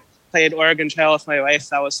actually played Oregon Trail with my wife.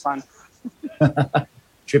 That was fun.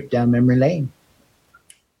 Trip down memory lane.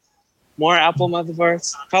 More Apple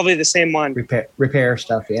motherboards. Probably the same one. Repair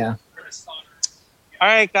stuff, yeah. All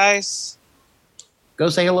right, guys. Go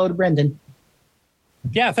say hello to Brendan.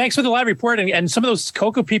 Yeah, thanks for the live report. And some of those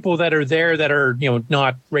Coco people that are there that are,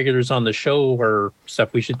 not regulars on the show or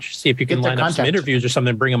stuff, we should see if you can line up some interviews or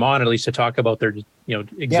something, bring them on at least to talk about their,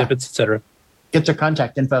 exhibits, etc. Get their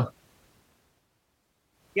contact info.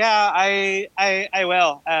 Yeah, I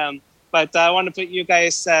will. But I want to put you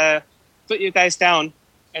guys down,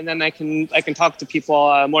 and then I can talk to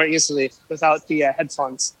people more easily without the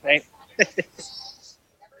headphones, right?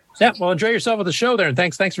 Yeah, well, enjoy yourself with the show there, and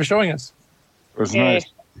thanks for showing us. It was nice.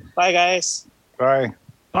 Bye, guys. Bye.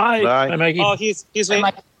 Bye. Bye, Mikey. Oh, he's waiting.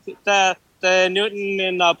 The the Newton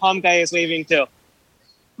and Palm guy is waving too.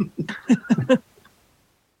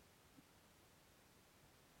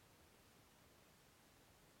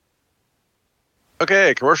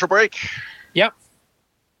 Okay, commercial break. Yep.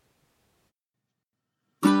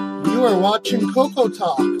 You are watching Coco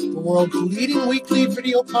Talk, the world's leading weekly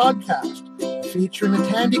video podcast featuring the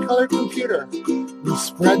Tandy Color computer. We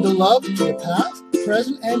spread the love to the past,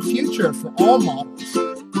 present, and future for all models,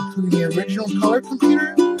 including the original color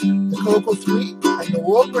computer, the Coco 3, and the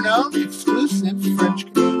world-renowned exclusive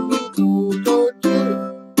French-Canadian Coco 2.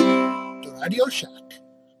 The Radio Shack.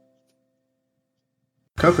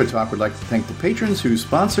 Coco Talk would like to thank the patrons who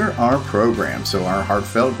sponsor our program, so our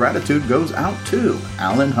heartfelt gratitude goes out to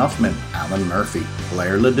Alan Huffman, Alan Murphy,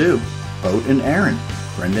 Blair Ledoux, Boat and Aaron,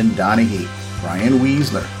 Brendan Donahue, Brian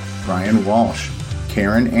Weasler, Brian Walsh,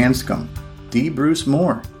 Karen Anscombe, D. Bruce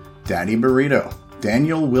Moore, Daddy Burrito,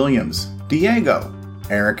 Daniel Williams, Diego,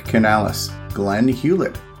 Eric Canales, Glenn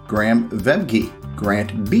Hewlett, Graham Vebke,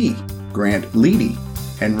 Grant B., Grant Leedy,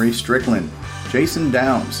 Henry Strickland, Jason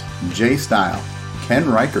Downs, Jay Style, Ken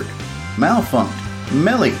Reichert, Malfunct,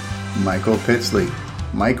 Melly, Michael Pitsley,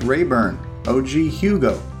 Mike Rayburn, OG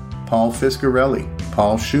Hugo, Paul Fiscarelli,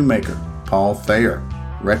 Paul Shoemaker, Paul Thayer,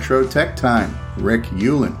 Retro Tech Time, Rick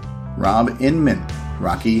Hewlin, Rob Inman,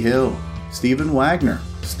 Rocky Hill, Stephen Wagner,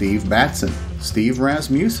 Steve Batson, Steve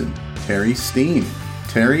Rasmussen, Terry Steen,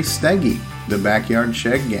 Terry Steggy, The Backyard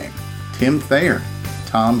Shed Gang, Tim Thayer,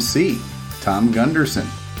 Tom C., Tom Gunderson,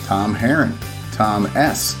 Tom Heron, Tom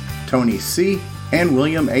S., Tony C., and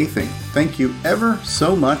William Athing. Thank you ever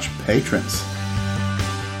so much, patrons.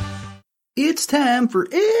 It's time for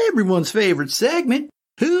everyone's favorite segment,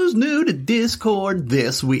 Who's New to Discord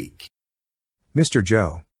This Week? Mr.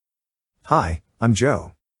 Joe. Hi, I'm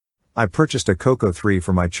Joe. I purchased a Coco 3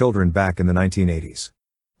 for my children back in the 1980s.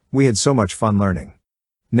 We had so much fun learning.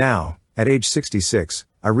 Now, at age 66,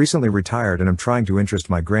 I recently retired and am trying to interest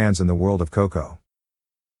my grands in the world of Coco.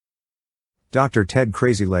 Dr. Ted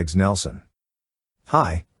Crazylegs Nelson.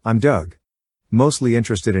 Hi, I'm Doug. Mostly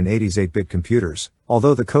interested in 80s 8-bit computers,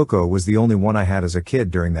 although the Coco was the only one I had as a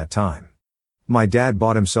kid during that time. My dad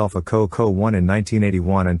bought himself a Coco 1 in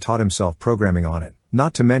 1981 and taught himself programming on it,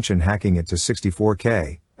 not to mention hacking it to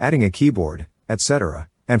 64K, adding a keyboard, etc.,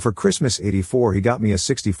 and for Christmas '84 he got me a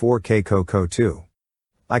 64K Coco 2.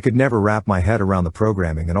 I could never wrap my head around the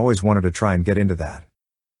programming and always wanted to try and get into that.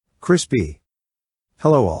 Chris B.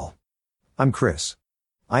 Hello all. I'm Chris.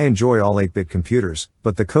 I enjoy all 8-bit computers,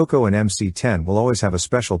 but the Coco and MC10 will always have a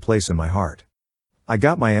special place in my heart. I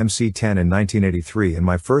got my MC10 in 1983 and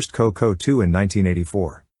my first Coco 2 in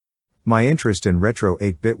 1984. My interest in retro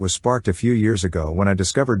 8-bit was sparked a few years ago when I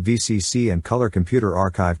discovered VCC and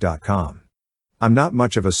ColorComputerArchive.com. I'm not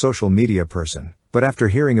much of a social media person, but after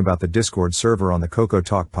hearing about the Discord server on the Coco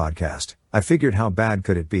Talk podcast, I figured how bad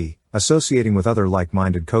could it be, associating with other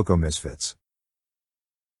like-minded Coco misfits.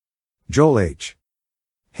 Joel H.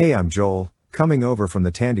 Hey, I'm Joel, coming over from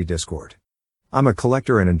the Tandy Discord. I'm a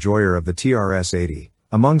collector and enjoyer of the TRS-80,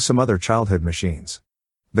 among some other childhood machines.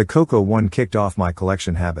 The Coco 1 kicked off my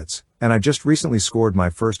collection habits, and I just recently scored my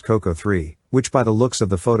first Coco 3, which by the looks of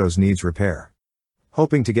the photos needs repair.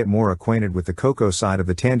 Hoping to get more acquainted with the Coco side of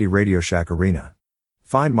the Tandy Radio Shack arena.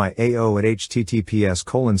 Find my AO at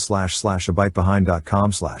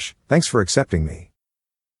https://abytebehind.com/. Thanks for accepting me.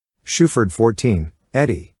 Shuford 14,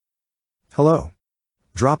 Eddie. Hello.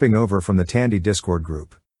 Dropping over from the Tandy Discord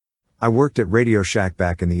group. I worked at Radio Shack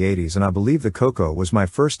back in the 80s and I believe the Coco was my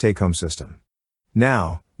first take-home system.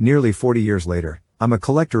 Now, nearly 40 years later, I'm a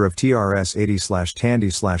collector of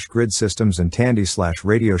TRS-80/Tandy/Grid systems and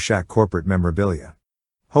Tandy/Radio Shack corporate memorabilia.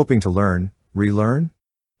 Hoping to learn, relearn?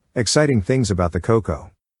 Exciting things about the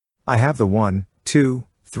Coco. I have the 1, 2,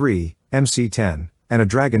 3, MC10, and a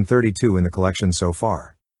Dragon 32 in the collection so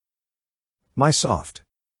far. MySoft.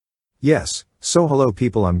 Yes, so hello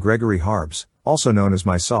people, I'm Gregory Harbs, also known as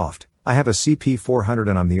MySoft. I have a CP400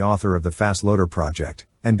 and I'm the author of the Fast Loader project,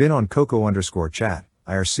 and been on Coco_chat,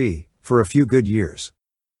 IRC, for a few good years.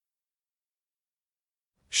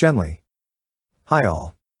 Shenley. Hi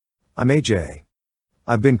all. I'm AJ.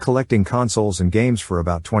 I've been collecting consoles and games for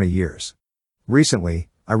about 20 years. Recently,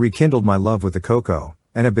 I rekindled my love with the Coco,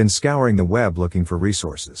 and have been scouring the web looking for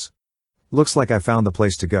resources. Looks like I found the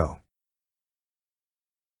place to go.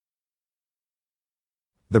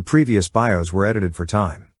 The previous bios were edited for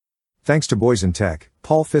time. Thanks to Boys in Tech,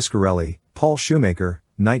 Paul Fiscarelli, Paul Shoemaker,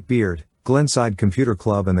 Nightbeard, Glenside Computer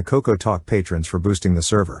Club and the Coco Talk patrons for boosting the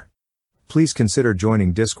server. Please consider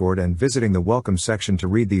joining Discord and visiting the welcome section to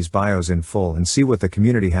read these bios in full and see what the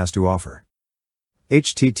community has to offer.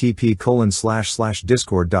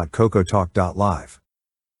 http://discord.cocotalk.live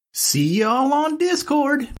See y'all on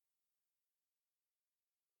Discord.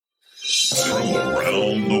 From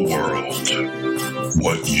around the world,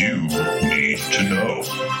 what you need to know.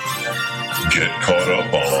 Get caught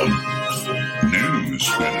up on News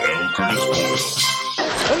with L. Curtis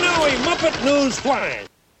Boyle. And now a Muppet News Flash.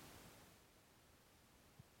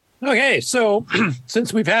 Okay, so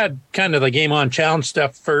since we've had kind of the Game On Challenge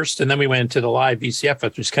stuff first, and then we went into the live VCF,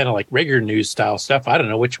 which is kind of like regular news style stuff, I don't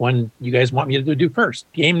know which one you guys want me to do first,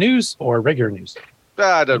 game news or regular news? It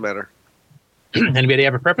doesn't matter. Anybody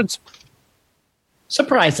have a preference?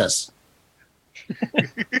 Surprise us.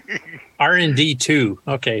 R&D 2.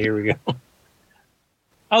 Okay, here we go.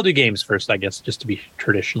 I'll do games first, I guess, just to be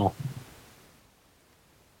traditional.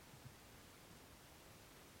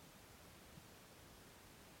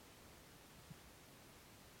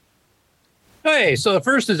 Okay, so the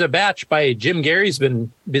first is a batch by Jim Gary's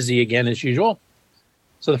been busy again as usual.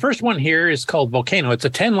 So the first one here is called Volcano. It's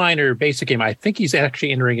a 10-liner basic game. I think he's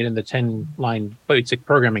actually entering it in the 10-line basic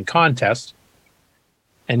programming contest.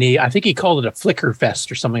 And I think he called it a Flicker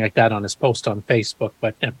Fest or something like that on his post on Facebook.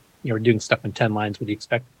 But we're doing stuff in 10 lines. What do you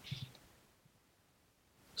expect?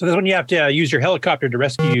 So this one you have to use your helicopter to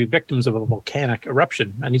rescue victims of a volcanic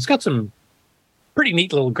eruption. And he's got some pretty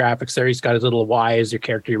neat little graphics there. He's got his little Y as your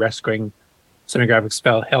character you're rescuing. Semi-graphic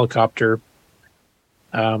spell helicopter,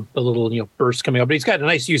 the little burst coming up, but he's got a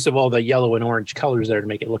nice use of all the yellow and orange colors there to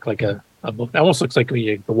make it look like it almost looks like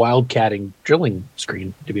the wildcatting drilling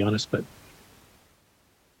screen, to be honest, but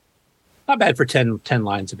not bad for 10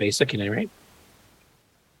 lines of basic, right?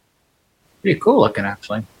 Pretty cool looking,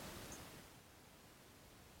 actually.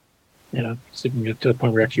 So you can get to the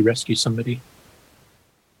point where you actually rescue somebody.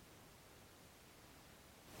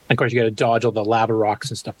 And of course, you got to dodge all the lava rocks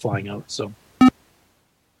and stuff flying out, so.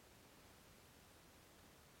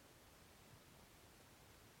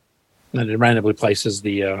 And it randomly places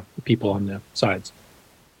the people on the sides.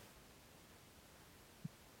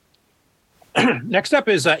 Next up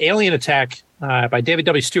is Alien Attack by David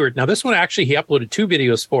W. Stewart. Now, this one actually he uploaded 2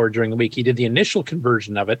 videos for during the week. He did the initial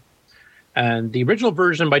conversion of it. And the original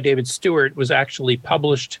version by David Stewart was actually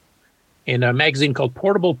published in a magazine called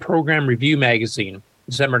Portable Program Review Magazine,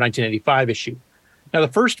 December 1985 issue. Now, the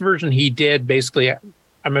first version he did basically...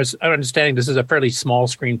 I'm understanding this is a fairly small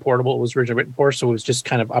screen portable. It was originally written for, so it was just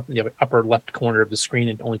kind of up in the upper left corner of the screen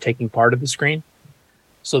and only taking part of the screen.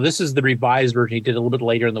 So this is the revised version he did a little bit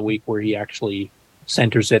later in the week where he actually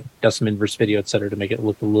centers it, does some inverse video, etc., to make it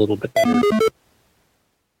look a little bit better.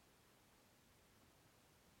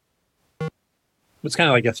 It's kind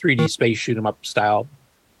of like a 3D space shoot 'em up style.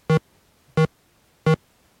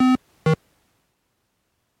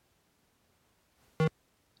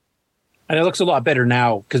 And it looks a lot better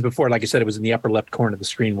now because before, like I said, it was in the upper left corner of the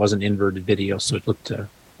screen, wasn't inverted video, so it looked a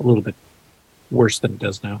little bit worse than it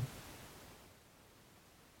does now.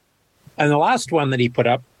 And the last one that he put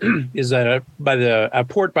up is a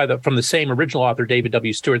port from the same original author, David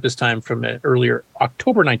W. Stewart, this time from an earlier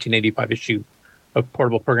October 1985 issue of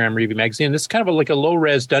Portable Program Review Magazine. This is kind of like a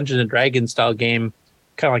low-res Dungeons and Dragons style game,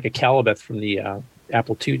 kind of like a Calibeth from the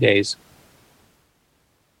Apple II days.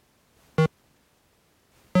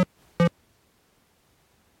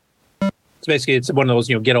 So basically, it's one of those,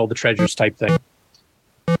 get all the treasures type thing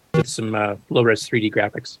with some low-res 3D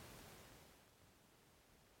graphics.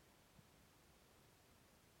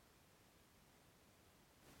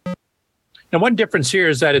 Now, one difference here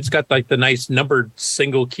is that it's got like the nice numbered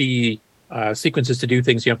single key sequences to do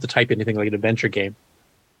things. You don't have to type anything like an adventure game.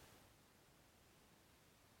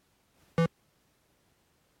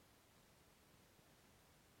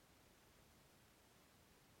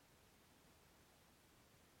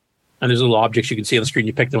 And there's little objects you can see on the screen.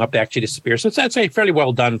 You pick them up, they actually disappear. So it's a fairly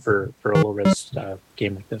well done for a low-res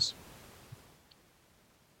game like this.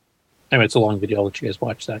 Anyway, it's a long video. I'll let you guys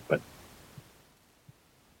watch that. But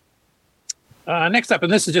next up,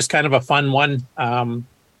 and this is just kind of a fun one.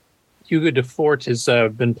 Hugo Defort has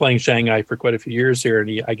been playing Shanghai for quite a few years here,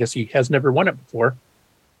 and I guess he has never won it before.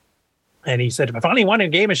 And he said, I finally won a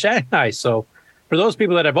game of Shanghai. So for those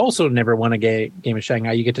people that have also never won a game of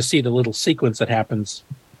Shanghai, you get to see the little sequence that happens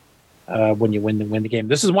when you win the game.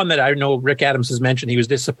 This is one that I know Rick Adams has mentioned. He was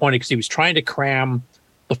disappointed because he was trying to cram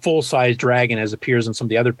the full-size dragon as appears on some of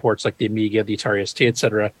the other ports like the Amiga, the Atari ST,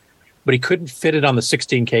 etc. But he couldn't fit it on the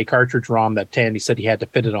 16K cartridge ROM that Tandy said he had to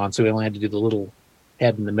fit it on, so he only had to do the little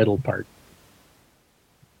head in the middle part.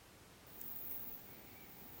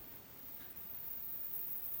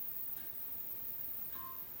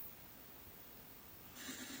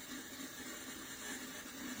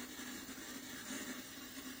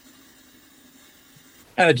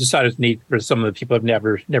 And I just thought it's neat for some of the people who've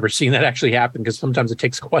never seen that actually happen, because sometimes it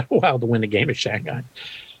takes quite a while to win a game of Shanghai.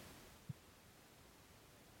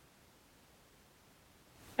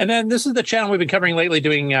 And then this is the channel we've been covering lately,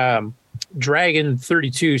 doing Dragon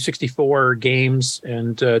 3264 games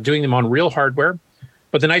and doing them on real hardware.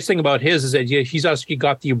 But the nice thing about his is that he's actually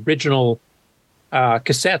got the original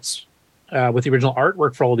cassettes with the original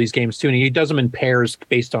artwork for all of these games too, and he does them in pairs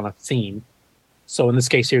based on a theme. So in this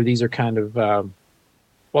case here, these are kind of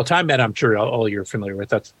Time Bandit, I'm sure all you're familiar with.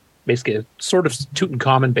 That's basically a sort of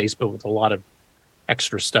Tutankhamun base, but with a lot of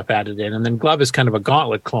extra stuff added in. And then Glove is kind of a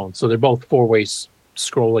Gauntlet clone, so they're both 4-way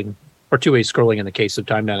scrolling or 2-way scrolling in the case of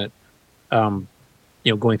Time Bandit.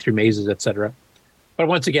 Going through mazes, etc. But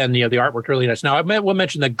once again, the artwork really nice. Now, I will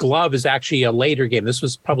mention that Glove is actually a later game. This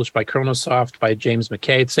was published by Chronosoft, by James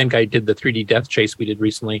McKay, the same guy who did the 3D Death Chase we did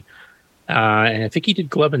recently. And I think he did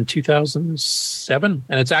Glove in 2007.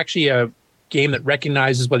 And it's actually a game that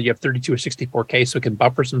recognizes whether you have 32 or 64K, so it can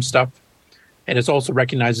buffer some stuff. And it also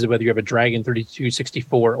recognizes whether you have a Dragon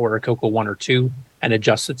 3264 or a Coco 1 or 2 and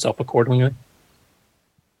adjusts itself accordingly.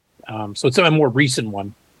 So it's a more recent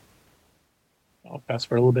one. I'll fast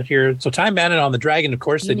forward a little bit here. So Time Bandit on the Dragon, of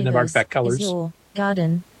course, they didn't have artifact colors. Your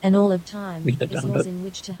garden and all of time is yours in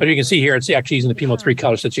which to. But you can see here, it's actually using the PMO 3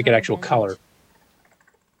 colors so that you get actual color.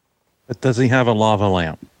 But does he have a lava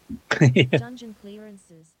lamp? Yeah.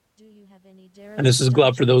 And this is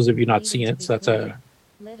Glove for those of you not seeing it. So that's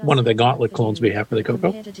one of the Gauntlet clones we have for the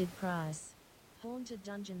Coco.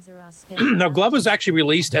 Now, Glove was actually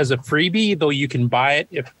released as a freebie, though you can buy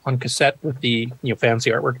it on cassette with the fancy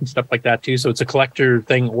artwork and stuff like that too. So it's a collector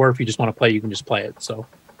thing, or if you just want to play, you can just play it. So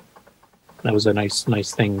that was a nice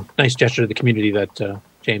thing, nice gesture to the community that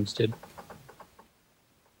James did.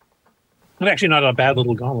 And actually, not a bad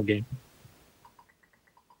little Gauntlet game.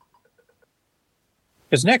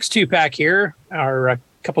 His next 2-pack here are a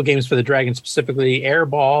couple games for the Dragon, specifically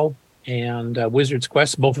Airball and Wizard's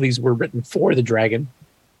Quest. Both of these were written for the Dragon.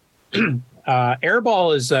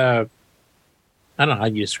 Airball is, I don't know how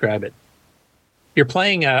you describe it. You're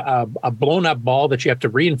playing a blown up ball that you have to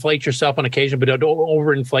reinflate yourself on occasion, but don't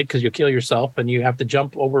overinflate because you'll kill yourself, and you have to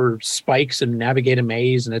jump over spikes and navigate a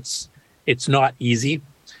maze, and it's not easy.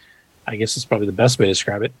 I guess it's probably the best way to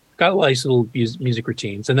describe it. Got nice little music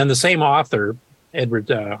routines. And then the same author, Edward,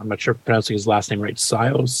 I'm not sure if I'm pronouncing his last name right,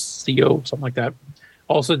 Cio, something like that,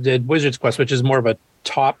 also did Wizard's Quest, which is more of a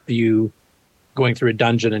top view, going through a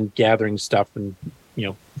dungeon and gathering stuff and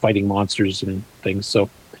fighting monsters and things. So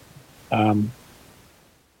send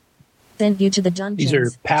you to the dungeons. These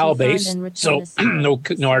are PAL based, so no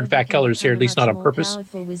artifact colors here, at least not on purpose.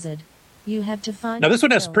 You have to find now this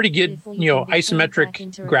one has pretty good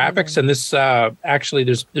isometric graphics, and this actually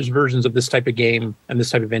there's versions of this type of game and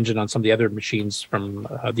this type of engine on some of the other machines from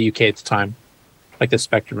the UK at the time, like the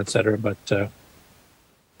Spectrum, etc. But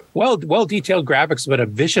well detailed graphics, but a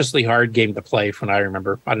viciously hard game to play from what I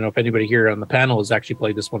remember. I don't know if anybody here on the panel has actually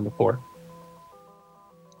played this one before,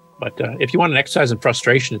 but if you want an exercise in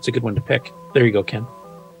frustration, it's a good one to pick. There you go, Ken.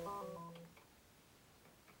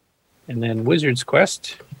 And then Wizard's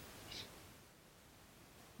Quest.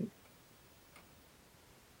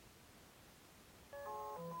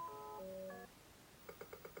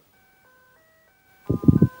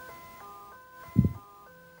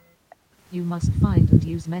 You must find and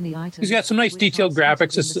use many items. He's got some nice detailed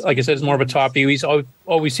graphics. This, like I said, is more of a top view. He's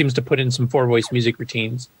always seems to put in some 4-voice music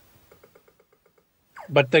routines.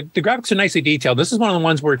 But the graphics are nicely detailed. This is one of the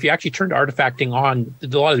ones where if you actually turned artifacting on, a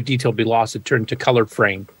lot of the detail would be lost. It turned to color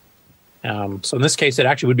frame. So in this case, it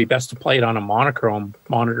actually would be best to play it on a monochrome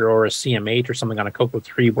monitor or a CM8 or something on a Coco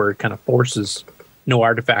 3 where it kind of forces no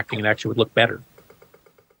artifacting and actually would look better.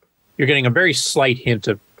 You're getting a very slight hint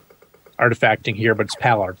of artifacting here, but it's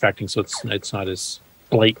PAL artifacting, so it's not as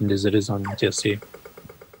blatant as it is on TSC.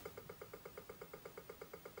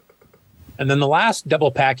 And then the last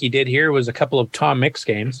double pack he did here was a couple of Tom Mix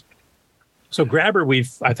games. So Grabber,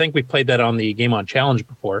 I think we played that on the Game On Challenge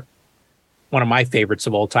before. One of my favorites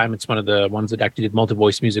of all time. It's one of the ones that actually did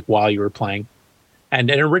multi-voice music while you were playing.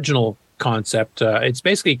 And an original concept. It's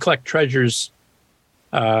basically collect treasures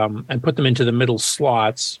and put them into the middle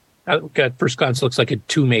slots. At first glance, it looks like a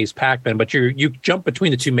 2-maze Pac-Man, but you jump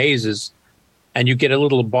between the 2 mazes, and you get a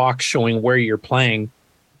little box showing where you're playing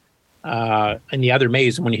in the other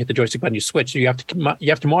maze. And when you hit the joystick button, you switch. So you have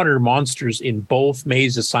to monitor monsters in both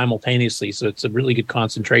mazes simultaneously. So it's a really good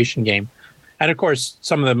concentration game. And of course,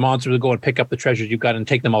 some of the monsters will go and pick up the treasures you've got and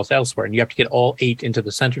take them out elsewhere. And you have to get all 8 into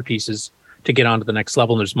the centerpieces to get onto the next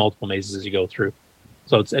level. And there's multiple mazes as you go through.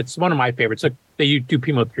 So it's one of my favorites. So they do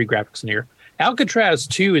PMO 3 graphics in here. Alcatraz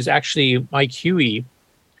 2 is actually Mike Huey.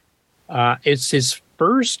 It's his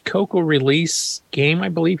first Coco release game, I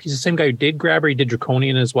believe. He's the same guy who did Grabber. He did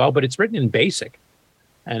Draconian as well, but it's written in BASIC.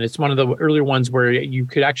 And it's one of the earlier ones where you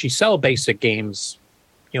could actually sell BASIC games,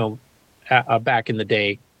 back in the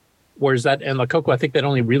day. Whereas that and the Coco, I think that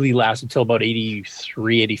only really lasted until about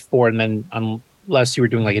 83, 84. And then unless you were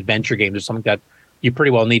doing like adventure games or something that you pretty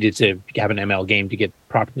well needed to have an ML game to get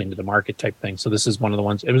properly into the market type thing. So this is one of the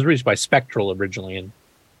ones. It was released by Spectral originally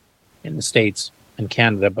in the States and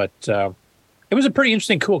Canada, but it was a pretty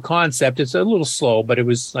interesting, cool concept. It's a little slow, but it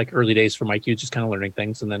was like early days for Mike. He was just kind of learning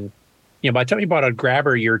things. And then, by the time you bought a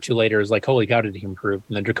Grabber a year or two later, it was like, holy cow, did he improve?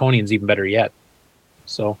 And then Draconian's even better yet.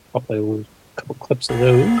 So I'll play a couple clips of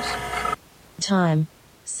those. Time.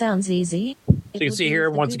 Sounds easy. So you can see here,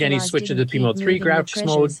 once again, he's switching to P-Mode 3 graphics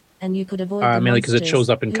mode, and you could avoid mainly because it shows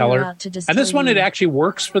up in color. And this one, it actually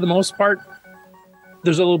works for the most part.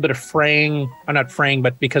 There's a little bit of fraying, or not fraying,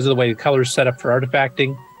 but because of the way the color is set up for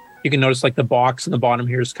artifacting, you can notice like the box in the bottom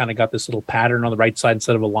here has kind of got this little pattern on the right side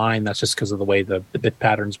instead of a line. That's just because of the way the bit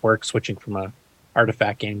patterns work, switching from a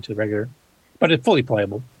artifact game to the regular. But it's fully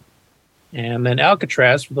playable. And then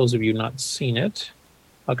Alcatraz, for those of you not seen it,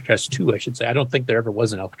 Alcatraz 2, I should say. I don't think there ever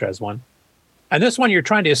was an Alcatraz 1. And this one, you're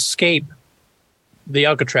trying to escape the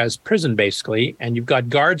Alcatraz prison, basically, and you've got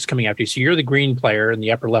guards coming after you. So you're the green player in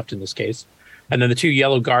the upper left in this case. And then the two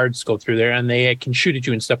yellow guards go through there, and they can shoot at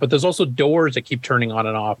you and stuff. But there's also doors that keep turning on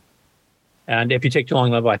and off. And if you take too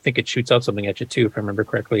long level, I think it shoots out something at you, too, if I remember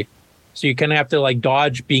correctly. So you kind of have to, like,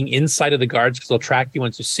 dodge being inside of the guards because they'll track you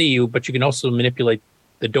once they see you. But you can also manipulate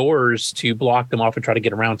the doors to block them off and try to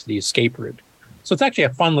get around to the escape route. So it's actually a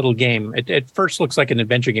fun little game. It first looks like an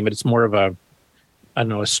adventure game, but it's more of a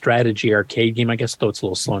strategy arcade game, I guess, though it's a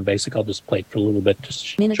little slow and basic. I'll just play it for a little bit, just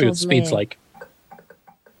show you what the speed's like.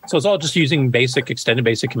 So it's all just using extended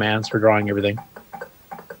basic commands for drawing everything.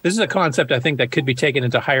 This is a concept, I think, that could be taken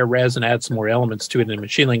into higher res and add some more elements to it in a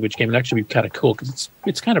machine language game and actually be kind of cool because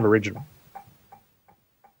it's kind of original.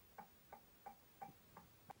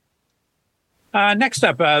 Next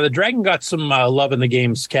up, the Dragon got some love in the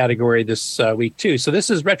games category this week, too. So this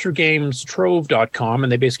is RetroGamesTrove.com,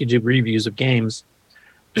 and they basically do reviews of games.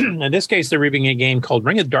 In this case, they're reviewing a game called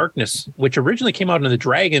Ring of Darkness, which originally came out in the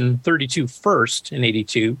Dragon 32 first in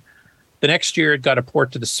 82. The next year, it got a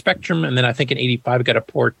port to the Spectrum, and then I think in 85, it got a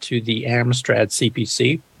port to the Amstrad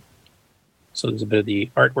CPC. So there's a bit of the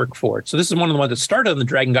artwork for it. So this is one of the ones that started on the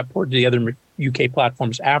Dragon, got ported to the other UK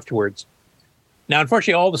platforms afterwards. Now,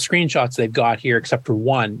 unfortunately, all the screenshots they've got here, except for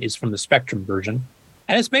one, is from the Spectrum version.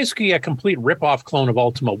 And it's basically a complete rip-off clone of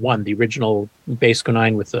Ultima 1, the original Basic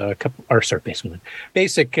 09 with a couple,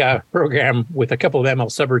 Basic program with a couple of ML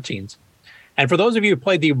subroutines. And for those of you who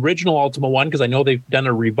played the original Ultima 1, because I know they've done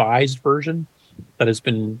a revised version that has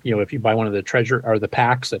been, if you buy one of the treasure or the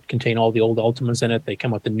packs that contain all the old Ultimas in it, they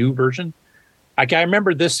come with the new version. I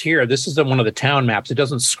remember this here. This is one of the town maps. It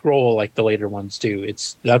doesn't scroll like the later ones do.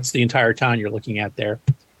 That's the entire town you're looking at there.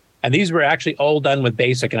 And these were actually all done with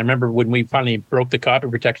BASIC. And I remember when we finally broke the copy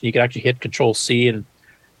protection, you could actually hit Control-C and,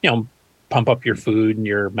 pump up your food and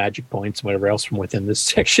your magic points and whatever else from within this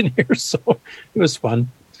section here. So it was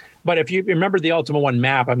fun. But if you remember the Ultima 1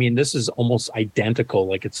 map, I mean, this is almost identical.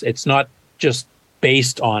 Like it's not just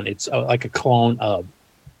based on, it's like a clone of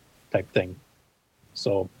type thing.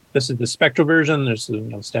 So this is the Spectral version. There's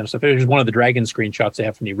the standard stuff. Here's one of the Dragon screenshots they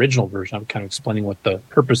have from the original version. I'm kind of explaining what the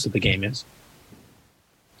purpose of the game is.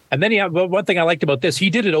 And then one thing I liked about this, he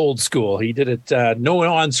did it old school. He did it no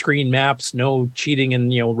on-screen maps, no cheating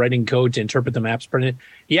and writing code to interpret the maps.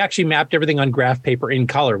 He actually mapped everything on graph paper in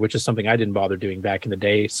color, which is something I didn't bother doing back in the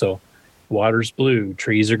day. So water's blue,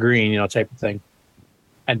 trees are green, type of thing.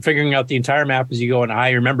 And figuring out the entire map as you go. And I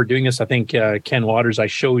remember doing this. I think Ken Waters, I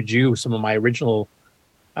showed you some of my original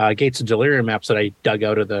Gates of Delirium maps that I dug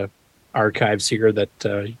out of the archives here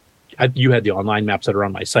that you had the online maps that are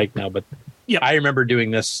on my site now, but yeah, I remember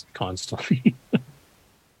doing this constantly.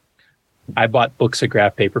 I bought books of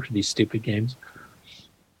graph paper for these stupid games.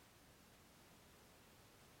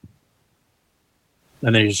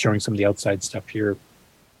 And then just showing some of the outside stuff here.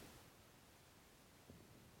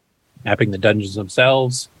 Mapping the dungeons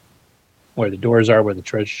themselves, where the doors are, where the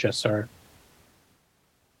treasure chests are.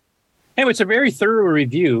 Anyway, it's a very thorough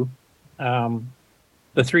review. The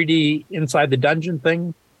 3D inside the dungeon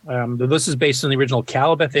thing. This is based on the original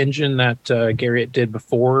Calibeth engine that Garriott did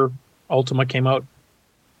before Ultima came out.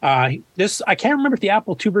 I can't remember if the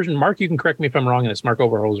Apple II version, Mark, you can correct me if I'm wrong on this, Mark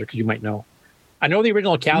Overholzer, because you might know. I know the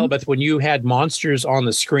original Calibeth, when you had monsters on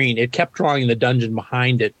the screen, it kept drawing the dungeon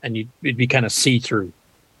behind it, and it'd be kind of see-through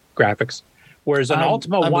graphics. Whereas on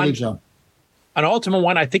Ultima 1... On Ultima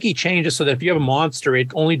 1, I think he changed it so that if you have a monster,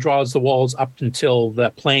 it only draws the walls up until the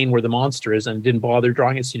plane where the monster is, and didn't bother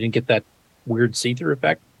drawing it, so you didn't get that weird see-through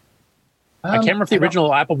effect. I can't remember if the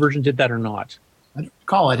original Apple version did that or not. I don't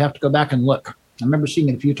recall. I'd have to go back and look. I remember seeing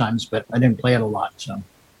it a few times, but I didn't play it a lot.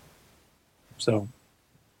 So,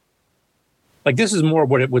 like, this is more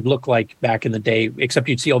what it would look like back in the day, except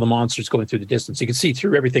you'd see all the monsters going through the distance. You can see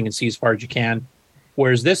through everything and see as far as you can.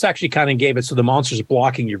 Whereas this actually kind of gave it so the monsters are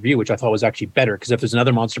blocking your view, which I thought was actually better, because if there's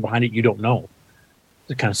another monster behind it, you don't know.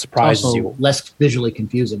 It kind of surprises also you. Less visually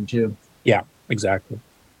confusing, too. Yeah, exactly.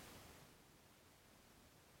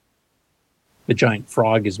 The giant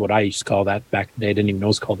frog is what I used to call that back in the day. I didn't even know it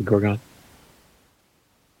was called the Gorgon.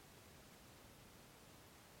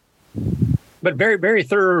 But very, very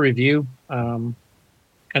thorough review. And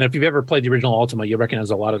if you've ever played the original Ultima, you'll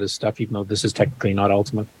recognize a lot of this stuff, even though this is technically not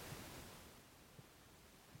Ultima.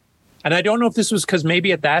 And I don't know if this was because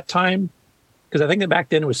maybe at that time, because I think that back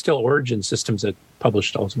then it was still Origin Systems that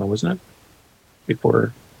published Ultima, wasn't it?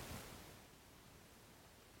 Before.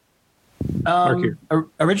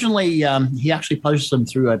 Originally, he actually published them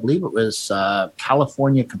through, I believe it was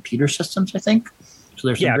California Computer Systems, I think. So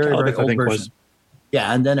there's some very, very old version.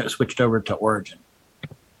 Yeah, and then it was switched over to Origin.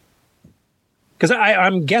 Because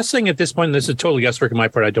I'm guessing at this point, this is totally guesswork on my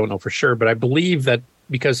part, I don't know for sure, but I believe that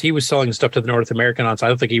because he was selling stuff to the North American audience, I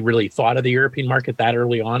don't think he really thought of the European market that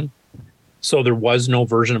early on. So there was no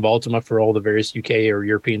version of Ultima for all the various UK or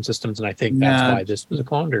European systems, and I think that's why this was a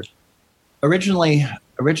clone. Originally,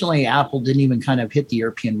 Apple didn't even kind of hit the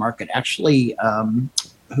European market. Actually,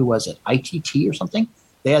 who was it? ITT or something?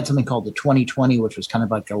 They had something called the 2020, which was kind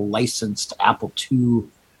of like a licensed Apple II,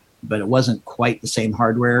 but it wasn't quite the same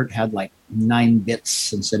hardware. It had like 9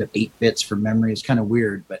 bits instead of 8 bits for memory. It's kind of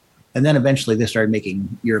weird, and then eventually they started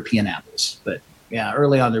making European apples. But yeah,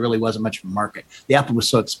 early on there really wasn't much of a market. The Apple was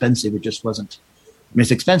so expensive, it just wasn't. I mean,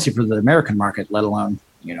 it's expensive for the American market, let alone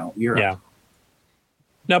Europe. Yeah.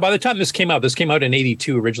 Now, by the time this came out in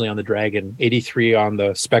 82 originally on the Dragon, 83 on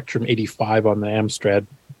the Spectrum, 85 on the Amstrad.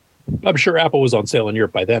 I'm sure Apple was on sale in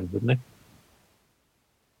Europe by then, wouldn't they?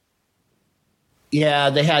 Yeah,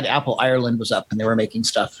 they had Apple Ireland was up, and they were making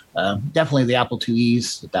stuff. Definitely the Apple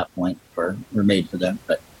IIes at that point were made for them.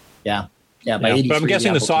 But yeah. By 83, but I'm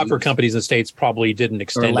guessing the Apple software IIs companies in the States probably didn't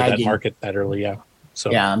extend to that market that early. Yeah.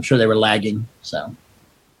 So yeah, I'm sure they were lagging. So.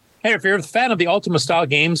 Hey, if you're a fan of the Ultima style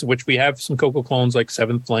games, which we have some Coco clones like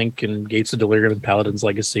Seventh Link and Gates of Delirium and Paladin's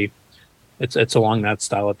Legacy, it's along that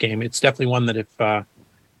style of game. It's definitely one that if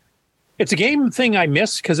it's a game thing I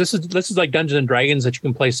miss, because this is like Dungeons and Dragons that you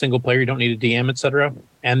can play single player, you don't need a DM, etc.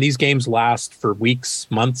 And these games last for weeks,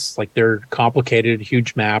 months. Like they're complicated,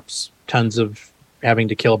 huge maps, tons of having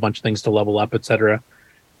to kill a bunch of things to level up, etc.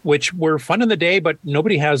 Which were fun in the day, but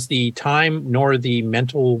nobody has the time nor the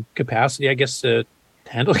mental capacity, I guess, to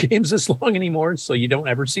handle games this long anymore. So you don't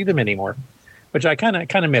ever see them anymore, which I kind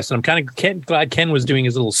of miss. And I'm kind of glad Ken was doing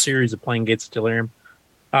his little series of playing Gates of Delirium.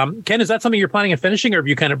 Ken, is that something you're planning on finishing, or have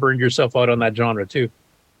you kind of burned yourself out on that genre too?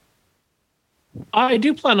 I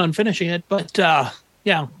do plan on finishing it, but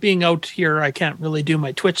being out here, I can't really do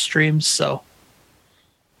my Twitch streams. So,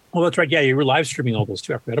 well, that's right. Yeah, you were live streaming all those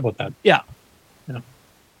too. I forgot about that. Yeah.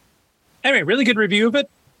 Anyway, really good review of it,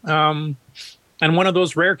 and one of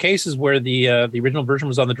those rare cases where the original version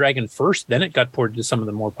was on the Dragon first, then it got ported to some of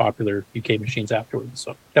the more popular UK machines afterwards.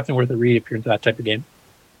 So definitely worth a read if you're into that type of game.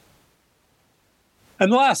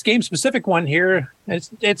 And the last game-specific one here,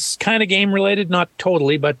 it's kind of game-related, not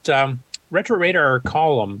totally, but Retro Radar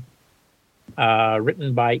column,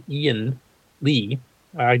 written by Ian Lee,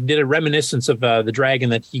 did a reminiscence of the Dragon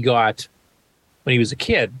that he got when he was a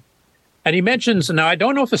kid. And he mentions, now I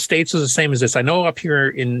don't know if the States was the same as this. I know up here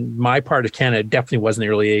in my part of Canada, it definitely was in the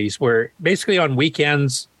early 80s, where basically on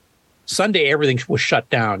weekends, Sunday, everything was shut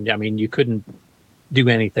down. I mean, you couldn't do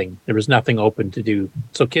anything. There was nothing open to do.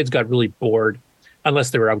 So kids got really bored.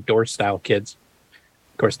 Unless they were outdoor style kids.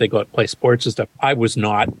 Of course, they go out and play sports and stuff. I was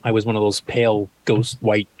not. I was one of those pale ghost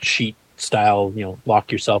white sheet style,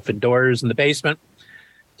 lock yourself indoors in the basement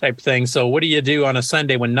type thing. So what do you do on a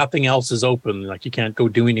Sunday when nothing else is open? Like you can't go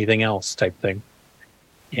do anything else type thing.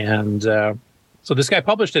 And so this guy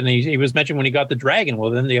published it, and he was mentioning when he got the Dragon,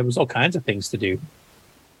 well, then there was all kinds of things to do.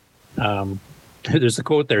 There's a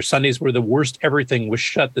quote there, Sundays were the worst, everything was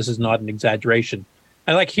shut. This is not an exaggeration.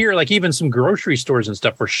 And like here, like even some grocery stores and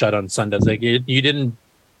stuff were shut on Sundays. Like you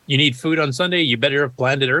need food on Sunday, you better have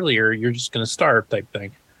planned it earlier. You're just going to starve type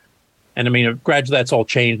thing. And I mean, gradually that's all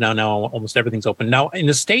changed now. Now almost everything's open. Now in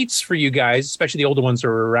the States for you guys, especially the older ones that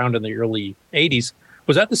were around in the early 80s,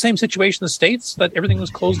 was that the same situation in the States that everything was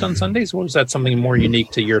closed on Sundays? Or was that something more unique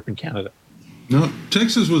to Europe and Canada? No,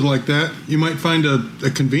 Texas was like that. You might find a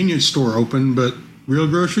convenience store open, but real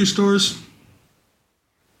grocery stores,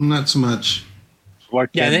 not so much. And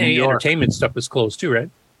then any entertainment stuff was closed too, right?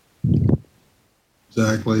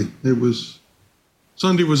 Exactly.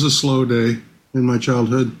 Sunday was a slow day in my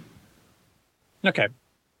childhood. Okay.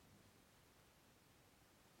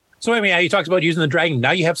 So, I mean, you talked about using the Dragon.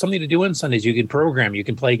 Now you have something to do on Sundays. You can program, you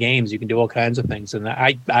can play games, you can do all kinds of things. And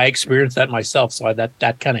I experienced that myself. So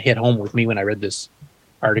that kind of hit home with me when I read this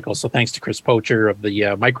article. So thanks to Chris Poacher of the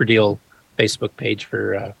Microdeal Facebook page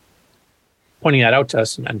for pointing that out to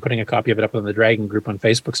us and putting a copy of it up on the Dragon group on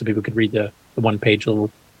Facebook so people could read the one-page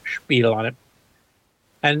little spiel on it.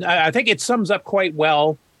 And I think it sums up quite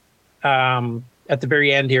well at the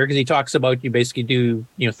very end here, because he talks about you basically do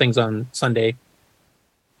things on Sunday.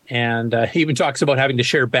 And he even talks about having to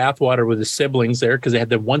share bathwater with his siblings there because they had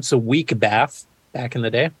the once-a-week bath back in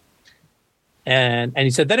the day. And he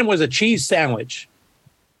said then it was a cheese sandwich,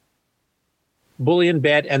 bully in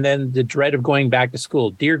bed, and then the dread of going back to school.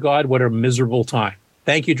 Dear God, what a miserable time.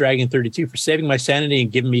 Thank you, Dragon32, for saving my sanity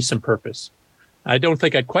and giving me some purpose. I don't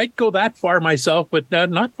think I'd quite go that far myself, but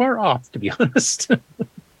not far off, to be honest.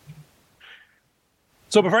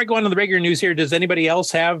 So before I go on to the regular news here, does anybody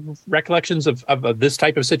else have recollections of this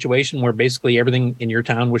type of situation where basically everything in your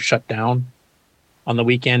town was shut down on the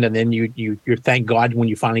weekend, and then you thank God when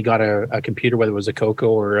you finally got a computer, whether it was a Coco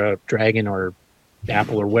or a Dragon or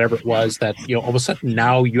Apple or whatever it was, that all of a sudden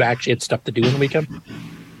now you actually had stuff to do on the weekend?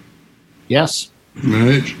 Yes.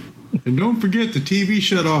 Right. And don't forget the TV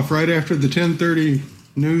shut off right after the 10:30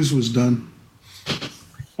 news was done.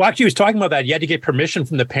 Well, actually, he was talking about that. You had to get permission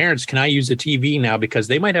from the parents. Can I use the TV now? Because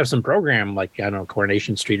they might have some program like, I don't know,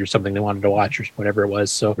 Coronation Street or something they wanted to watch or whatever it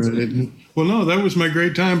was. So, well, no, that was my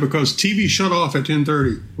great time because TV shut off at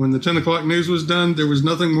 10:30. When the 10 o'clock news was done, there was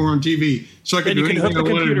nothing more on TV. So I could do anything I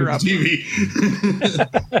wanted with the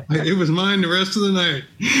TV. It was mine the rest of the night.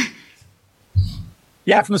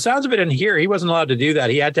 Yeah, from the sounds of it in here, he wasn't allowed to do that.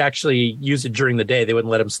 He had to actually use it during the day. They wouldn't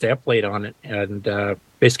let him stay up late on it. And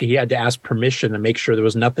basically, he had to ask permission to make sure there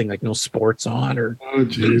was nothing like no sports on or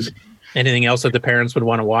anything else that the parents would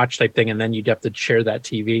want to watch type thing. And then you'd have to share that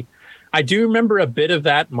TV. I do remember a bit of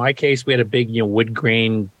that. In my case, we had a big, wood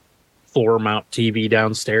grain floor mount TV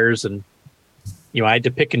downstairs. And, I had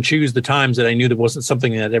to pick and choose the times that I knew there wasn't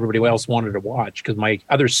something that everybody else wanted to watch because my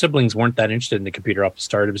other siblings weren't that interested in the computer off the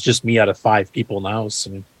start. It was just me out of 5 people in the house.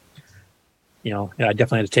 And, I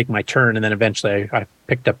definitely had to take my turn. And then eventually I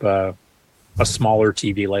picked up a smaller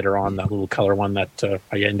TV later on, that little color one that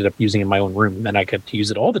I ended up using in my own room. And then I got to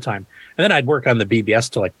use it all the time. And then I'd work on the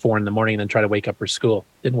BBS till like 4 a.m. and then try to wake up for school.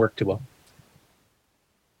 Didn't work too well.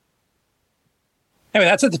 Anyway,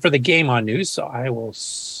 that's it for the Game On news. So I will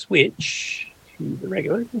switch to the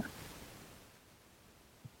regular.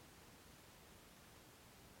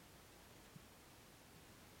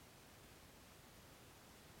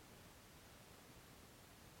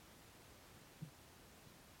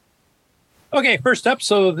 Okay, first up,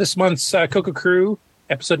 so this month's Coco Crew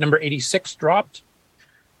episode number 86 dropped,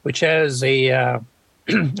 which has a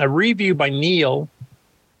review by Neil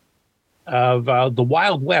of The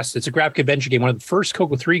Wild West. It's a graphic adventure game, one of the first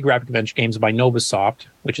Coco 3 graphic adventure games by Novasoft,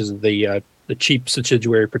 which is the cheap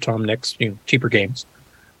subsidiary for Tom Nick's cheaper games.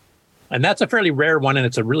 And that's a fairly rare one, and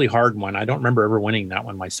it's a really hard one. I don't remember ever winning that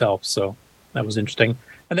one myself, so that was interesting.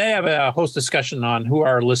 And they have a host discussion on who are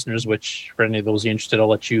our listeners, which for any of those interested, I'll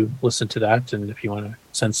let you listen to that. And if you want to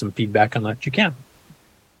send some feedback on that, you can.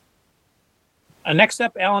 Next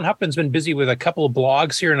up, Alan Huffman's been busy with a couple of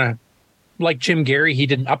blogs here. And like Jim Gary, he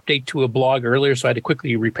did an update to a blog earlier, so I had to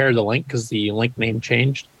quickly repair the link because the link name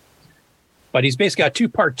changed. But he's basically got 2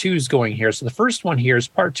 part 2s going here. So the first one here is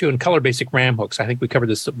part 2 in Color Basic RAM hooks. I think we covered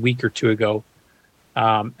this a week or 2 ago.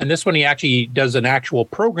 And this one, he actually does an actual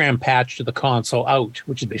program patch to the console out,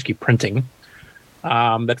 which is basically printing,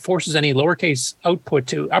 that forces any lowercase output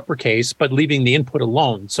to uppercase, but leaving the input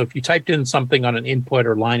alone. So if you typed in something on an input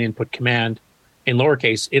or line input command in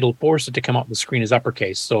lowercase, it'll force it to come up on the screen as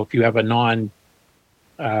uppercase. So if you have a non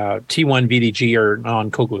T1 VDG or non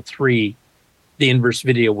Coco 3, the inverse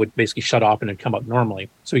video would basically shut off and it'd come up normally.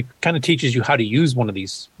 So he kind of teaches you how to use one of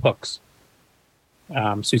these hooks.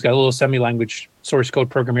 So he's got a little semi-language source code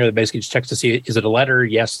program here that basically just checks to see, is it a letter?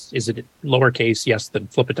 Yes. Is it lowercase? Yes. Then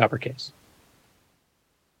flip it to uppercase.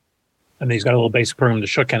 And then he's got a little basic program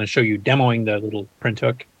to kind of show you demoing the little print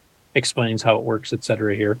hook, explains how it works,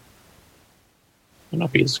 etc. here. I don't know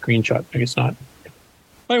if he has a screenshot. I guess not.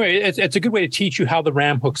 Anyway, it's a good way to teach you how the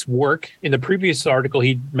RAM hooks work. In the previous article,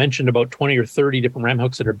 he mentioned about 20 or 30 different RAM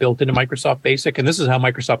hooks that are built into Microsoft Basic. And this is how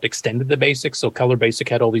Microsoft extended the Basic. So Color Basic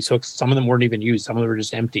had all these hooks. Some of them weren't even used. Some of them were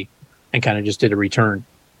just empty. and kind of just did a return.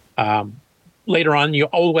 Later on,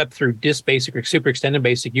 all the way up through Disk Basic or Super Extended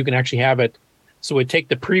Basic, you can actually have it. So it take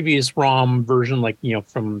the previous ROM version, like,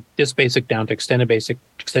 from Disk Basic down to Extended Basic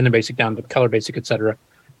down to Color Basic, etc.,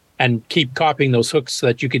 and keep copying those hooks so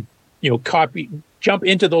that you could, jump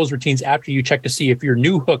into those routines after you check to see if your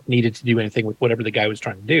new hook needed to do anything with whatever the guy was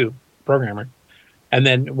trying to do, programmer. And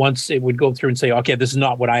then once it would go through and say, okay, this is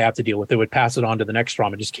not what I have to deal with, it would pass it on to the next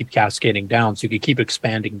ROM and just keep cascading down. So you could keep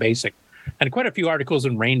expanding Basic. And quite a few articles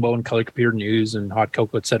in Rainbow and Color Computer News and Hot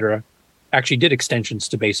Cocoa, etc., actually did extensions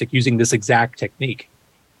to Basic using this exact technique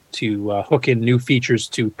to hook in new features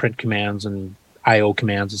to print commands and I/O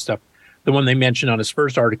commands and stuff. The one they mentioned on his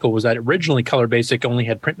first article was that originally Color Basic only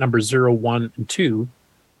had print numbers 0, 1, and 2.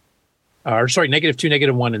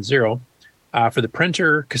 -2, -1, and 0 for the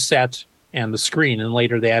printer, cassette, and the screen. And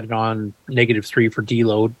later they added on -3 for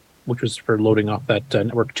deload, which was for loading off that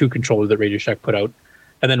Network 2 controller that Radio Shack put out.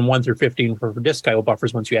 And then 1 through 15 for disk I/O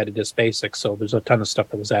buffers once you added Disk Basic. So there's a ton of stuff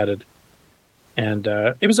that was added. And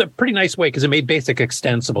it was a pretty nice way because it made Basic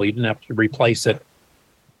extensible. You didn't have to replace it.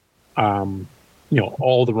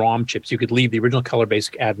 All the ROM chips. You could leave the original Color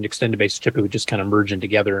Basic, add an Extended Basic chip. It would just kind of merge in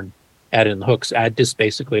together and add in the hooks. Add Disk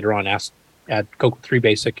Basic later on. Add Cocoa 3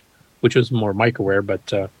 Basic, which was more microware,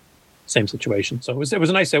 but same situation. So it was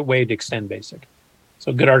a nice way to extend Basic.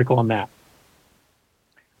 So good article on that.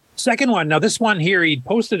 Second one. Now this one here, he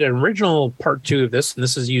posted an original part 2 of this, and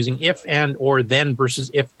this is using if, and, or, then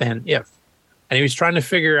versus if, then, if. And he was trying to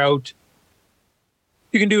figure out,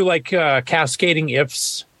 you can do like cascading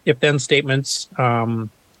ifs, if-then statements. Now,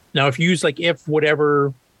 if you use like if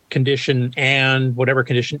whatever condition and whatever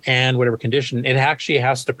condition and whatever condition, it actually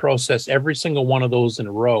has to process every single one of those in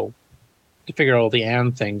a row to figure out all the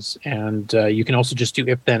and things. And you can also just do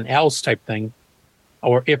if-then-else type thing,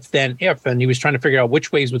 or if-then-if. And he was trying to figure out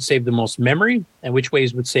which ways would save the most memory and which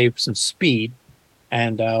ways would save some speed.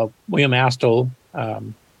 And William Astle,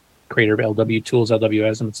 creator of LW Tools,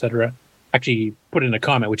 LWSM, etc., actually put in a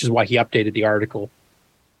comment, which is why he updated the article.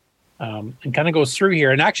 And kind of goes through here.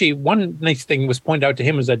 And actually, one nice thing was pointed out to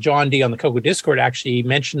him was that John D on the Cocoa Discord actually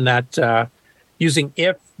mentioned that using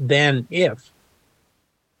if, then, if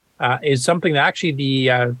is something that actually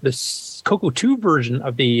the Cocoa 2 version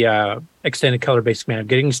of the Extended Color Basic Manual,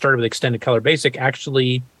 getting started with Extended Color Basic,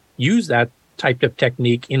 actually used that type of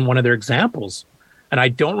technique in one of their examples. And I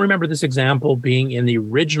don't remember this example being in the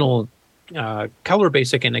original Color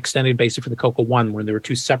Basic and Extended Basic for the Cocoa 1, where there were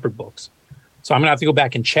 2 separate books. So I'm going to have to go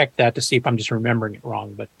back and check that to see if I'm just remembering it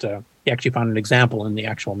wrong. But he actually found an example in the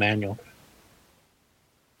actual manual.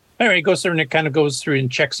 Anyway, it goes through and it kind of goes through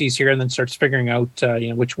and checks these here and then starts figuring out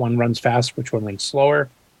which one runs fast, which one runs slower.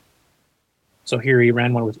 So here he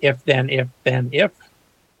ran one with if, then, if, then, if.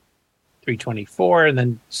 324. And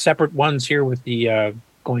then separate ones here with the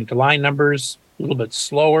going to line numbers, a little bit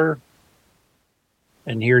slower.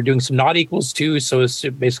 And here doing some not equals too, so it's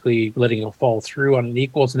basically letting it fall through on an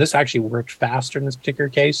equals. And this actually worked faster in this particular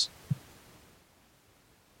case.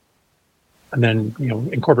 And then,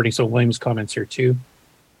 incorporating some Williams comments here too.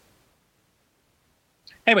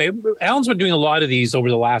 Anyway, Alan's been doing a lot of these over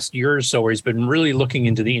the last year or so, where he's been really looking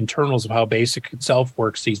into the internals of how Basic itself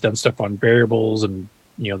works. He's done stuff on variables and,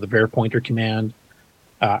 the var pointer command,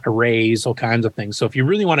 arrays, all kinds of things. So if you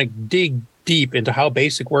really want to dig deep into how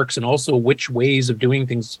Basic works and also which ways of doing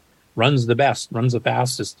things runs the best, runs the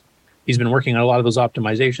fastest, he's been working on a lot of those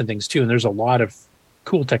optimization things too. And there's a lot of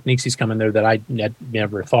cool techniques he's come in there that I had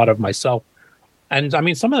never thought of myself. And I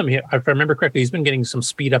mean, some of them, if I remember correctly, he's been getting some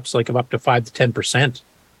speed ups like of up to 5 to 10%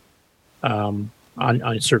 on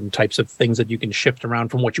certain types of things that you can shift around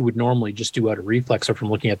from what you would normally just do out of reflex or from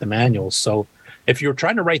looking at the manuals. So if you're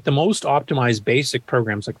trying to write the most optimized Basic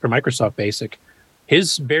programs, like for Microsoft Basic,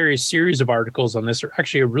 his various series of articles on this are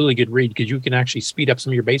actually a really good read, because you can actually speed up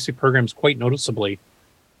some of your Basic programs quite noticeably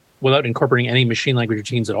without incorporating any machine language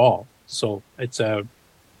routines at all. So it's a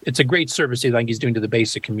great service I think he's doing to the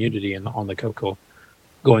Basic community and on the Cocoa,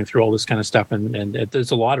 going through all this kind of stuff. And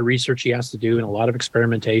there's a lot of research he has to do and a lot of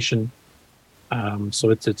experimentation. So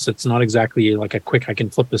it's not exactly like a quick, I can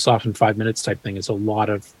flip this off in 5 minutes type thing. It's a lot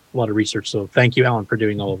of research. So thank you, Alan, for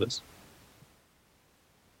doing all of this.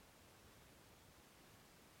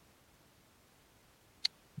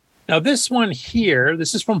 Now, this one here,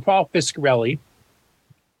 this is from Paul Fiscarelli.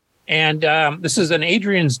 And this is an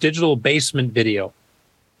Adrian's Digital Basement video.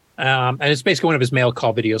 And it's basically one of his mail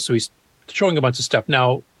call videos. So he's showing a bunch of stuff.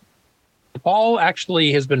 Now, Paul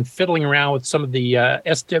actually has been fiddling around with some of the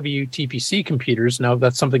SWTPC computers. Now,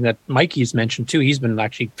 that's something that Mikey's mentioned too. He's been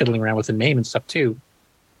actually fiddling around with the name and stuff too.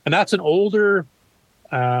 And that's an older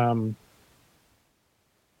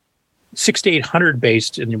 6800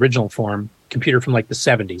 based in the original form computer from like the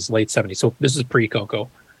 70s, late 70s. So this is pre-Coco.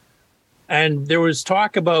 And there was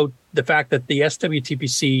talk about the fact that the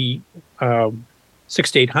SWTPC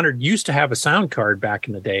 6800 used to have a sound card back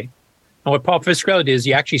in the day. And what Paul Fiscarelli did is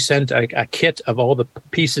he actually sent a kit of all the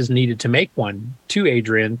pieces needed to make one to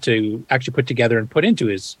Adrian to actually put together and put into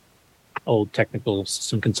his old technical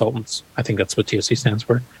system consultants. I think that's what TSC stands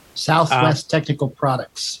for. Southwest Technical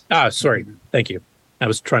Products. Sorry. Thank you. I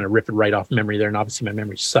was trying to rip it right off memory there, and obviously my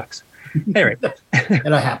memory sucks. Anyway. It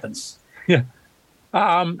happens. Yeah.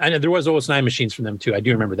 And there was OS9 machines from them too. I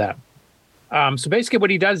do remember that. So basically what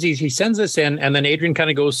he does is he sends this in, and then Adrian kind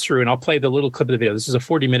of goes through, and I'll play the little clip of the video. This is a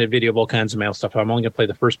 40-minute video of all kinds of mail stuff. I'm only going to play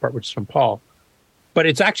the first part, which is from Paul. But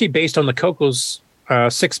it's actually based on the Coco's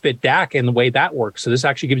 6-bit DAC and the way that works. So this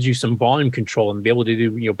actually gives you some volume control and be able to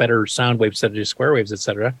do better sound waves instead of just square waves,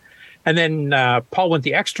 etc. And then Paul went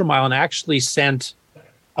the extra mile and actually sent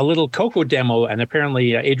a little Coco demo, and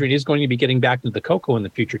apparently Adrian is going to be getting back into the Coco in the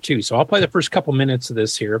future too. So I'll play the first couple minutes of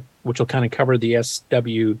this here, which will kind of cover the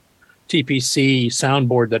SWTPC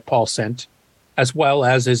soundboard that Paul sent, as well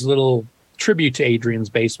as his little tribute to Adrian's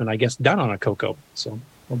basement, I guess, done on a Coco. So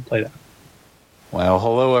we'll play that. Well,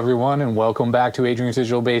 hello everyone, and welcome back to Adrian's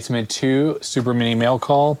Digital Basement 2 Super Mini Mail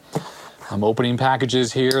Call. I'm opening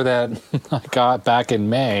packages here that I got back in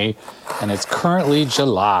May, and it's currently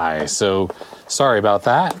July, so sorry about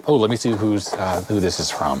that. Oh, let me see who this is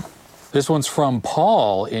from. This one's from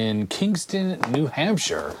Paul in Kingston, New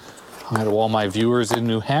Hampshire. Hi to all my viewers in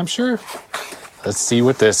New Hampshire. Let's see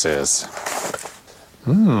what this is.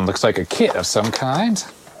 Looks like a kit of some kind.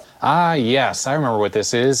 Ah, yes, I remember what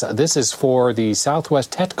this is. This is for the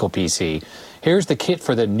Southwest Technical PC. Here's the kit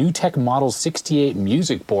for the NewTek Model 68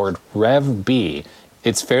 music board Rev B.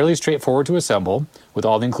 It's fairly straightforward to assemble, with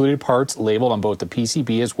all the included parts labeled on both the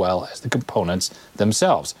PCB as well as the components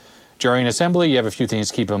themselves. During assembly, you have a few things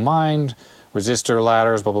to keep in mind. Resistor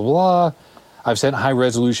ladders, blah, blah, blah. I've sent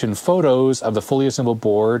high-resolution photos of the fully assembled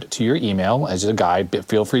board to your email as a guide, but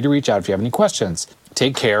feel free to reach out if you have any questions.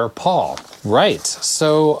 Take care, Paul. Right.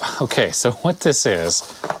 So what this is,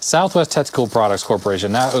 Southwest Technical Products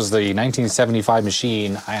Corporation, that was the 1975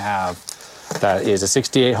 machine I have that is a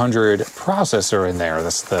 6800 processor in there.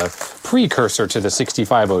 That's the precursor to the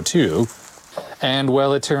 6502. And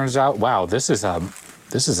well, it turns out, wow, this is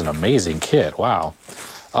an amazing kit. Wow.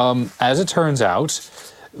 As it turns out,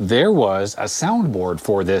 there was a soundboard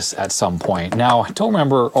for this at some point. Now, I don't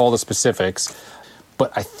remember all the specifics,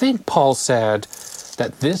 but I think Paul said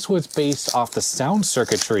that this was based off the sound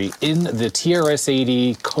circuitry in the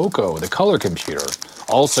TRS-80 Coco, the color computer.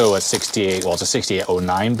 Also it's a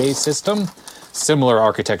 6809 based system. Similar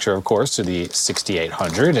architecture, of course, to the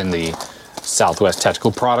 6800 and the Southwest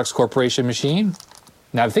Technical Products Corporation machine.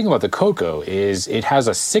 Now, the thing about the Coco is it has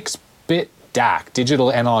a 6-bit DAC,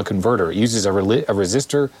 digital analog converter. It uses a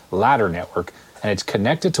resistor ladder network, and it's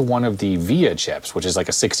connected to one of the VIA chips, which is like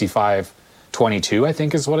a 6522, I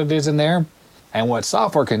think is what it is in there. And what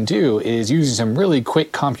software can do is using some really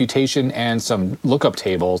quick computation and some lookup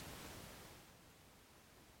tables.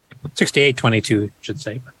 6822, should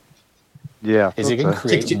say. Yeah. Is it can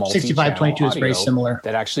create 6522 is very similar.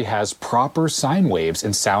 That actually has proper sine waves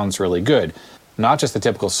and sounds really good. Not just the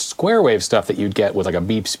typical square wave stuff that you'd get with like a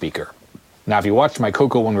beep speaker. Now, if you watched my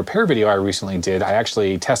Coco 1 repair video I recently did, I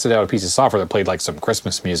actually tested out a piece of software that played like some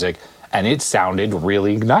Christmas music, and it sounded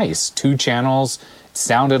really nice. 2 channels. It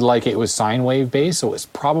sounded like it was sine wave based, so it's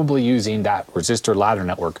probably using that resistor ladder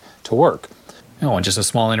network to work. Oh, and just a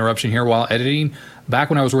small interruption here while editing. Back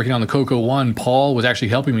when I was working on the Coco 1, Paul was actually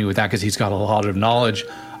helping me with that because he's got a lot of knowledge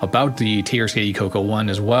about the TRS-80 Coco 1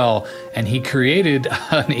 as well. And he created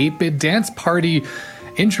an 8-bit dance party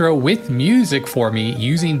intro with music for me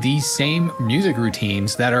using these same music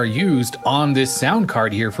routines that are used on this sound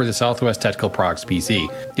card here for the Southwest Technical Products PC.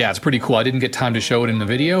 Yeah, it's pretty cool. I didn't get time to show it in the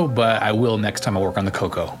video, but I will next time I work on the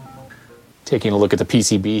Coco. Taking a look at the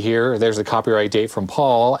PCB here, there's the copyright date from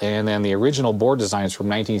Paul, and then the original board design is from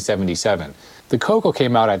 1977. The Coco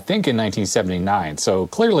came out, I think, in 1979, so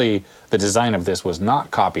clearly the design of this was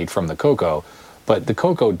not copied from the Coco, but the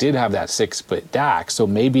Coco did have that 6-bit DAC, so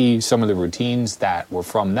maybe some of the routines that were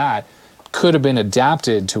from that could have been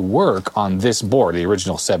adapted to work on this board, the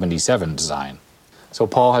original 77 design. So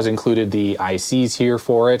Paul has included the ICs here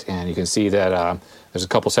for it, and you can see that there's a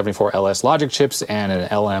couple 74LS logic chips and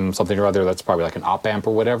an LM something or other that's probably like an op amp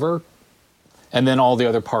or whatever. And then all the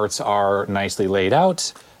other parts are nicely laid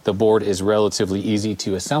out. The board is relatively easy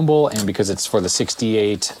to assemble, and because it's for the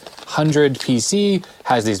 6800 PC,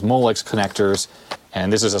 has these Molex connectors,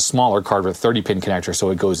 and this is a smaller card with a 30-pin connector, so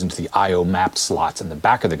it goes into the I/O mapped slots in the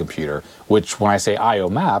back of the computer, which when I say I/O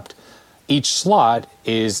mapped, each slot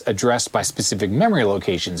is addressed by specific memory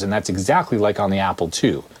locations, and that's exactly like on the Apple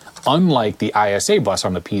II. Unlike the ISA bus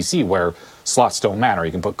on the PC, where slots don't matter.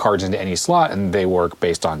 You can put cards into any slot, and they work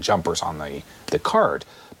based on jumpers on the card.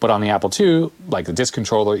 But on the Apple II, like the disk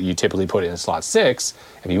controller, you typically put it in slot 6.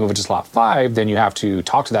 If you move it to slot 5, then you have to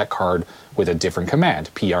talk to that card with a different command,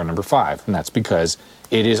 PR number 5. And that's because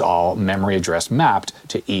it is all memory address mapped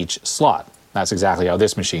to each slot. That's exactly how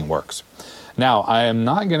this machine works. Now, I am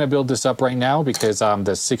not going to build this up right now because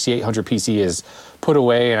the 6800 PC is put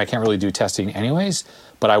away and I can't really do testing anyways.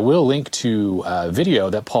 But I will link to a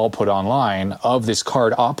video that Paul put online of this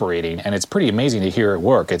card operating, and it's pretty amazing to hear it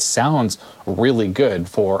work. It sounds really good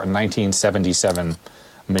for a 1977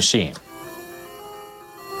 machine.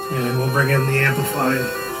 And we'll bring in the amplified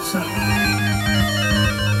sound.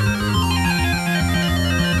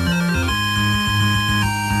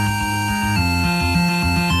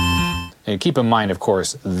 And keep in mind, of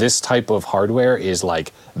course, this type of hardware is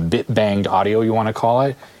like bit-banged audio, you want to call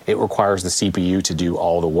it. It requires the CPU to do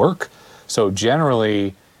all the work. So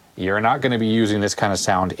generally, you're not going to be using this kind of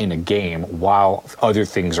sound in a game while other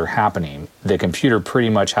things are happening. The computer pretty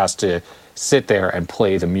much has to sit there and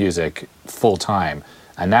play the music full time.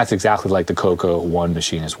 And that's exactly like the Coco 1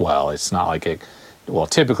 machine as well. It's not like it, well,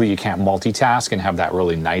 typically you can't multitask and have that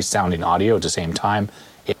really nice sounding audio at the same time.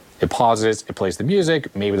 It pauses, it plays the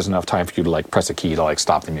music, maybe there's enough time for you to like press a key to like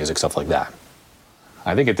stop the music, stuff like that.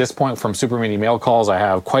 I think at this point from Super Mini Mail Calls, I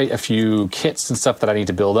have quite a few kits and stuff that I need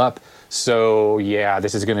to build up. So yeah,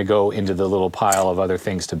 this is gonna go into the little pile of other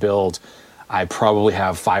things to build. I probably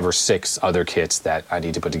have 5 or 6 other kits that I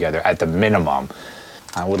need to put together at the minimum.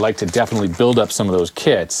 I would like to definitely build up some of those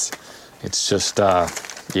kits. It's just,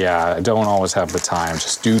 yeah, I don't always have the time,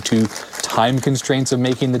 just due to time constraints of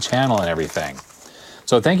making the channel and everything.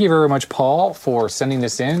 So thank you very much, Paul, for sending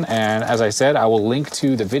this in. And as I said, I will link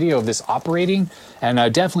to the video of this operating, and I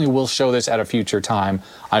definitely will show this at a future time.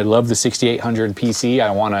 I love the 6800 PC.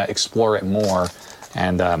 I want to explore it more,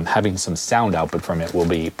 and having some sound output from it will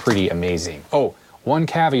be pretty amazing. Oh, one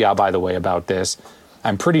caveat, by the way, about this.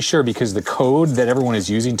 I'm pretty sure because the code that everyone is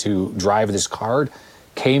using to drive this card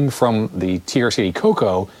came from the TRS-80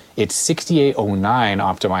 Coco, it's 6809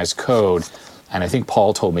 optimized code. And I think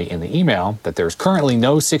Paul told me in the email that there's currently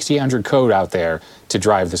no 6800 code out there to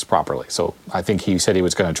drive this properly. So I think he said he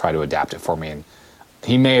was going to try to adapt it for me. And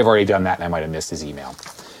he may have already done that and I might have missed his email.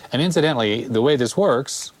 And incidentally, the way this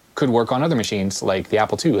works could work on other machines like the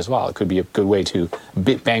Apple II as well. It could be a good way to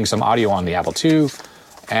bit bang some audio on the Apple II.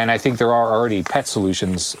 And I think there are already PET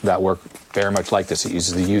solutions that work very much like this. It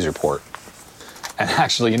uses the user port. And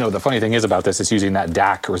actually, you know, the funny thing is about this is using that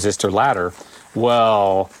DAC resistor ladder.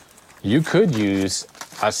 Well, you could use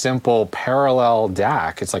a simple parallel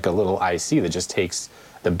DAC. It's like a little IC that just takes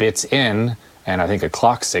the bits in and I think a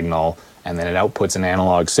clock signal, and then it outputs an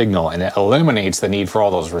analog signal, and it eliminates the need for all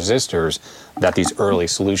those resistors that these early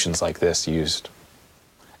solutions like this used.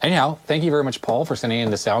 Anyhow, thank you very much, Paul, for sending in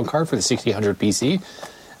the sound card for the 6800 PC.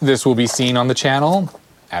 This will be seen on the channel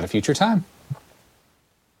at a future time.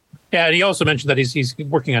 Yeah, and he also mentioned that he's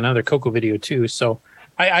working on another Coco video too, so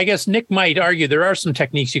I guess Nick might argue there are some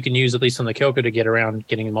techniques you can use, at least on the Coco, to get around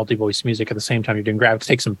getting multi-voice music at the same time you're doing graphics. It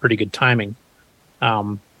takes some pretty good timing.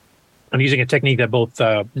 I'm using a technique that both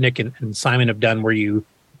Nick and Simon have done where you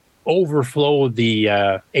overflow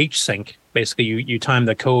the H-sync. Basically, you time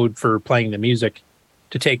the code for playing the music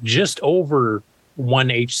to take just over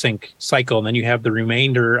one H-sync cycle, and then you have the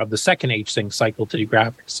remainder of the second H-sync cycle to do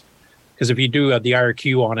graphics. Because if you do the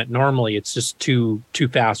IRQ on it, normally it's just too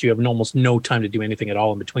fast. You have almost no time to do anything at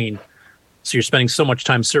all in between. So you're spending so much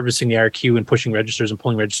time servicing the IRQ and pushing registers and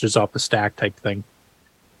pulling registers off the stack type thing.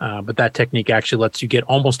 But that technique actually lets you get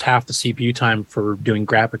almost half the CPU time for doing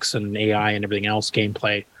graphics and AI and everything else,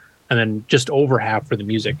 gameplay, and then just over half for the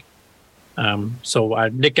music. So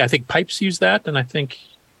Nick, I think Pipes use that, and I think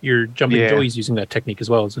your Jumping Joey's using that technique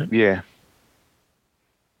as well, isn't it? Yeah.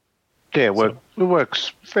 Yeah, it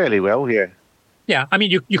works fairly well, yeah. Yeah, I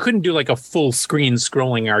mean, you couldn't do like a full screen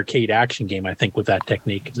scrolling arcade action game, I think, with that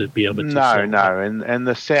technique, because it'd be a bit too slow. No, and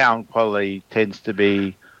the sound quality tends to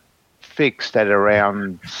be fixed at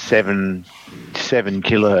around 7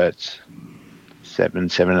 kilohertz,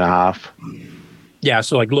 7.5. Yeah,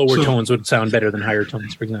 so like lower tones would sound better than higher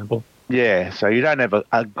tones, for example. Yeah, so you don't have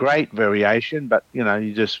a great variation, but you know,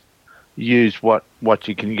 you just use what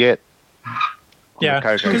you can get. Yeah,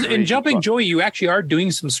 because in Jumping Joey, you actually are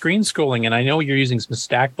doing some screen scrolling, and I know you're using some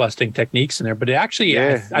stack busting techniques in there, but it actually,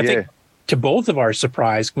 I think, to both of our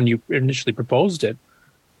surprise, when you initially proposed it,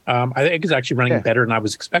 I think it's actually running better than I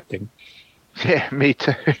was expecting. Yeah, me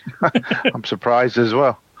too. I'm surprised as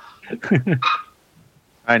well.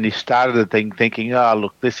 only started the thing thinking, oh,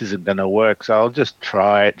 look, this isn't going to work, so I'll just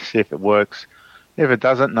try it, see if it works. If it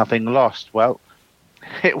doesn't, nothing lost. Well,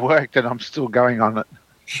 it worked, and I'm still going on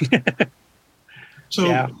it.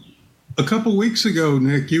 So a couple weeks ago,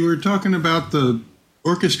 Nick, you were talking about the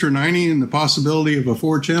Orchestra 90 and the possibility of a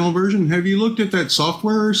 4-channel version. Have you looked at that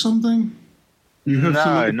software or something? You have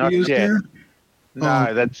No, not ideas yet. there?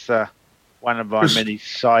 No, that's one of my many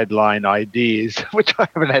sideline ideas, which I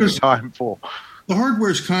haven't had time for. The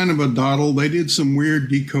hardware's kind of a doddle. They did some weird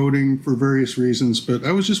decoding for various reasons, but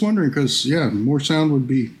I was just wondering because, more sound would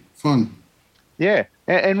be fun. Yeah,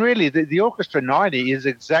 and really, the Orchestra 90 is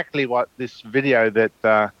exactly what this video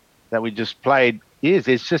that we just played is.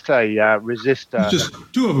 It's just a resistor just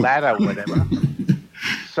two of them. ladder, whatever.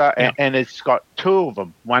 So, and it's got two of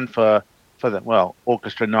them. One for the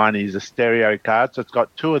Orchestra 90 is a stereo card, so it's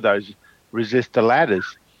got two of those resistor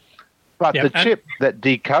ladders. But the chip that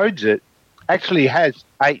decodes it actually has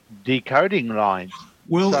 8 decoding lines.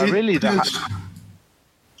 Well, so really,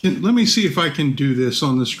 let me see if I can do this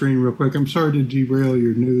on the screen real quick. I'm sorry to derail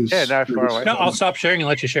your news. Yeah, no, far away. No, I'll stop sharing and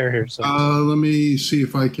let you share here. So. Let me see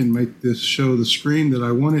if I can make this show the screen that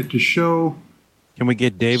I want it to show. Can we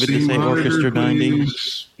get David to say monitor, Orchestra 90?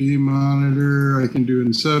 please. B monitor. I can do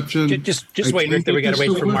Inception. Just wait, Rick. We got to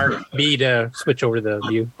wait for Mark B to switch over to the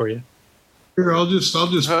view for you. Here, I'll just throw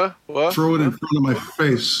it in front of my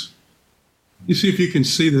face. You see if you can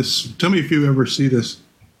see this. Tell me if you ever see this.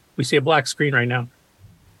 We see a black screen right now.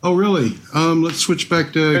 Oh, really? Let's switch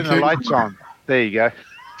back to turn the lights on. There you go.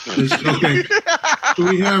 Okay. So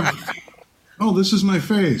we have. Oh, this is my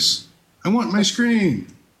face. I want my screen.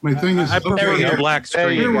 My thing is. I prefer the black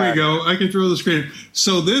screen. Here we go. I can throw the screen.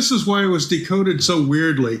 So this is why it was decoded so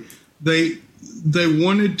weirdly. They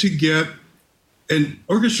wanted to get. And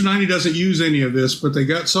Orchestra 90 doesn't use any of this, but they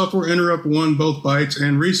got software interrupt 1 both bytes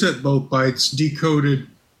and reset both bytes decoded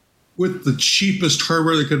with the cheapest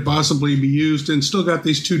hardware that could possibly be used and still got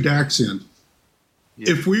these 2 DACs in.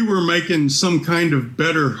 Yeah. If we were making some kind of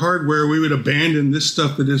better hardware, we would abandon this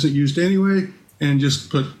stuff that isn't used anyway and just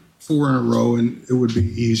put 4 in a row, and it would be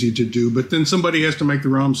easy to do. But then somebody has to make the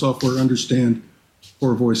ROM software understand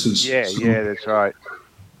 4 voices. Yeah, that's right.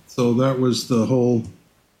 So that was the whole...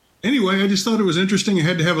 Anyway, I just thought it was interesting. I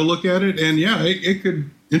had to have a look at it, and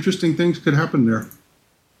interesting things could happen there.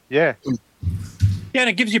 Yeah. Yeah, and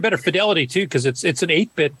it gives you better fidelity too, because it's an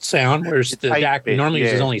 8-bit sound, whereas the DAC normally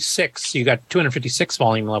uses only 6. So you got 256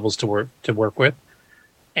 volume levels to work with,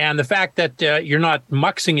 and the fact that you're not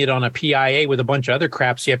muxing it on a PIA with a bunch of other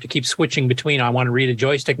crap, so you have to keep switching between. I want to read a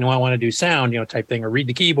joystick, no, I want to do sound, type thing, or read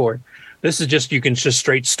the keyboard. This is just you can just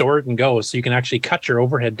straight store it and go, so you can actually cut your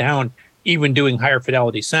overhead down, even doing higher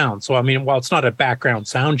fidelity sound. So, I mean, while it's not a background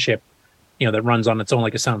sound chip, that runs on its own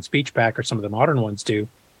like a sound speech pack or some of the modern ones do,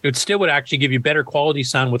 it still would actually give you better quality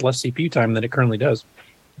sound with less CPU time than it currently does.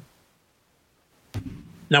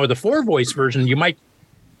 Now, with the 4-voice version, you might,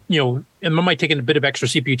 it might take a bit of extra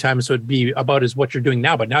CPU time, so it'd be about as what you're doing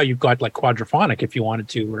now, but now you've got like quadraphonic if you wanted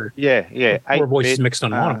to, or 4 voices mixed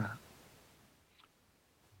on mono.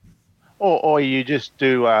 Or you just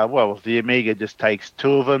do, the Amiga just takes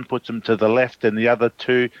 2 of them, puts them to the left and the other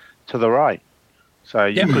 2 to the right. So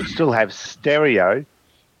you could still have stereo,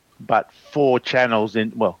 but 4 channels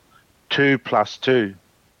 2 plus 2.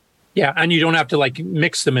 Yeah, and you don't have to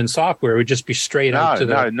mix them in software. It would just be straight out to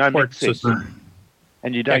the port system.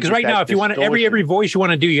 And you don't because right now, if you want every voice you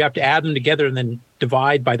want to do, you have to add them together and then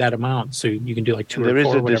divide by that amount. So you can do 2 or 4. There is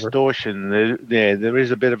a whatever. distortion. There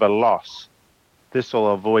is a bit of a loss. This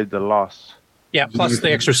will avoid the loss. Yeah, plus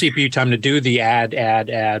the extra CPU time to do the add.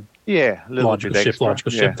 Yeah, logical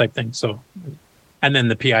shift type thing. So, and then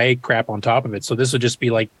the PIA crap on top of it. So this would just be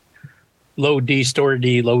like load D, store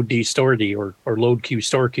D, load D, store D, or load Q,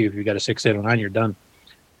 store Q. If you've got a 6809, you're done.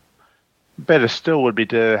 Better still would be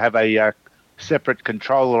to have a separate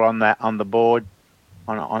controller on the board,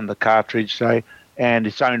 on the cartridge, say, and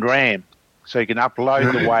its own RAM, so you can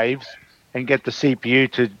upload the waves and get the CPU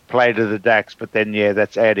to play to the DACs, but then,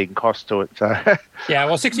 that's adding cost to it. So yeah,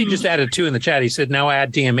 well, 60 just added 2 in the chat. He said, now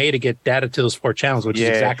add DMA to get data to those 4 channels, which is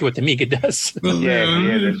exactly what the Amiga does. Well,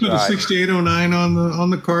 that's put a 6809 on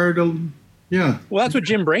the card. Yeah. Well, that's what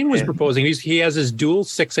Jim Brain was proposing. He has his dual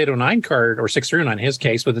 6809 card, or 6309 in his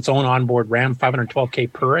case, with its own onboard RAM,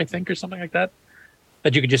 512K per, I think, or something like that.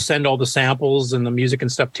 That you could just send all the samples and the music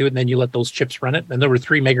and stuff to it, and then you let those chips run it. And there were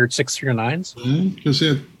 3 megahertz 6309s. Because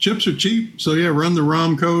chips are cheap, so run the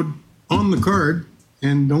ROM code on the card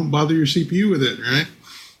and don't bother your CPU with it, right?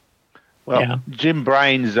 Well, Jim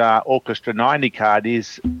Brain's Orchestra 90 card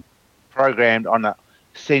is programmed on a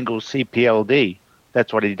single CPLD.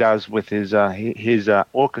 That's what he does with his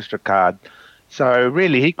orchestra card. So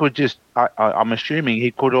really, he could just, I'm assuming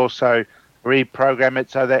he could also reprogram it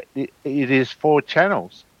so that it is 4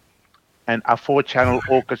 channels and a 4-channel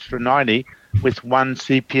Orchestra 90 with 1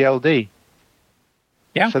 CPLD.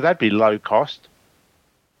 Yeah. So that'd be low cost.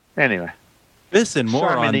 Anyway. This and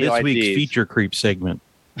more on this ideas. week's Feature Creep segment.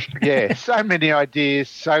 Yeah, so many ideas,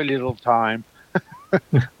 so little time.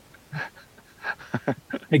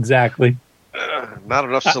 Exactly. Not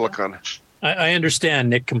enough silicon. I understand,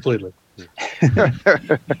 Nick, completely.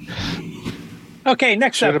 Okay,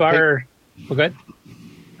 next Should've up, our... Oh, go ahead.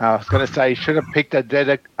 I was going to say, should have picked a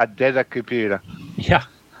deader computer. Yeah.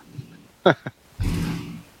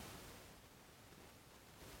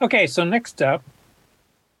 Okay, so next up,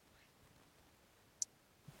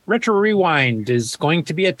 Retro Rewind is going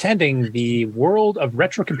to be attending the World of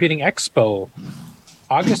Retro Computing Expo,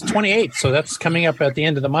 August 28th. So that's coming up at the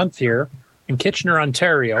end of the month here in Kitchener,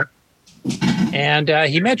 Ontario. And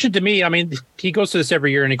he mentioned to me, I mean, he goes to this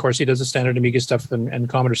every year, and of course he does the standard Amiga stuff and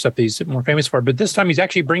Commodore stuff that he's more famous for. But this time he's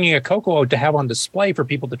actually bringing a Coco out to have on display for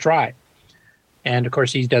people to try. And of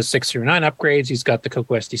course he does 609 upgrades. He's got the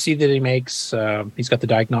Coco SDC that he makes. He's got the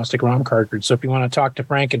diagnostic ROM cartridge. So if you want to talk to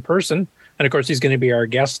Frank in person, and of course he's going to be our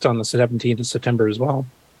guest on the 17th of September as well.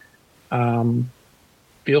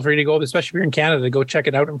 Feel free to go, especially if you're in Canada, to go check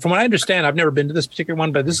it out. And from what I understand, I've never been to this particular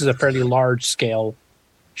one, but this is a fairly large scale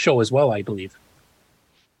show as well, I believe.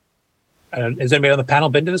 Has anybody on the panel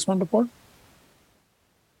been to this one before?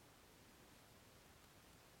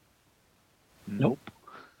 Nope.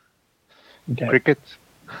 Okay. Crickets.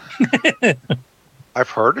 I've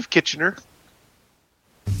heard of Kitchener.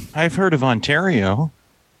 I've heard of Ontario.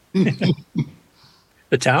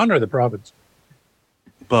 The town or the province?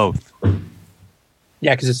 Both.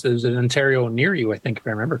 Yeah, because there's an Ontario near you, I think, if I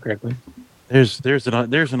remember correctly. There's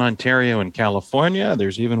an Ontario in California.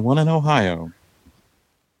 There's even one in Ohio.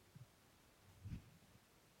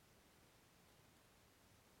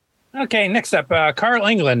 Okay, next up, Carl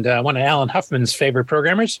England, one of Alan Huffman's favorite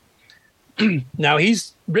programmers. Now,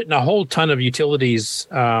 he's written a whole ton of utilities,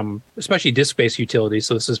 especially disk-based utilities.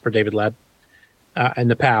 So this is for David Ladd in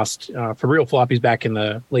the past, for real floppies back in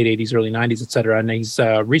the late 80s, early 90s, et cetera. And he's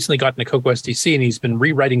recently gotten a Coco SDC, and he's been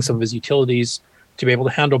rewriting some of his utilities to be able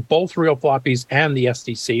to handle both real floppies and the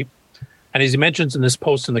SDC. And as he mentions in this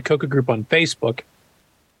post in the Coco group on Facebook,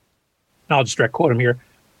 and I'll just direct quote him here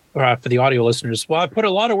for the audio listeners. Well, I put a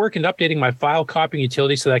lot of work into updating my file copying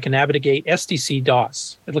utility so that I can navigate SDC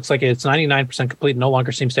DOS. It looks like it's 99% complete and no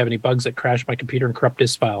longer seems to have any bugs that crash my computer and corrupt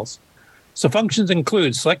disk files. So functions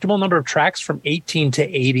include selectable number of tracks from 18 to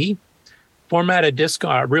 80, format a disk,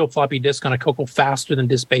 a real floppy disk on a Coco faster than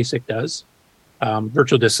Disk Basic does.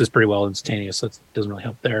 Virtual disk is pretty well instantaneous, so it doesn't really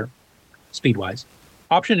help there speed-wise.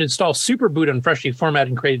 Option to install Superboot on freshly formatted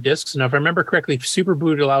and created disks. Now, if I remember correctly,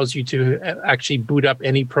 Superboot allows you to actually boot up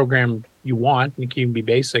any program you want. It can be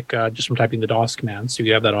basic just from typing the DOS command, so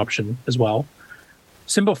you have that option as well.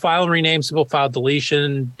 Simple file rename, simple file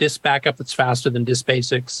deletion, disk backup that's faster than Disk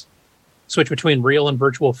Basics. Switch between real and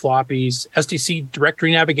virtual floppies. SDC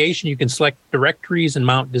directory navigation. You can select directories and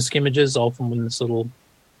mount disk images all from this little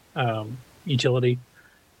utility.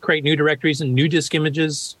 Create new directories and new disk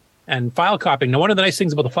images. And file copying. Now, one of the nice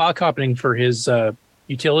things about the file copying for his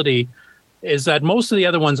utility is that most of the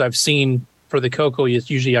other ones I've seen for the Coco is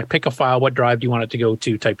usually I pick a file, what drive do you want it to go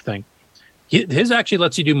to type thing. His actually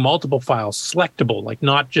lets you do multiple files, selectable, like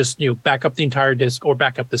not just back up the entire disk or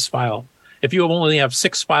back up this file. If you only have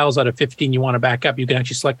 6 files out of 15 you want to back up, you can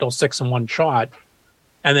actually select all 6 in one shot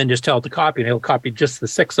and then just tell it to copy, and it'll copy just the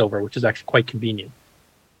 6 over, which is actually quite convenient.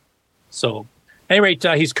 So, at any rate,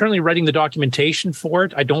 he's currently writing the documentation for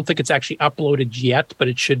it. I don't think it's actually uploaded yet, but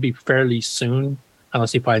it should be fairly soon,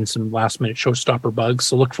 unless he finds some last-minute showstopper bugs.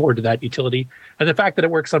 So look forward to that utility. And the fact that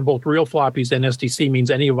it works on both real floppies and SDC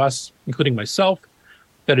means any of us, including myself,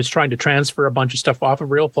 that is trying to transfer a bunch of stuff off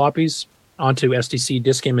of real floppies onto SDC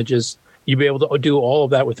disk images, you'll be able to do all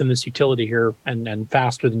of that within this utility here and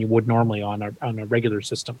faster than you would normally on a regular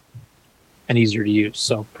system and easier to use.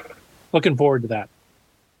 So looking forward to that.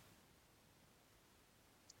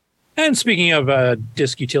 And speaking of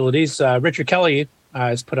disk utilities, Richard Kelly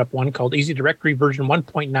has put up one called Easy Directory version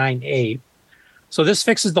 1.9a. So this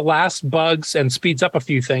fixes the last bugs and speeds up a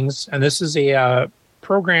few things. And this is a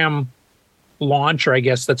program launcher, I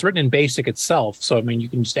guess, that's written in BASIC itself. So, I mean, you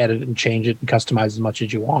can just edit it and change it and customize as much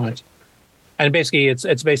as you want. And basically,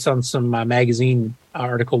 it's based on some magazine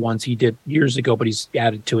article ones he did years ago, but he's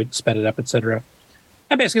added to it, sped it up, etc.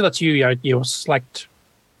 And basically lets you select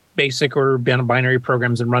BASIC or binary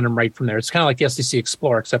programs and run them right from there. It's kind of like the SDC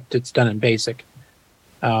Explorer, except it's done in BASIC.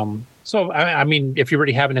 So, I mean, if you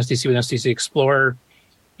already have an SDC with SDC Explorer,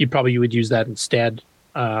 you would use that instead.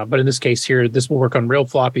 But in this case here, this will work on real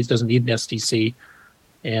floppies, doesn't need an SDC.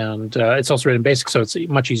 And it's also written in BASIC, so it's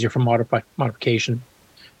much easier for modification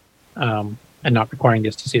and not requiring the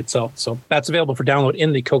SDC itself. So that's available for download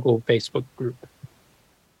in the Coco Facebook group.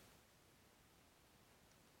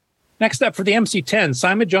 Next up for the MC10,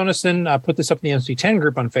 Simon Jonasson put this up in the MC10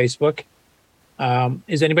 group on Facebook.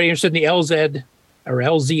 Is anybody interested in the LZ or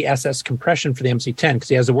LZSS compression for the MC10? Because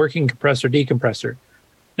he has a working compressor decompressor.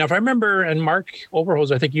 Now, if I remember, and Mark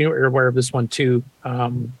Overholzer, I think you are aware of this one too,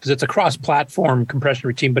 because it's a cross-platform compression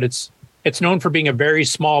routine, but it's known for being a very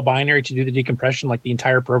small binary to do the decompression. Like the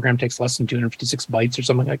entire program takes less than 256 bytes or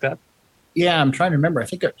something like that. Yeah, I'm trying to remember. I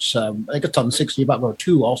think it's on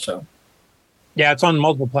 60.2 also. Yeah, it's on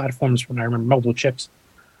multiple platforms when I remember, multiple chips.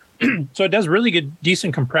 So it does really good,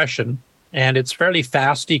 decent compression, and it's fairly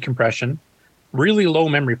fast decompression, really low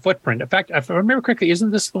memory footprint. In fact, if I remember correctly,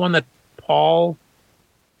 isn't this the one that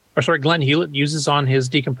Glenn Hewlett uses on his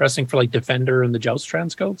decompressing for like Defender and the Joust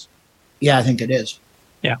transcodes? Yeah, I think it is.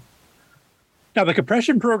 Yeah. Now, the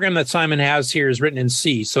compression program that Simon has here is written in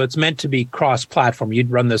C, so it's meant to be cross-platform. You'd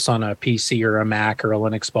run this on a PC or a Mac or a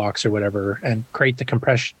Linux box or whatever and create the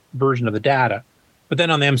compression version of the data. But then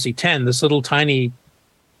on the MC10, this little tiny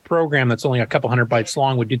program that's only a couple hundred bytes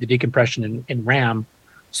long would do the decompression in RAM.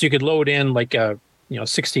 So you could load in like a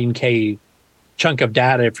 16K chunk of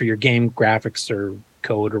data for your game graphics or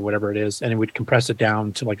code or whatever it is, and it would compress it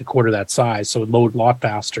down to like a quarter that size, so it would load a lot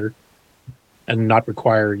faster and not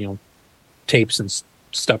require tapes and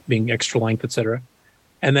stuff being extra length, etc.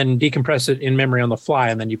 And then decompress it in memory on the fly,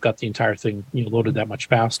 and then you've got the entire thing loaded that much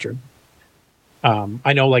faster.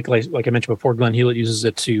 I know, like I mentioned before, Glenn Hewlett uses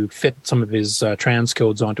it to fit some of his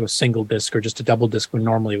transcodes onto a single disk or just a double disk, when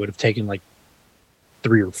normally it would have taken like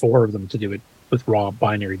 3 or 4 of them to do it with raw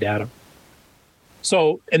binary data.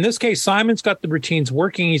 So in this case, Simon's got the routines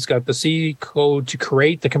working. He's got the C code to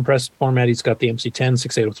create the compressed format. He's got the MC10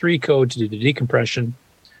 6803 code to do the decompression.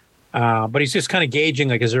 But he's just kind of gauging,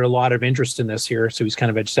 like, is there a lot of interest in this here? So he's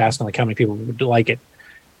kind of just asking, like, how many people would like it.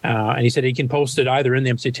 And he said he can post it either in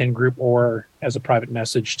the MC10 group or as a private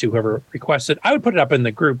message to whoever requests it. I would put it up in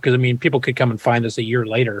the group because, I mean, people could come and find this a year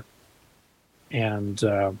later and,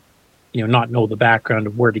 not know the background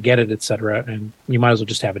of where to get it, et cetera. And you might as well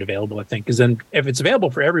just have it available, I think, because then if it's available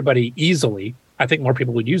for everybody easily, I think more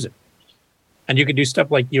people would use it. And you could do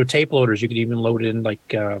stuff like, tape loaders. You could even load it in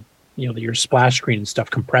like, your splash screen and stuff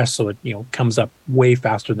compressed so it, comes up way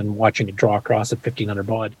faster than watching it draw across at 1500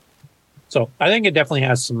 baud. So I think it definitely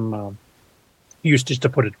has some use just to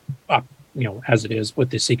put it up, as it is with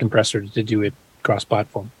the C compressor to do it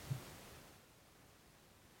cross-platform.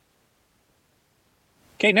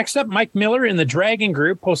 Okay, next up, Mike Miller in the Dragon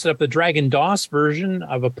group posted up the Dragon DOS version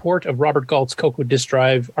of a port of Robert Galt's Coco disk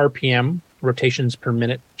drive RPM, rotations per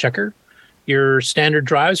minute checker. Your standard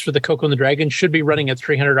drives for the Coco and the Dragon should be running at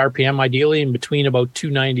 300 RPM, ideally in between about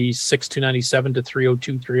 296, 297 to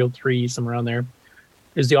 302, 303, somewhere around there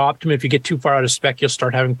is the optimum. If you get too far out of spec, you'll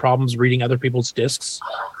start having problems reading other people's discs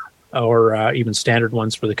or even standard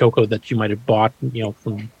ones for the Coco that you might have bought,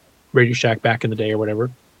 from Radio Shack back in the day or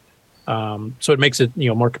whatever. So it makes it,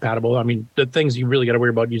 more compatible. I mean, the things you really got to worry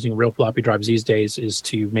about using real floppy drives these days is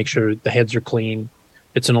to make sure the heads are clean,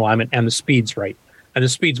 it's in alignment, and the speed's right. And the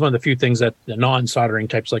speed's one of the few things that the non-soldering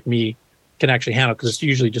types like me can actually handle, because it's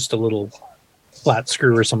usually just a little flat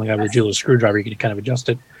screw or something. I have a jeweler's screwdriver, you can kind of adjust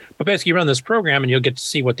it. But basically, you run this program and you'll get to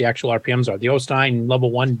see what the actual RPMs are. The OS9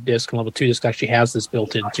 level 1 disk and level 2 disk actually has this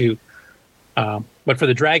built in too. But for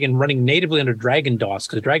the Dragon, running natively under Dragon DOS,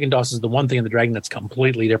 because Dragon DOS is the one thing in the Dragon that's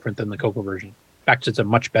completely different than the Coco version. In fact, it's a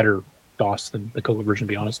much better DOS than the Coco version,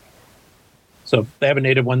 to be honest. So if they have a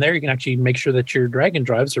native one there, you can actually make sure that your Dragon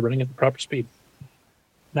drives are running at the proper speed.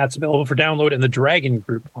 That's available for download in the Dragon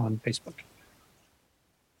group on Facebook.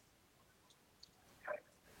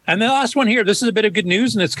 And the last one here, this is a bit of good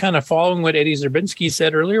news, and it's kind of following what Eddie Zerbinski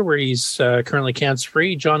said earlier, where he's currently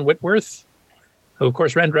cancer-free. John Whitworth, who, of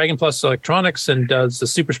course, ran Dragon Plus Electronics and does the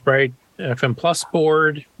Super Sprite FM Plus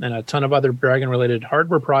board and a ton of other Dragon-related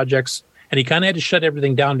hardware projects. And he kind of had to shut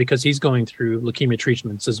everything down because he's going through leukemia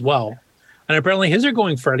treatments as well. And apparently his are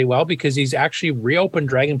going fairly well because he's actually reopened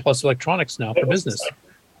Dragon Plus Electronics now for business.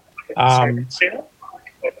 I'm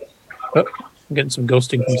getting some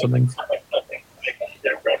ghosting from something.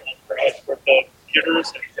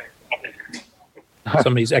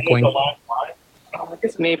 Somebody's echoing.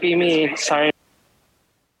 Maybe me. Sorry.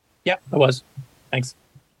 Yeah, it was. Thanks.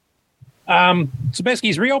 So basically,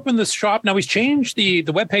 he's reopened this shop. Now, he's changed the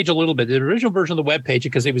webpage a little bit. The original version of the webpage,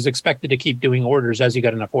 because he was expected to keep doing orders as he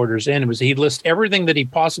got enough orders in, was he'd list everything that he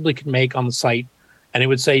possibly could make on the site and it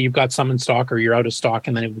would say you've got some in stock or you're out of stock,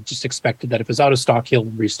 and then it would just expect that if it's out of stock, he'll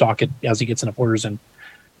restock it as he gets enough orders in.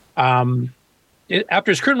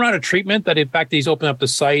 After his current round of treatment, that in fact he's opened up the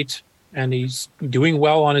site and he's doing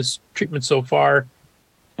well on his treatment so far,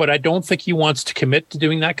 but I don't think he wants to commit to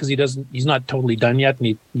doing that because he's not totally done yet,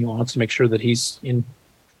 and he wants to make sure that he's in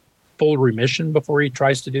full remission before he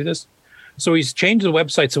tries to do this. So he's changed the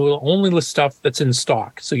website so we'll only list stuff that's in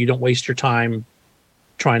stock, so you don't waste your time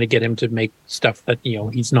trying to get him to make stuff that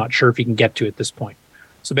he's not sure if he can get to at this point.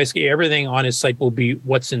 So basically everything on his site will be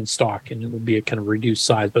what's in stock, and it will be a kind of reduced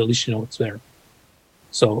size, but at least you know it's there.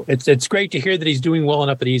 So it's great to hear that he's doing well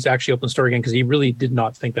enough that he's actually opened the store again, because he really did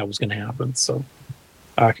not think that was going to happen. So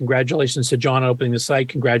congratulations to John on opening the site.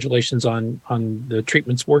 Congratulations on the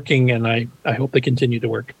treatments working, and I hope they continue to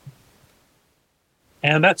work.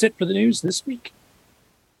 And that's it for the news this week.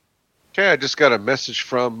 Okay, I just got a message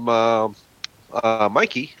from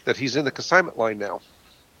Mikey that he's in the consignment line now.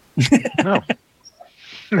 No.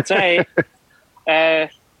 That's right. I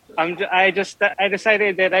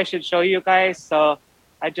decided that I should show you guys, so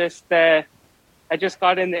I just got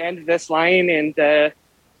in the end of this line, and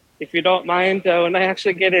if you don't mind, when I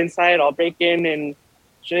actually get inside, I'll break in and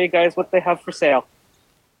show you guys what they have for sale.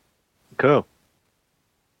 Cool.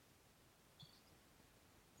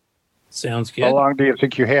 Sounds good. How long do you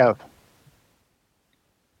think you have?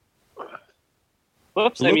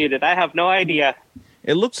 Whoops, I muted. I have no idea.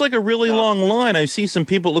 It looks like a really long line. I see some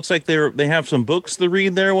people. It looks like they have some books to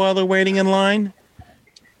read there while they're waiting in line.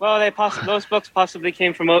 Well, those books possibly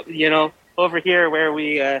came from over here where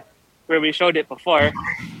we showed it before.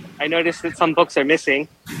 I noticed that some books are missing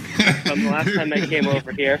from the last time I came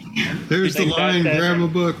over here. There's the line. Grab a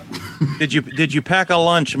book. Did you pack a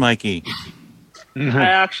lunch, Mikey? I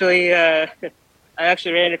actually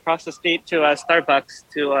ran across the street to Starbucks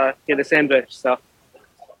to get a sandwich. So,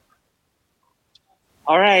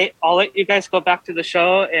 all right, I'll let you guys go back to the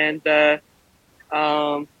show, and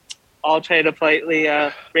I'll try to politely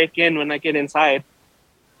break in when I get inside.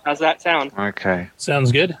 How's that sound? Okay.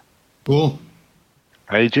 Sounds good. Cool.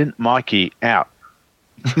 Agent Mikey out.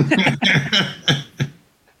 All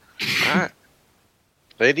right.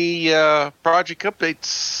 Any project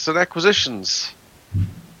updates and acquisitions?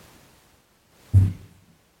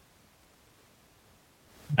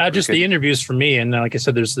 Just the interviews for me, and like I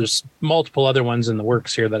said, there's multiple other ones in the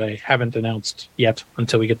works here that I haven't announced yet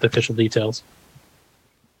until we get the official details.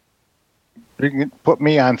 You can put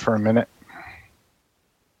me on for a minute.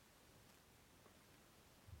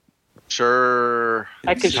 Sure.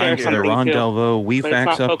 I could share something the Ron too, Delvaux but it's WeFax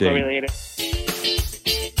not Coco update. related.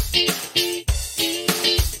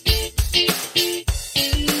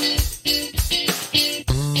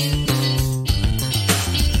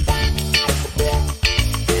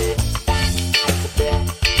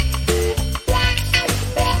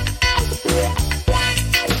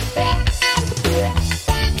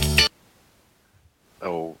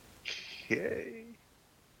 Okay.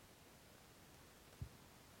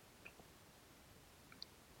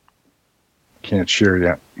 Can't share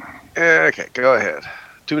yet. Okay, go ahead.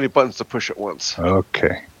 Too many buttons to push at once.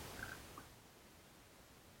 Okay.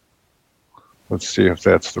 Let's see if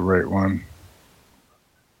that's the right one.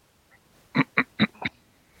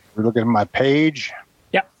 We're looking at my page.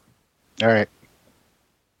 Yeah. All right.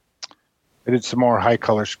 I did some more high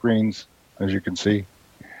color screens, as you can see.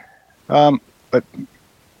 But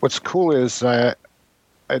what's cool is I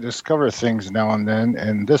discover things now and then,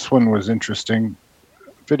 and this one was interesting.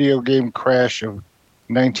 Video game crash of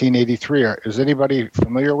 1983. Is anybody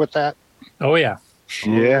familiar with that? Oh, yeah.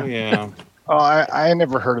 Yeah. Oh, yeah. Oh, I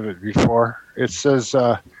never heard of it before. It says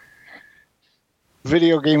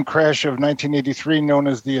video game crash of 1983, known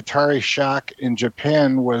as the Atari shock in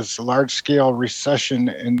Japan, was a large-scale recession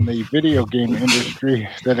in the video game industry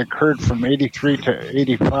that occurred from 83 to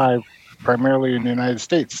 85, primarily in the United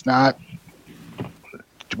States.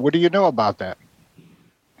 What do you know about that?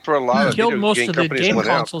 For a lot of killed video most game of the companies game went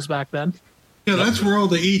out. consoles back then. Yeah, that's where all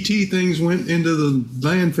the ET things went into the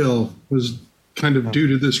landfill, was kind of due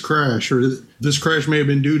to this crash, or this crash may have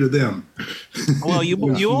been due to them. Well,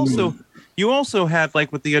 you also had,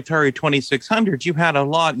 like with the Atari 2600, you had a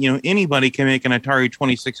lot, anybody can make an Atari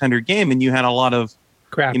 2600 game, and you had a lot of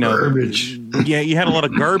crap, garbage. Yeah, you had a lot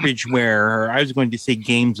of garbage ware. I was going to say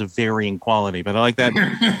games of varying quality, but I like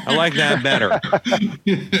that better.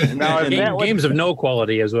 Now, games of no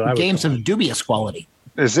quality is what I would Games call of dubious quality.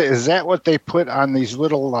 Is that what they put on these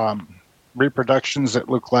little reproductions that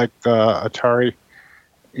look like Atari,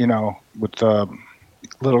 with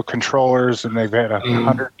little controllers, and they've had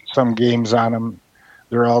 100 some games on them?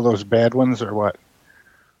 They're all those bad ones, or what?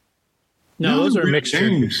 No, those are great mixture.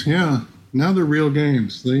 games. Yeah. Now they're real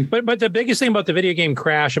games. But the biggest thing about the video game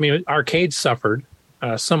crash, I mean, arcades suffered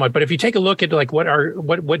somewhat. But if you take a look at like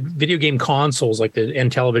what video game consoles like the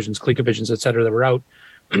Intellivisions, ColecoVisions, et cetera, that were out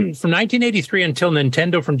from 1983 until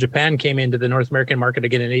Nintendo from Japan came into the North American market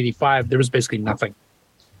again in '85, there was basically nothing.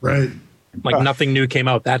 Right. Like nothing new came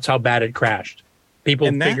out. That's how bad it crashed.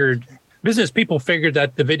 Business people figured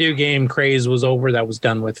that the video game craze was over, that was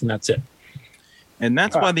done with, and that's it. And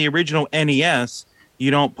that's why the original NES,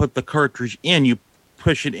 you don't put the cartridge in, you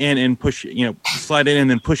push it in and push it, slide it in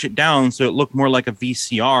and then push it down, so it looked more like a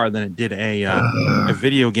VCR than it did a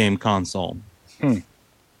video game console. And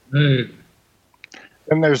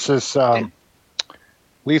there's this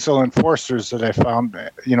Lethal Enforcers that I found,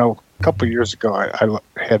 a couple of years ago. I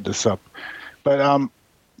had this up, but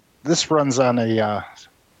this runs on a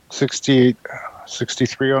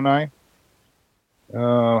 6309.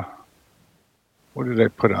 What did I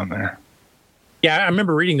put on there? Yeah, I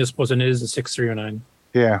remember reading this post, and it is a 6309.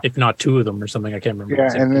 Yeah, if not two of them or something, I can't remember.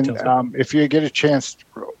 Yeah, and then if you get a chance,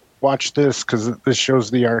 watch this because this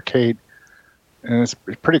shows the arcade, and it's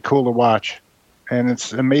pretty cool to watch, and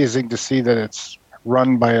it's amazing to see that it's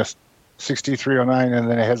run by a 6309,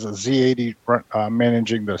 and then it has a Z80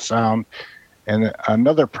 managing the sound, and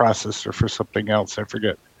another processor for something else. I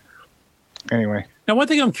forget. Anyway, now one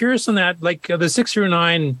thing I'm curious on that, like the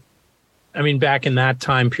 6309. I mean, back in that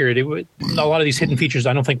time period, a lot of these hidden features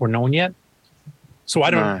I don't think were known yet. So I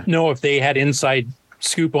don't know if they had inside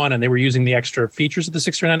scoop on and they were using the extra features of the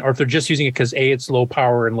 639, or if they're just using it because A, it's low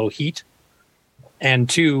power and low heat, and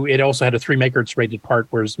 2, it also had a 3 megahertz rated part,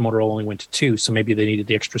 whereas Motorola only went to 2, so maybe they needed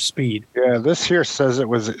the extra speed. Yeah, this here says it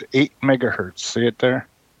was 8 megahertz. See it there?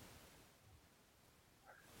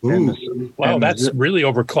 Wow, that's really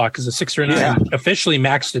overclocked because the 639 officially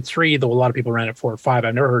maxed at 3, though a lot of people ran at 4 or 5.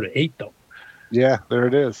 I've never heard of 8, though. Yeah, there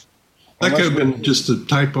it is. That could have been just a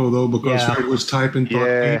typo, though, because Fred was typing, thought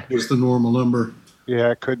 8 was the normal number.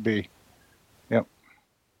 Yeah, it could be. Yep.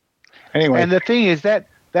 Anyway. And the thing is that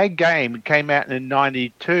game came out in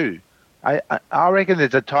 92. I reckon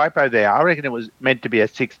there's a typo there. I reckon it was meant to be a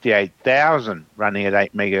 68,000 running at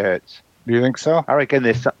 8 megahertz. Do you think so? I reckon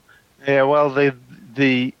there's some... Yeah, well, the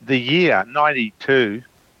year, 92,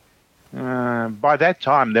 by that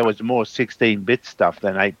time, there was more 16-bit stuff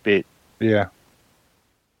than 8-bit. Yeah.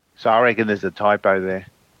 So I reckon there's a typo there.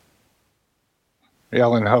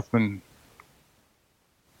 Alan Huffman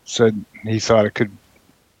said he thought it could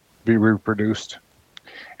be reproduced.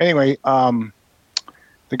 Anyway, the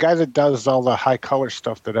guy that does all the high color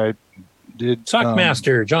stuff that I did,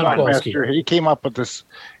 Sockmaster John Kowalski. He came up with this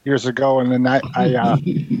years ago, and then I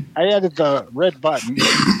added the red button.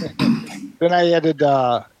 Then I added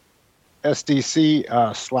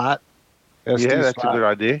SDC slot. SD that's slot, a good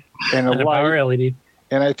idea. And a power LED.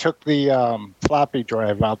 And I took the floppy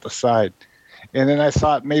drive out the side. And then I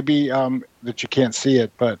thought maybe that you can't see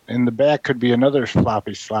it, but in the back could be another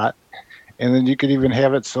floppy slot. And then you could even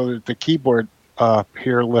have it so that the keyboard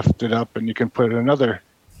here lifted up and you can put another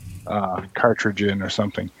cartridge in or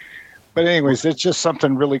something. But anyways, it's just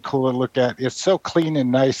something really cool to look at. It's so clean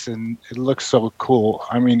and nice, and it looks so cool.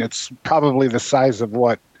 I mean, it's probably the size of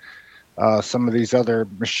what some of these other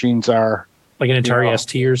machines are. Like an Atari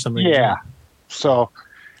ST or something. Yeah. So,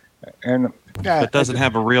 and it doesn't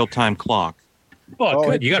have a real-time clock. Oh,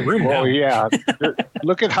 good. You got room now. Oh, yeah.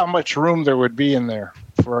 Look at how much room there would be in there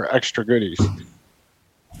for extra goodies.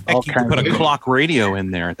 Heck, you could put a clock radio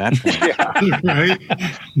in there at that point. Right?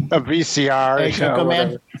 A VCR. Hey, Coco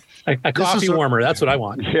Man. A coffee warmer. That's what I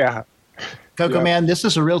want. Yeah. Coco Man, this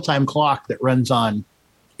is a real-time clock that runs on,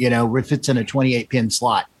 it fits in a 28-pin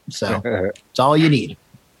slot. So it's all you need.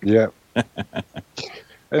 Yeah.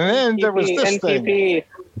 And then there was this thing.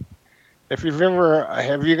 If you've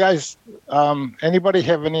have you guys, anybody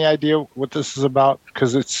have any idea what this is about?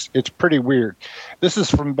 Because it's pretty weird. This is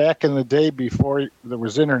from back in the day before there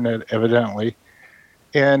was internet, evidently.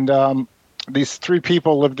 And these 3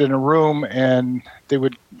 people lived in a room, and they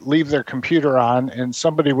would leave their computer on, and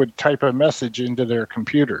somebody would type a message into their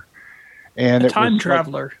computer. And a time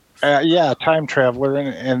traveler. Yeah, a time traveler,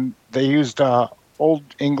 and they used Old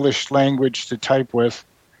English language to type with.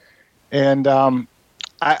 And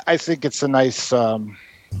I think it's a nice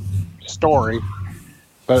story,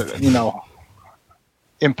 but,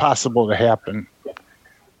 impossible to happen.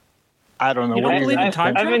 I don't know. You don't believe in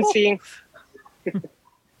time travel?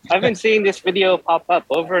 I've been seeing this video pop up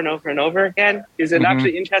over and over and over again. Is it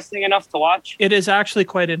actually interesting enough to watch? It is actually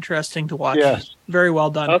quite interesting to watch. Yes. Very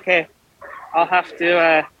well done. Okay. I'll have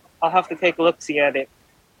to take a look, see at it.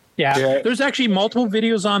 Yeah. There's actually multiple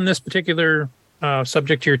videos on this particular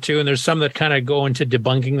subject here too, and there's some that kind of go into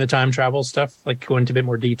debunking the time travel stuff, like go into a bit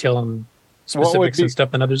more detail on specifics and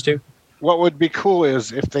stuff than others do. What would be cool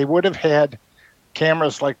is if they would have had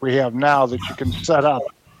cameras like we have now that you can set up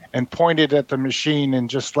and point it at the machine and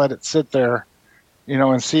just let it sit there,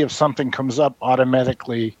 and see if something comes up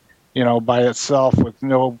automatically, by itself with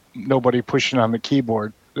nobody pushing on the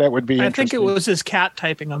keyboard. That would be I interesting. think it was his cat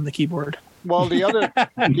typing on the keyboard. Well, the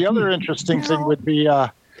other interesting thing would be,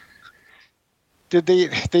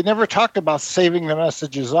 they never talked about saving the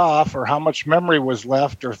messages off or how much memory was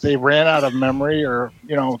left or if they ran out of memory or,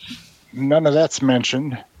 none of that's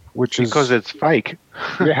mentioned, which is because it's fake.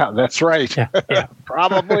 Yeah, that's right. Yeah.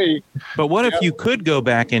 Probably. But what if you could go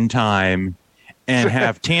back in time and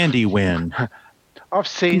have Tandy win? I've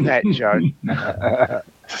seen that, Joe.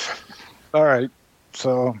 All right.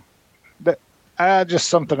 So that just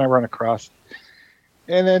something I run across.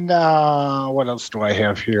 And then what else do I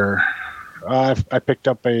have here? I picked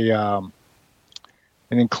up an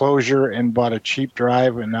enclosure and bought a cheap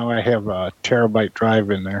drive, and now I have a terabyte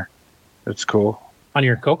drive in there. That's cool. On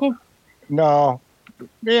your Coco? No.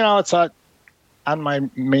 It's on my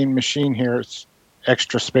main machine here. It's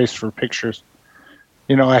extra space for pictures.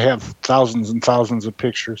 I have thousands and thousands of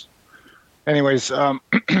pictures. Anyways,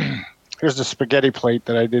 here's the spaghetti plate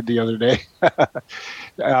that I did the other day.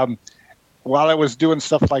 While I was doing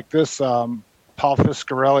stuff like this, Paul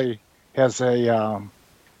Fiscarelli has a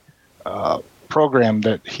program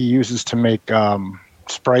that he uses to make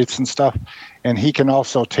sprites and stuff. And he can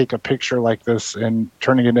also take a picture like this and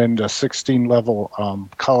turning it into 16 level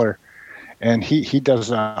color. And he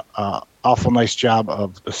does a awful nice job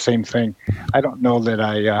of the same thing. I don't know that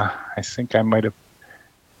I think I might have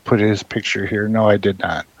put his picture here. No, I did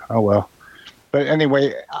not. Oh, well. But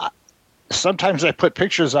anyway, sometimes I put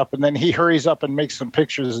pictures up and then he hurries up and makes some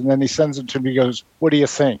pictures and then he sends them to me and goes, what do you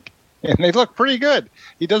think? And they look pretty good.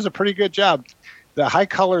 He does a pretty good job. The high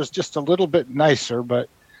color is just a little bit nicer, but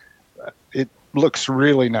it looks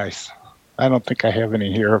really nice. I don't think I have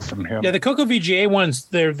any here from him. Yeah, the Coco VGA ones,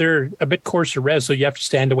 they're a bit coarser res, so you have to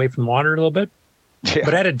stand away from the monitor a little bit. Yeah.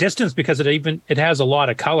 But at a distance, because it has a lot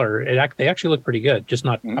of color, they actually look pretty good, just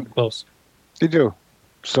not up close. They do.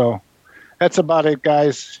 So that's about it,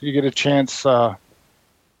 guys. You get a chance,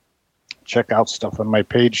 check out stuff on my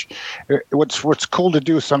page. What's cool to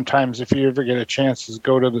do sometimes, if you ever get a chance, is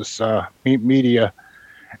go to this media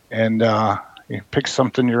and pick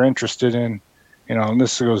something you're interested in. And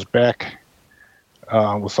this goes back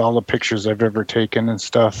with all the pictures I've ever taken and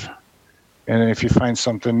stuff. And if you find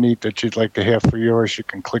something neat that you'd like to have for yours, you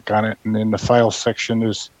can click on it. And in the file section,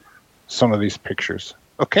 there's some of these pictures.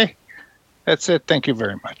 Okay, that's it. Thank you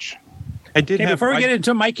very much. Before we get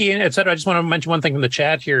into Mikey and et cetera, I just want to mention one thing from the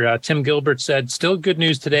chat here. Tim Gilbert said, still good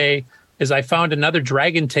news today is I found another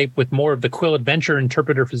Dragon tape with more of the Quill Adventure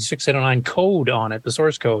interpreter for the 6809 code on it, the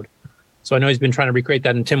source code. So I know he's been trying to recreate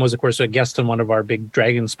that. And Tim was, of course, a guest on one of our big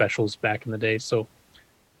Dragon specials back in the day. So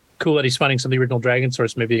cool that he's finding some of the original Dragon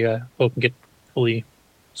source. Maybe both can get fully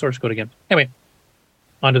source code again. Anyway,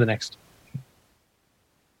 on to the next.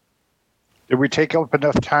 Did we take up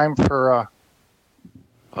enough time for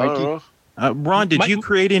Mikey? Ron, did you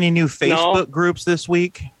create any new Facebook groups this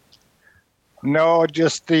week? No,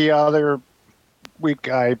 just the other week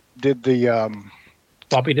I did the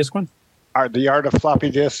floppy disk one. The art of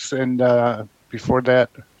floppy disks, and before that,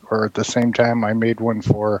 or at the same time, I made one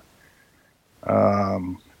for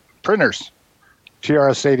printers,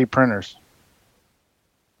 TRS-80 printers.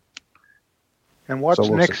 And what's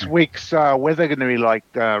next week's weather going to be like,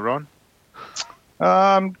 Ron?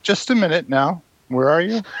 Just a minute now. Where are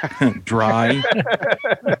you? Dry.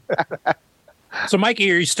 So,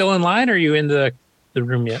 Mikey, are you still in line, or are you in the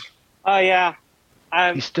room yet? Oh, yeah.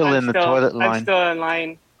 He's still in the toilet line. I'm still in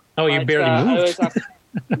line. Oh, you barely moved.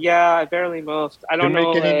 Yeah, I barely moved. I don't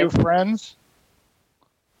know. Make any new friends?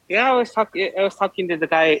 Yeah, I was talking to the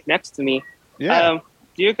guy next to me. Yeah.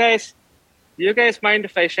 Do you guys mind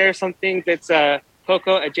if I share something that's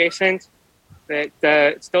Coco adjacent,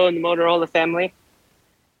 that still in the Motorola family?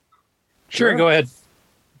 Sure, go ahead.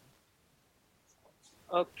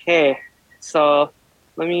 Okay, so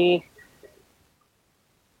let me.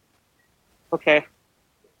 Okay.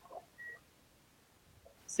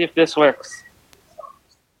 See if this works.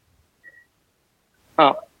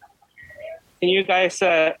 Oh, can you guys see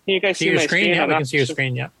your my screen? Yeah, we can see your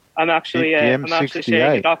screen. Yeah. I'm actually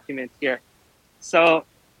sharing a document here. So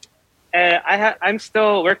I'm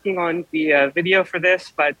still working on the video for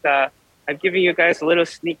this, but I'm giving you guys a little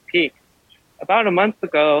sneak peek. About a month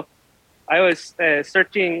ago, I was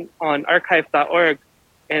searching on archive.org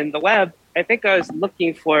and the web. I think I was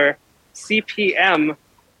looking for CPM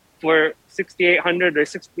for 6800 or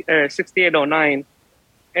 6809,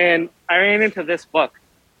 and I ran into this book.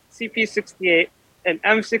 CP68, an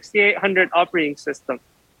M6800 operating system.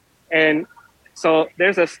 And so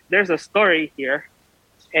there's a story here.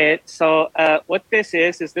 And so what this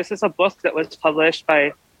is this is a book that was published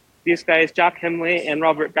by these guys, Jack Hemley and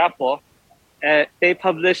Robert Grapple. They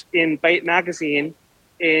published in Byte magazine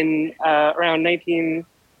in around 1977,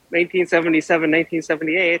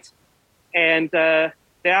 1978. And they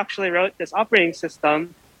actually wrote this operating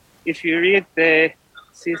system. If you read the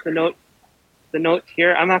note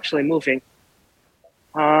here, I'm actually moving.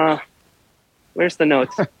 Where's the note?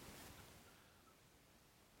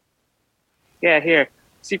 Yeah, here.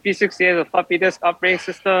 CP68 is a floppy disk operating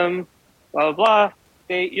system, blah, blah, blah.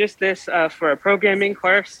 They use this for a programming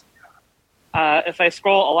course. If I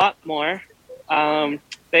scroll a lot more,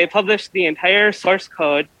 they published the entire source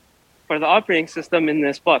code for the operating system in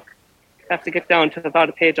this book. I have to get down to about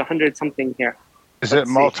a page 100 something here. Is it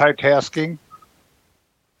multitasking?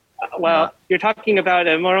 Well, you're talking about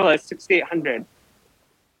a Motorola 6800.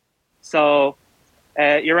 So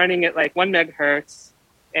you're running at like 1 megahertz,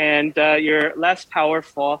 and you're less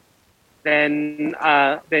powerful than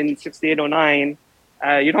 6809.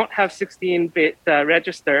 You don't have 16-bit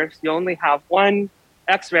registers. You only have one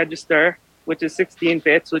X register, which is 16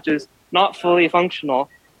 bits, which is not fully functional.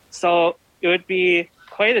 So it would be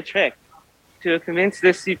quite a trick to convince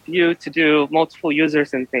this CPU to do multiple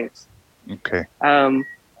users and things. Okay.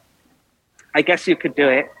 I guess you could do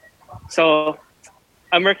it. So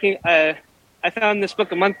I'm working. I found this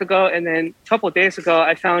book a month ago, and then a couple of days ago,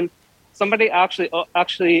 I found somebody actually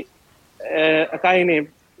a guy named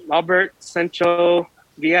Robert Sancho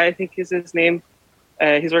Villa, I think is his name.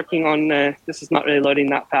 He's working on. This is not really loading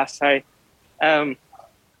that fast. Sorry.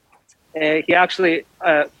 He actually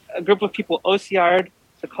a group of people OCR'd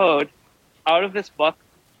the code out of this book,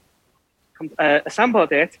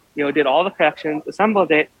 assembled it. Did all the corrections,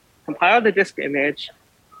 assembled it, compiled the disk image,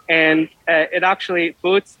 and it actually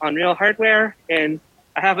boots on real hardware, and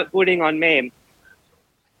I have it booting on MAME.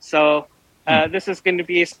 So this is going to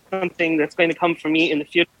be something that's going to come from me in the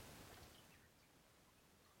future.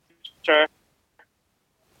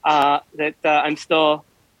 That I'm still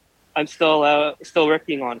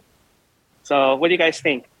working on. So what do you guys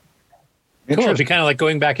think? Cool. It'd be kind of like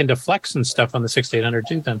going back into Flex and stuff on the 6800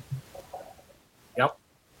 too, then. Yep.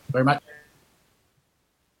 Very much.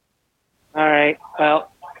 All right.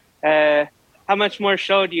 Well, how much more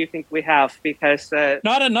show do you think we have? Because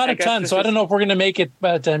not a ton. So I don't know if we're going to make it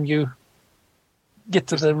by the time you get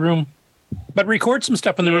to the room. But record some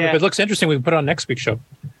stuff in the room. If it looks interesting, we can put it on next week's show.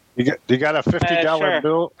 You got a $50 sure.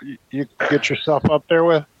 bill you get yourself up there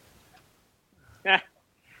with? Yeah.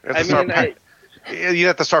 You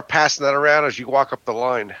have to start passing that around as you walk up the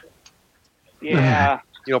line. Yeah.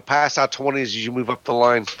 Pass out 20s as you move up the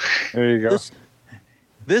line. There you go.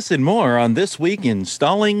 This and more on This Week in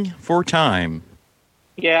Stalling for Time.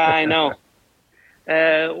 Yeah, I know.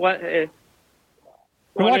 We're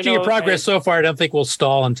watching your progress so far. I don't think we'll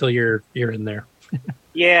stall until you're in there.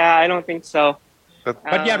 Yeah, I don't think so.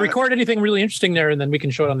 But yeah, record anything really interesting there, and then we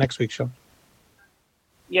can show it on next week's show.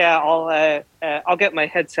 Yeah, I'll get my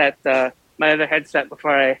headset, my other headset,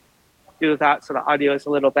 before I do that, so the audio is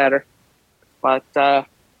a little better. But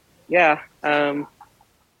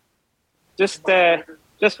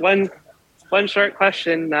just one short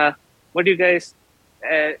question. What do you guys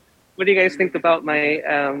think about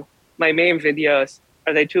my my MAME videos?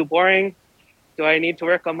 Are they too boring? Do I need to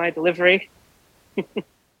work on my delivery?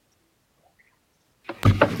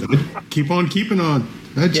 Keep on keeping on,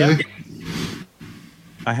 I'd say.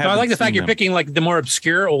 I like the fact you're picking like the more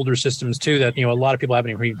obscure older systems too, that a lot of people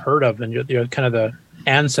haven't even heard of, and you're kind of the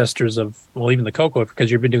ancestors of even the Coco,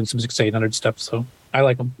 because you've been doing some 6800 stuff. So I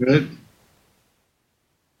like them. Good.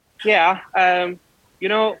 Yeah,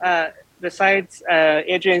 besides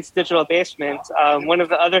Adrian's Digital Basement, one of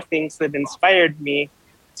the other things that inspired me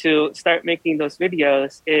to start making those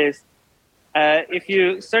videos is if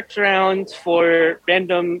you search around for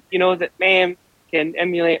random, that MAME can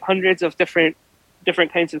emulate hundreds of different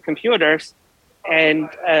kinds of computers, and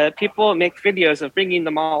people make videos of bringing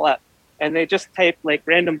them all up, and they just type like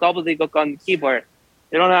random gobbledygook on the keyboard.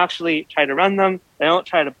 They don't actually try to run them. They don't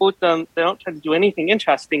try to boot them. They don't try to do anything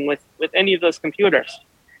interesting with any of those computers.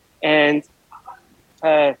 And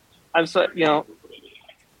I'm so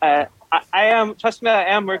I am, trust me, I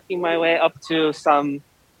am working my way up to some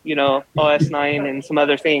OS 9 and some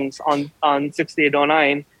other things on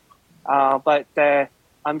 6809. But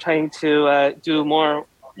I'm trying to do more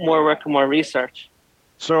work and more research.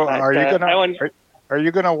 So but, are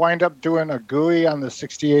you gonna wind up doing a GUI on the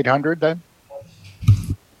 6800 then?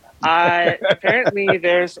 Apparently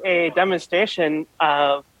there's a demonstration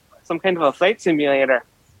of some kind of a flight simulator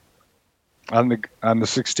On the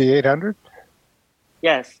 6800?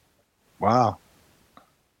 Yes. Wow.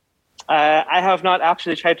 I have not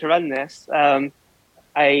actually tried to run this. I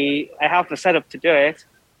have the setup to do it.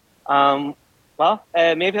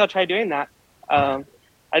 Maybe I'll try doing that.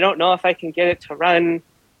 I don't know if I can get it to run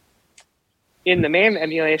in the main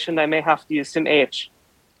emulation. I may have to use SimH,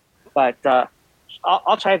 but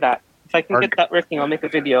I'll try that. If I can get that working, I'll make a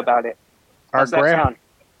video about it.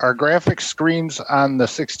 Are graphic screens on the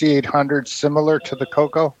 6800 similar to the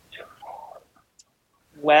Coco?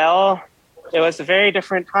 Well, it was a very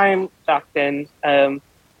different time back then.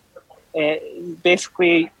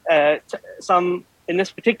 Basically, in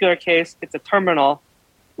this particular case, it's a terminal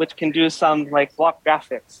which can do some like block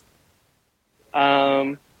graphics.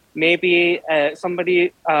 Maybe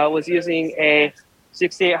somebody was using a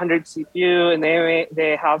 6800 CPU and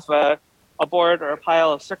they have a board or a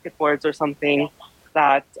pile of circuit boards or something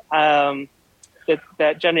that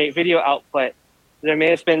that generate video output. There may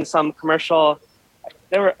have been some commercial.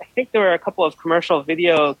 I think there were a couple of commercial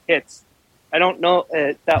video kits. I don't know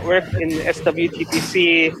that worked in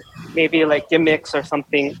SWTPC, maybe like gimmicks or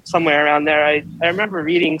something somewhere around there. I remember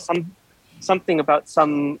reading something about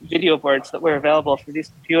some video boards that were available for these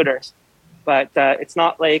computers, but it's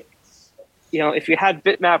not like, if you had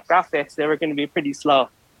bitmap graphics, they were going to be pretty slow.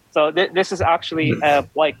 So this is actually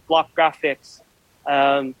like block graphics,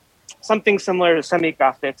 something similar to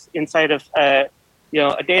semi-graphics inside of a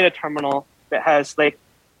data terminal that has like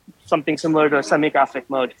something similar to a semi-graphic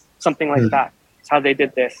mode, something like that. That's how they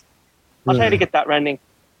did this. I'll try to get that running.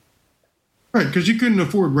 Right, because you couldn't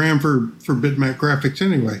afford RAM for bitmap graphics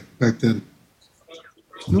anyway back then.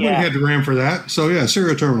 Nobody had the RAM for that. So yeah,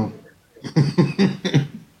 serial terminal.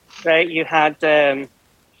 Right, you had 1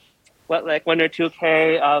 or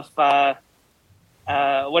 2K of 1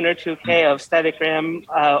 or 2K of static RAM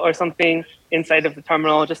or something inside of the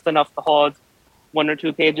terminal, just enough to hold 1 or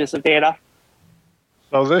 2 pages of data.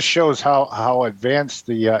 So this shows how advanced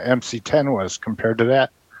the MC10 was compared to that.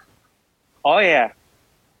 Oh yeah.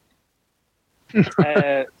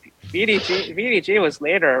 VDG was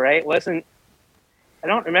later, right? I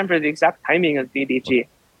don't remember the exact timing of VDG.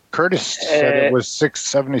 Curtis said it was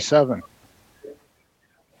 677.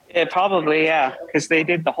 Probably, yeah, because they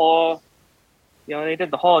did the whole,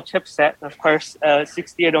 chipset. Of course,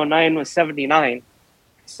 6809 was 79,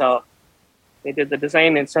 so they did the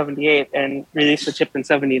design in 78 and released the chip in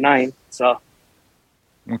 79. So,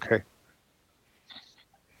 okay.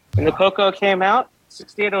 When the Coco came out,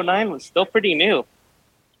 6809 was still pretty new,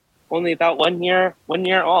 only about 1 year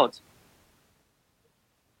old.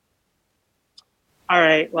 All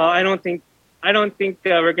right. Well, I don't think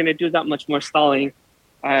we're going to do that much more stalling.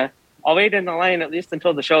 I'll wait in the line at least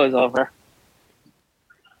until the show is over,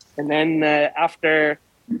 and then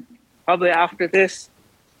probably after this,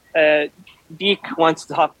 Deke wants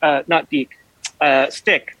to talk. Not Deke.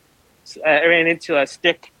 Stick. I ran into a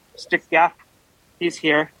Stick Gap. He's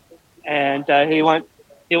here, and he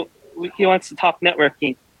wants to talk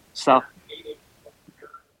networking. So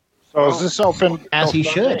is this open? As he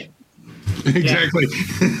should. Exactly.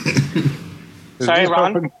 Sorry,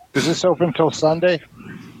 Ron. Is this open till Sunday?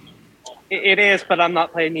 It is, but I'm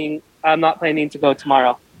not planning to go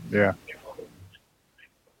tomorrow. Yeah.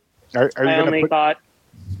 I only got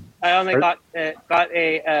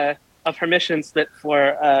a permission slip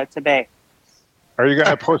for today. Are you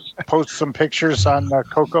going to post some pictures on the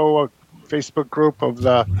Coco Facebook group of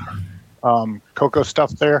the Coco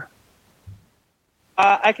stuff there?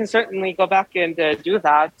 I can certainly go back and do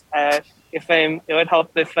that. It would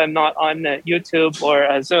help if I'm not on YouTube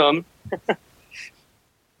or Zoom.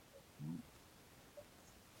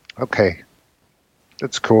 Okay,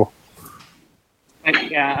 that's cool.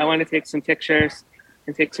 I want to take some pictures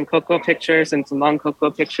and take some Coco pictures and some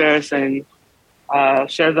non-Coco pictures and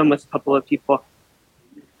share them with a couple of people.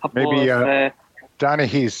 Maybe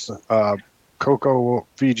Donaghy's Coco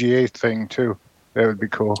VGA thing too. That would be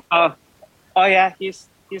cool. Oh yeah, he's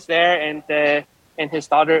there, and his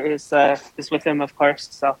daughter is with him, of course.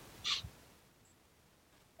 So.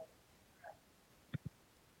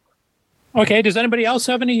 Okay. Does anybody else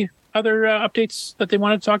have any other updates that they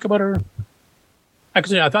want to talk about? Or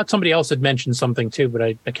actually, I thought somebody else had mentioned something too, but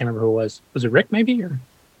I can't remember who it was. Was it Rick maybe? Or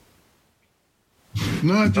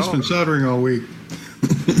no, I've just been soldering all week.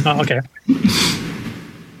 Oh, okay.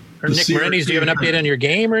 Or Nick Morenz, do you have an update on your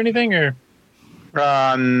game or anything? Or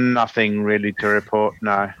nothing really to report.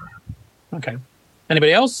 No. Okay.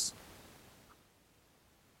 Anybody else?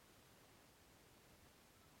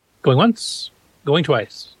 Going once, going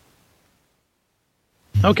twice.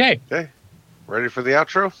 Okay. Okay. Ready for the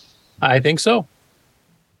outro? I think so.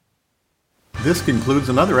 This concludes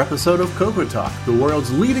another episode of Coco Talk, the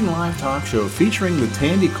world's leading live talk show featuring the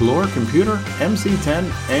Tandy Color Computer,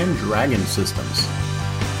 MC10, and Dragon systems.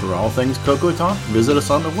 For all things Coco Talk, visit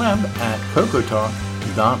us on the web at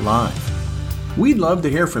cocotalk.live. We'd love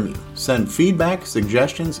to hear from you. Send feedback,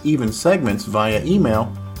 suggestions, even segments via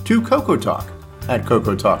email to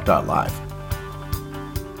cocotalk@cocotalk.live.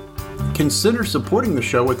 Consider supporting the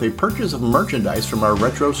show with a purchase of merchandise from our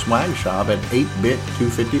retro swag shop at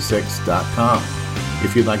 8bit256.com.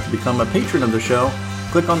 If you'd like to become a patron of the show,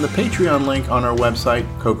 click on the Patreon link on our website,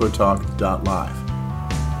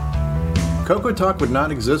 cocotalk.live. Coco Talk would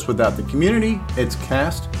not exist without the community, its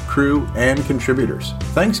cast, crew, and contributors.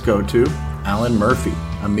 Thanks go to Alan Murphy,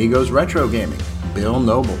 Amigos Retro Gaming, Bill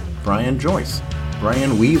Noble, Brian Joyce,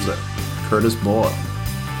 Brian Weaver, Curtis Boyle,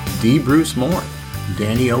 D. Bruce Moore,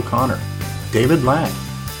 Danny O'Connor, David Ladd,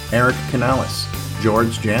 Eric Canales,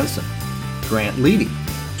 George Jansen, Grant Leedy,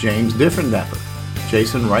 James Diffendapper,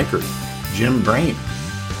 Jason Reichert, Jim Brain,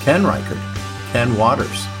 Ken Reichert, Ken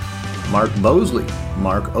Waters, Mark Bosley,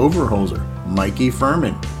 Mark Overholzer, Mikey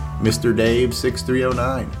Furman, Mr. Dave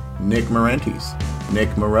 6309, Nick Marentes, Nick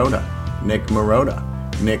Marotta, Nick Marotta,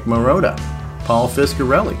 Nick Marotta, Paul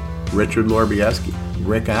Fiscarelli, Richard Lorbieski,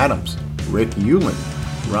 Rick Adams, Rick Hewlin,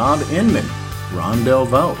 Rob Inman, Ron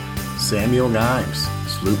Delvaux, Samuel Gimes,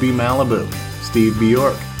 Sloopy Malibu, Steve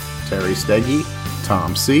Bjork, Terry Steggy,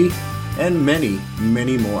 Tom C., and many,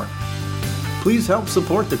 many more. Please help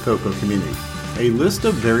support the Coco community. A list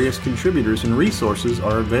of various contributors and resources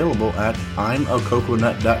are available at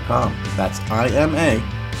imacoconut.com. That's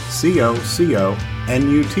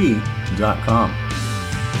imacoconut.com.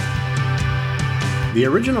 The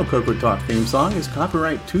original Coco Talk theme song is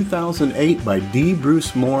copyright 2008 by D.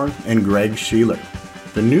 Bruce Moore and Greg Sheeler.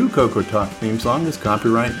 The new Coco Talk theme song is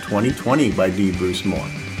copyright 2020 by D. Bruce Moore.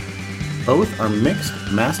 Both are mixed,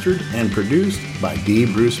 mastered, and produced by D.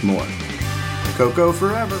 Bruce Moore. Coco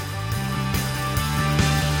forever!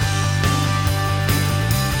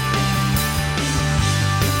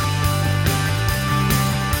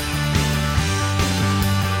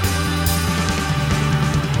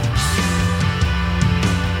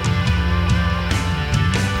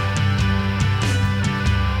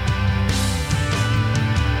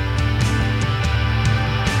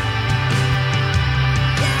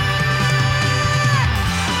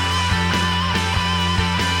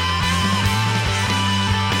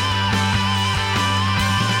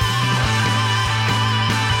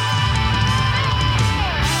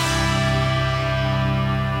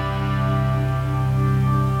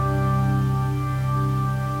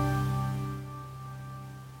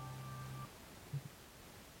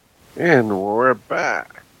 And we're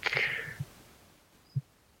back.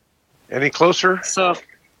 Any closer? So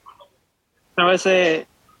I was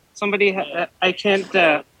somebody. I can't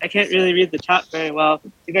really read the chat very well.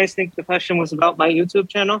 Do you guys think the question was about my YouTube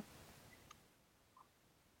channel?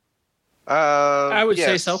 I would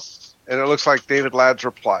say so. And it looks like David Ladd's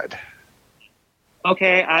replied.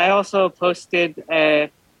 Okay, I also posted.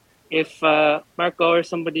 If Marco or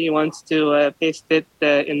somebody wants to paste it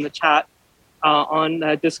in the chat. On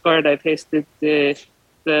Discord, I pasted the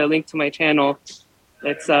link to my channel.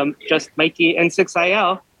 It's just Mikey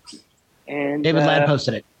N6IL. And David Ladd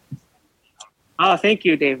posted it. Oh, thank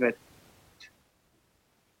you, David.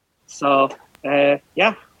 So,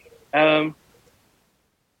 yeah. And,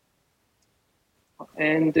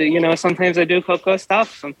 sometimes I do Coco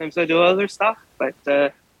stuff. Sometimes I do other stuff. But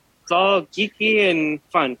it's all geeky and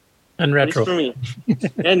fun. And retro. At least for me.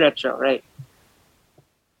 And retro, right.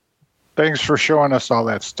 Thanks for showing us all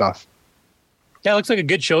that stuff. Yeah, it looks like a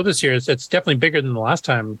good show this year. It's definitely bigger than the last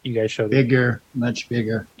time you guys showed it. Bigger, much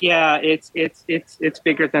bigger. Yeah, it's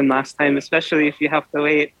bigger than last time, especially if you have to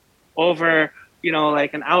wait over,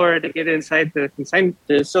 like an hour to get inside the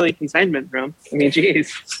silly consignment room. I mean,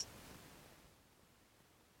 geez.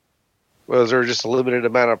 Well, is there just a limited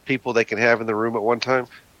amount of people they can have in the room at one time?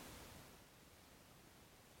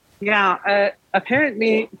 Yeah,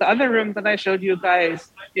 apparently the other room that I showed you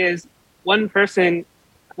guys is one person's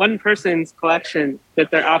collection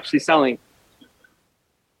that they're actually selling.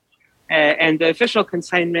 And the official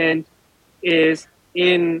consignment is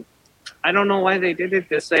in, I don't know why they did it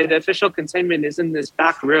this way. The official consignment is in this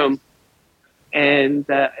back room. And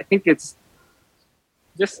I think it's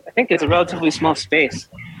a relatively small space.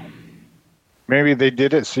 Maybe they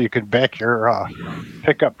did it so you could back your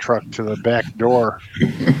pickup truck to the back door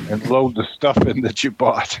and load the stuff in that you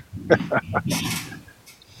bought.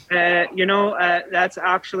 That's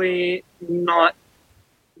actually not.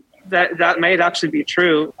 That might actually be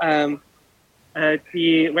true. Where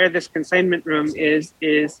this consignment room is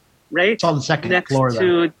right It's on the second next floor,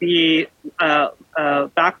 though. to the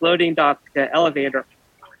back loading dock, the elevator,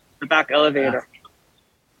 the back elevator.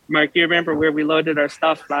 Mark, you remember where we loaded our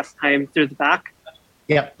stuff last time through the back?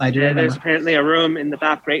 Yep, I do Yeah, there's remember. apparently a room in the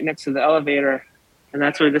back right next to the elevator, and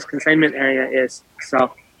that's where this consignment area is.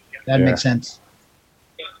 So That makes sense.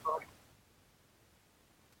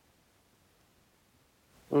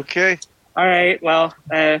 Okay. all right, well,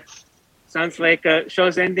 sounds like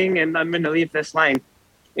show's ending, and I'm going to leave this line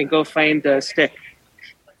and go find a stick.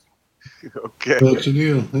 Okay. That's the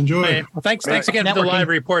deal. Enjoy. Hey, well, thanks again for the live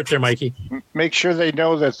report there, Mikey. Make sure they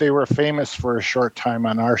know that they were famous for a short time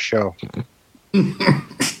on our show. You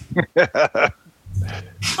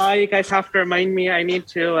guys have to remind me. I need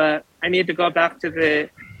to go back to the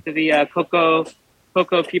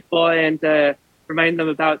Coco people and remind them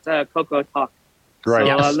about Coco Talk. Right. So,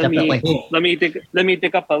 Yes, let definitely. me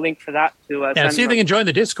dig up a link for that to. Yeah, send see if they them. can join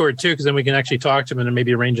the Discord too, because then we can actually talk to them and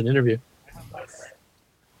maybe arrange an interview.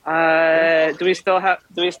 Do we still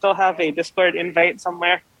have a Discord invite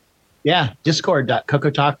somewhere? Yeah,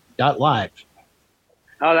 discord.cocotalk.live.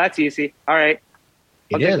 Oh, that's easy. All right.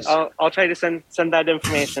 It is. I'll try to send that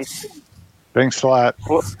information. Thanks a lot.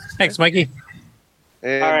 Thanks, Mikey.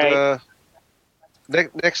 And All right.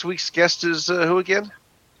 next week's guest is who again?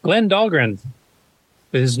 Glenn Dahlgren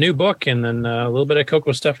with his new book and then a little bit of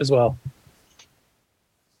Coco stuff as well.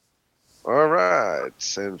 All right.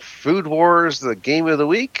 And Food Wars, the game of the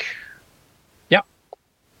week. Yep.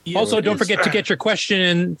 Also, don't forget to get your question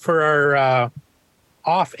in for our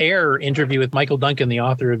off-air interview with Michael Duncan, the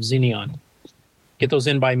author of Xeneon. Get those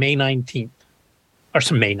in by May 19th. Or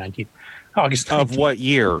some May 19th. August 19th. Of what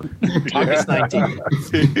year? August 19th.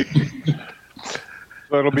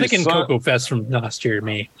 So it'll I'm be thinking Coco Fest from last year,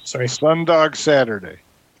 May. Sorry. Sundog Saturday.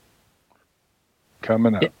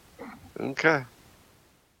 Coming up. Okay.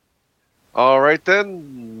 All right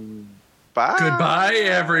then. Bye. Goodbye,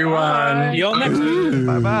 everyone. See you all next week.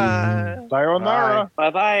 Bye bye. Sayonara. Bye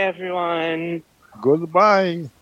bye, everyone. Goodbye.